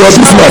delay in your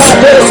business?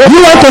 You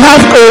want to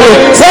have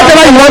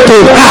whatever you want to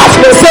have?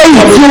 Say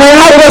it. You will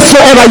have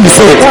whatsoever you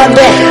say.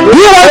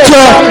 You want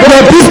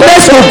your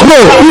business to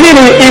grow even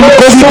in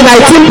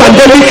COVID-19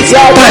 pandemic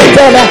time?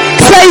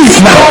 Say it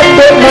now.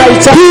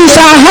 He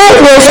shall have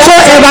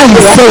whatsoever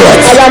he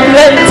saith.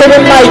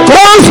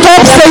 Don't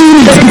stop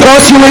saying it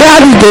because you will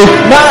have it.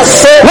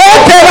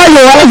 Whatever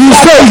you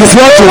say is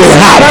what you will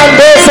have.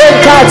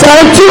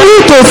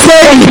 Continue to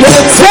say it.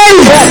 Say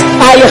it.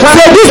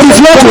 Say, this is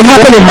what will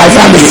happen in my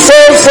family. This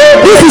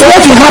is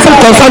what will happen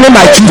concerning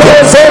my children.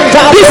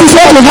 This is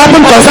what will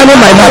happen concerning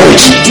my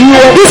marriage.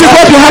 This is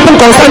what will happen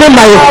concerning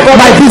my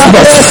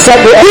business.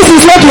 This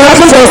is what will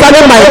happen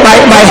concerning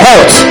my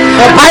health.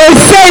 I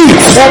say it.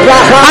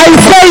 I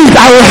say it.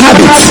 I will have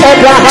it.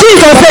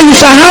 Jesus said, you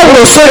shall have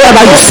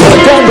whatsoever you say.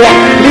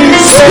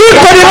 Speak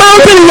to the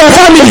mountain in your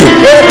family.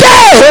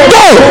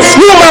 Go.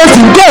 You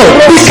mountain, go.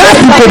 Be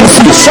cast into the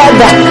sea.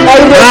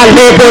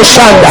 Alebo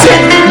Shanda.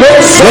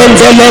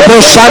 Wendelebo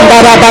Shanda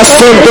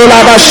Rabasondo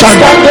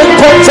Labashanda.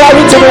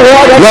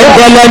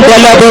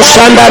 Wendelebo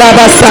Shanda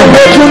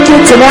Rabasanda.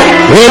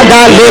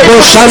 Wendelebo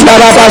Shanda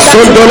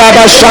Rabasondo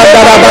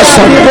Labashanda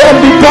Rabasanda.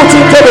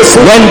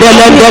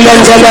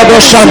 Wendelebo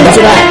Shanda.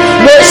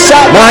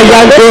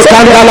 Mayando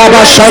Kanda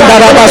Labashanda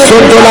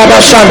Rabasondo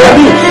Labashanda.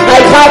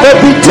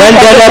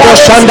 Wendelebo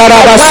Shanda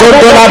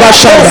Rabasondo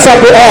Labashanda.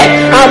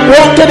 I'm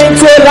walking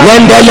into a life.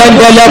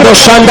 Wendelebo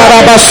Shanda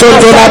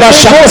Rabasondo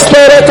Labashanda.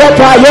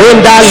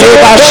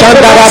 Wendaleba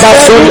Shanda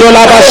Rabasondo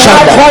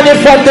Labashanda.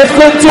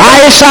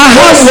 I shall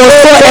have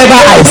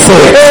whatsoever I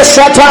say.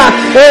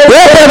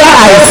 Whatever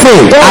I say,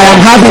 I am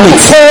having it.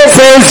 Says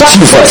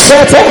Jesus.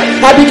 No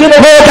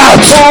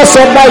doubt.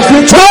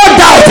 No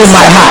doubt in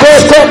my heart.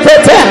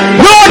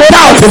 No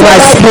doubt in my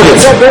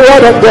spirit.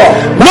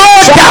 No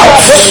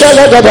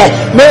doubt.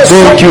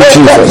 Thank you,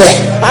 Jesus.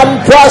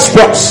 I'm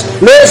prosperous.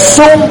 I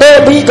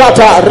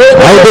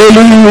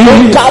believe.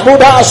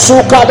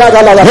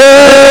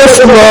 Yes,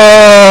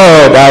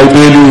 Lord, I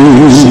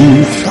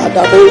believe.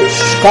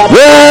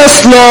 Yes,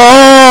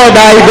 Lord,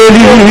 I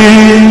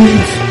believe.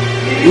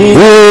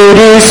 It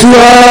is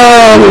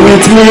well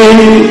with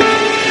me.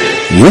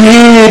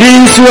 It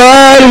is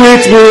well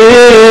with me.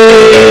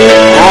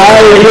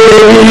 I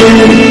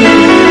believe.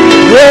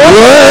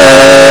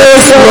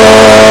 Yes,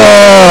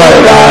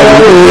 Lord, I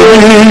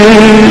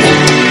believe.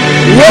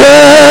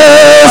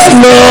 Yes,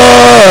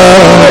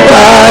 Lord,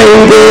 I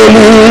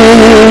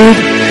believe.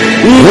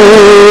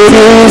 It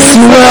is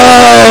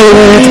well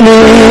with me.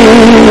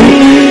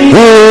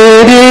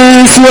 It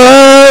is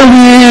well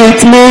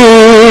with me.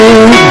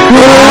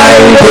 I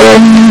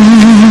believe.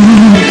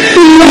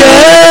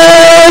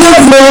 Yes,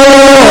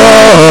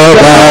 Lord,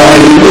 I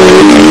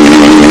believe.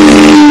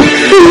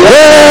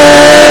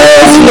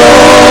 Yes,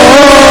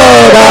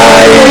 Lord,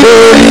 I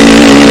believe.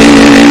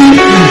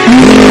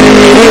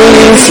 It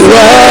is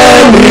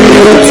well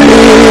with me.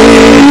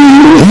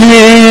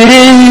 It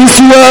is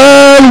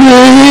well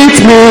with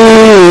me.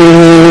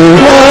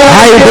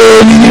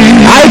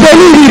 I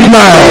believe it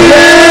now.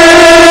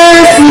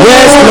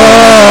 Yes,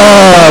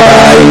 Lord,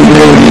 I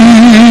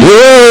believe.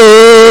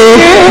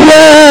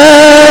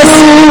 Yes,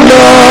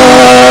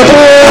 Lord,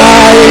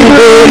 I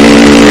believe.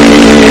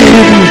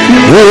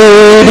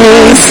 It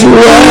is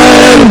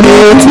well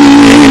with me.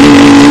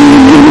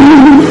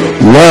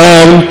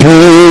 One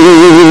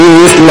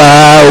peace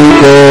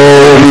like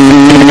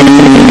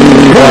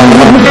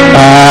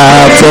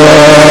I've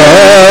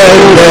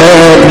turned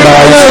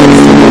my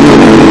soul.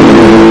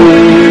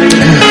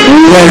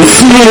 When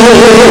sin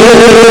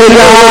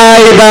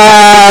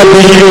I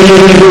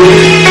believe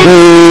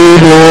in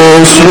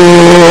those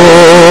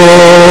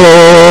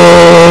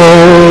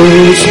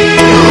roads.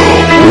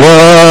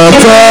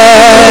 What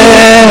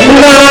am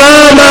I,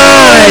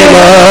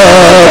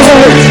 Lord,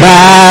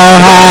 thou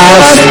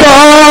hast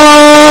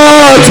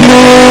taught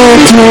me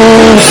to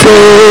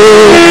say.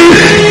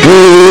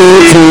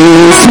 It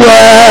is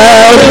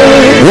well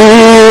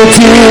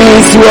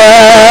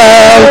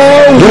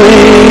with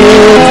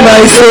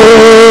my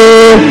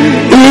soul.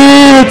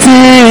 It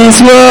is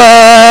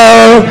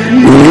well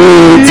with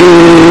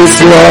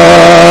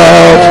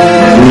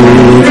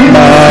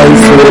my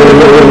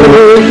soul.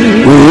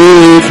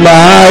 With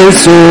my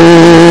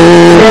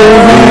soul.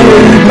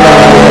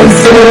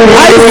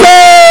 I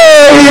say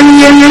it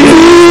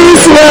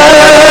is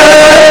well.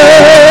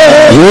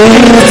 It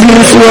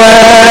is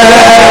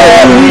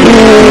well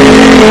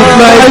with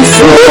my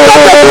soul.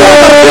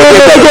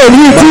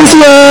 It is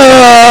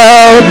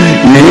well.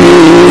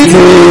 It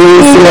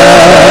is with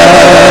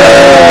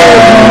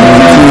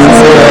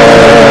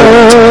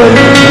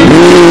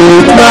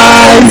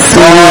my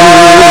soul.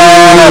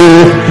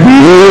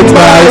 With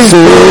my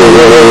soul.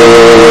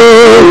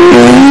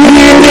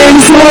 It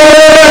is well.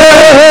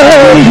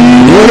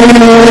 It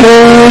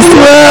is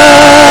well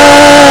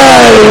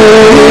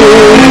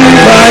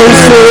with my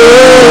soul.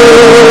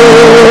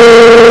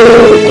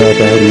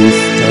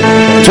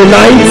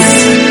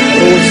 Tonight,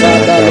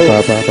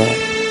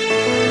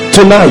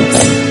 tonight,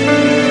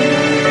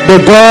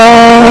 the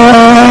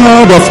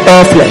God of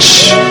all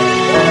flesh,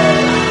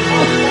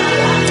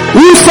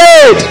 who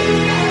said,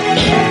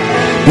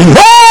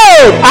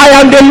 behold, I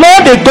am the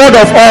Lord, the God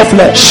of all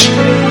flesh.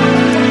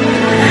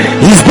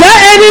 Is there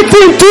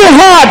anything too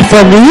hard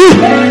for me?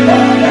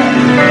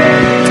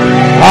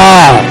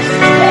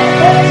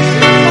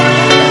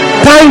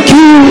 Thank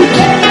you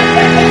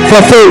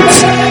for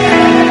faith.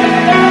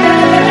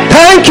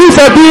 Thank you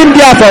for being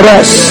there for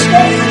us.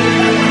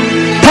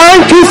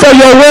 Thank you for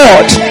your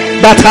word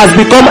that has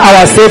become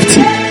our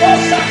safety,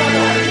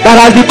 that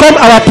has become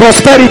our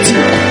prosperity,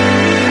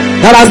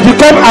 that has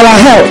become our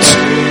health,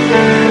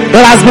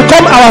 that has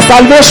become our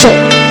salvation,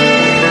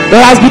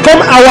 that has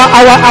become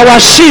our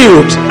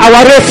shield,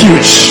 our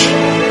refuge.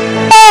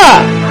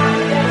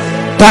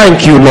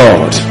 Thank you,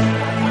 Lord.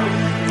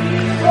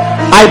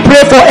 I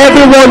pray for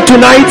everyone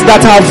tonight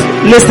that have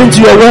listened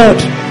to your word,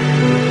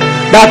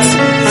 that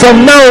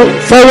from now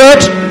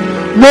forward,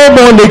 no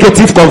more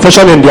negative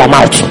confession in their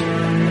mouth.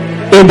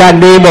 In the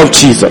name of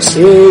Jesus.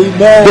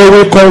 Amen. They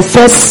will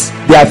confess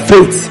their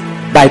faith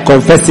by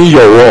confessing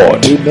your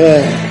word.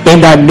 Amen.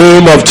 In the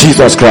name of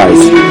Jesus Christ.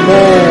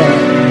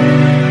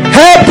 Amen.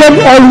 Help them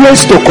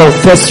always to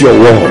confess your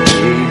word.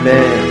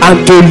 Amen.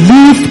 And to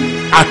live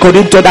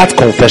according to that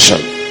confession.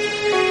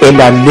 In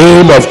the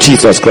name of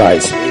Jesus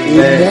Christ.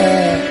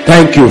 Amen.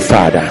 Thank you,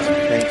 Father.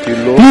 Thank you,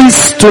 Lord.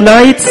 Please,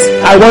 tonight,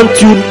 I want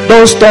you,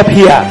 don't stop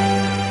here.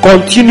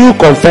 Continue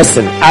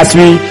confessing as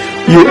we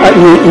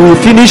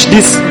finish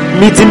this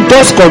meeting.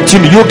 Just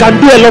continue. You can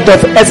do a lot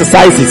of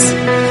exercises,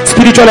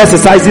 spiritual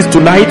exercises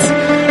tonight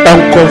on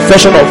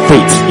confession of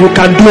faith. You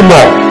can do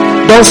more.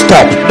 Don't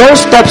stop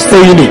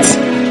saying it.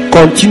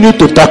 Continue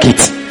to talk it.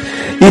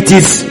 It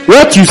is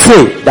what you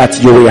say that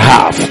you will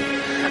have,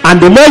 and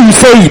the more you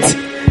say it,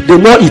 the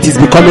more it is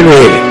becoming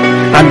real,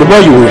 and the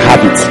more you will have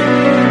it.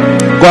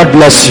 God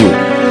bless you.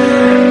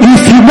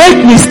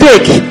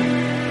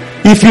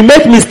 If you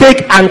make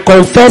mistake and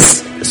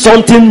confess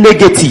something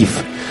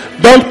negative,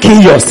 don't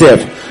kill yourself.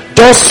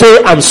 Just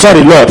say, I'm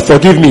sorry, Lord,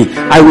 forgive me.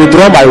 I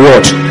withdraw my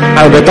word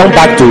and return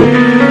back to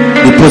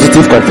the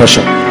positive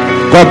confession.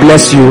 God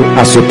bless you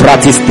as you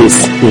practice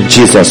this in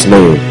Jesus'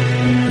 name.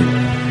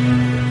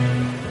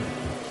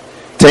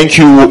 Thank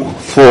you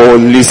for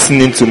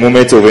listening to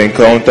Moment of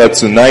Encounter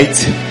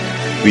tonight.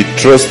 We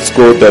trust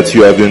God that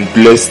you have been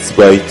blessed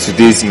by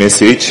today's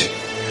message.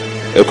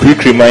 A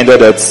quick reminder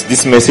that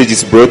this message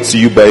is brought to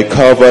you by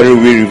Calvary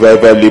Way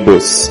Revival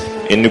Labels,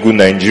 Enugu,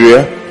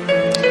 Nigeria.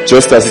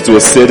 Just as it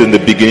was said in the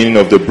beginning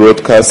of the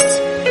broadcast,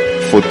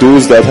 for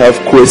those that have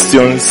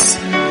questions,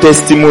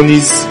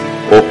 testimonies,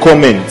 or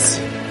comments,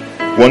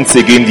 once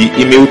again the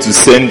email to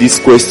send these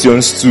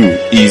questions to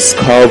is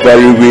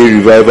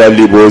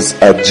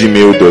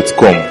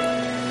calvarywayrevivallabels@gmail.com.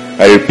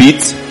 I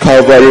repeat,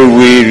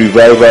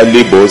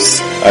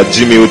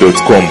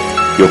 calvarywayrevivallabels@gmail.com.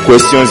 Your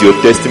questions, your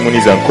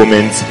testimonies and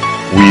comments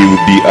will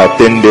be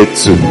attended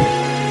to.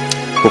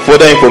 For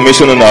further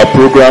information on our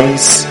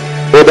programs,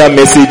 other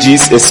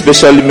messages,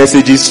 especially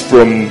messages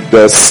from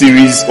the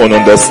series on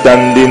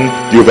understanding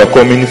the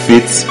overcoming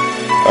faith,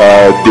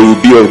 they will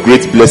be of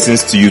great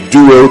blessings to you.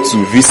 Do well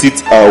to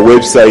visit our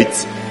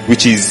website,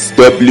 which is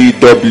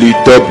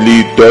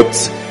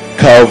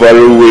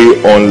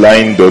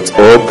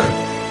www.calvarywayonline.org,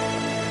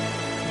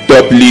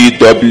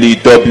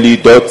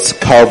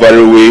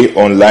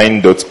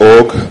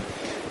 www.calvarywayonline.org,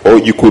 or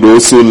you could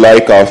also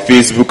like our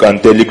Facebook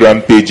and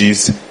Telegram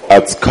pages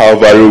at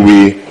Calvary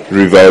Way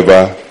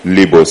Revival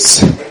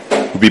Labels.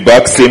 We'll be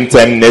back same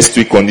time next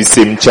week on the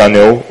same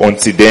channel.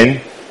 Until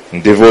then,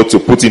 endeavor to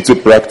put into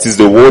practice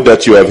the word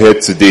that you have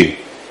heard today.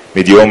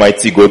 May the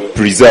Almighty God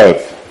preserve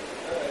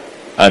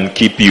and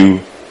keep you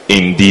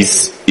in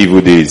these evil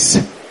days.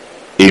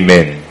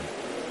 Amen.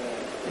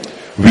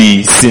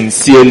 We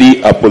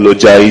sincerely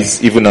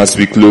apologize even as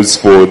we close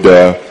for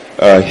the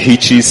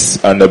hitches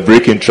and a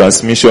break in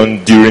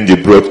transmission during the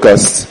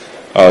broadcast.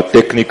 Our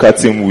technical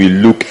team will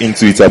look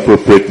into it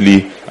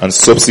appropriately, and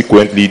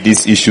subsequently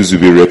these issues will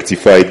be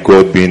rectified,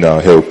 God being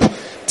our help.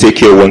 Take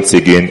care once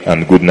again,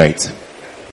 and good night.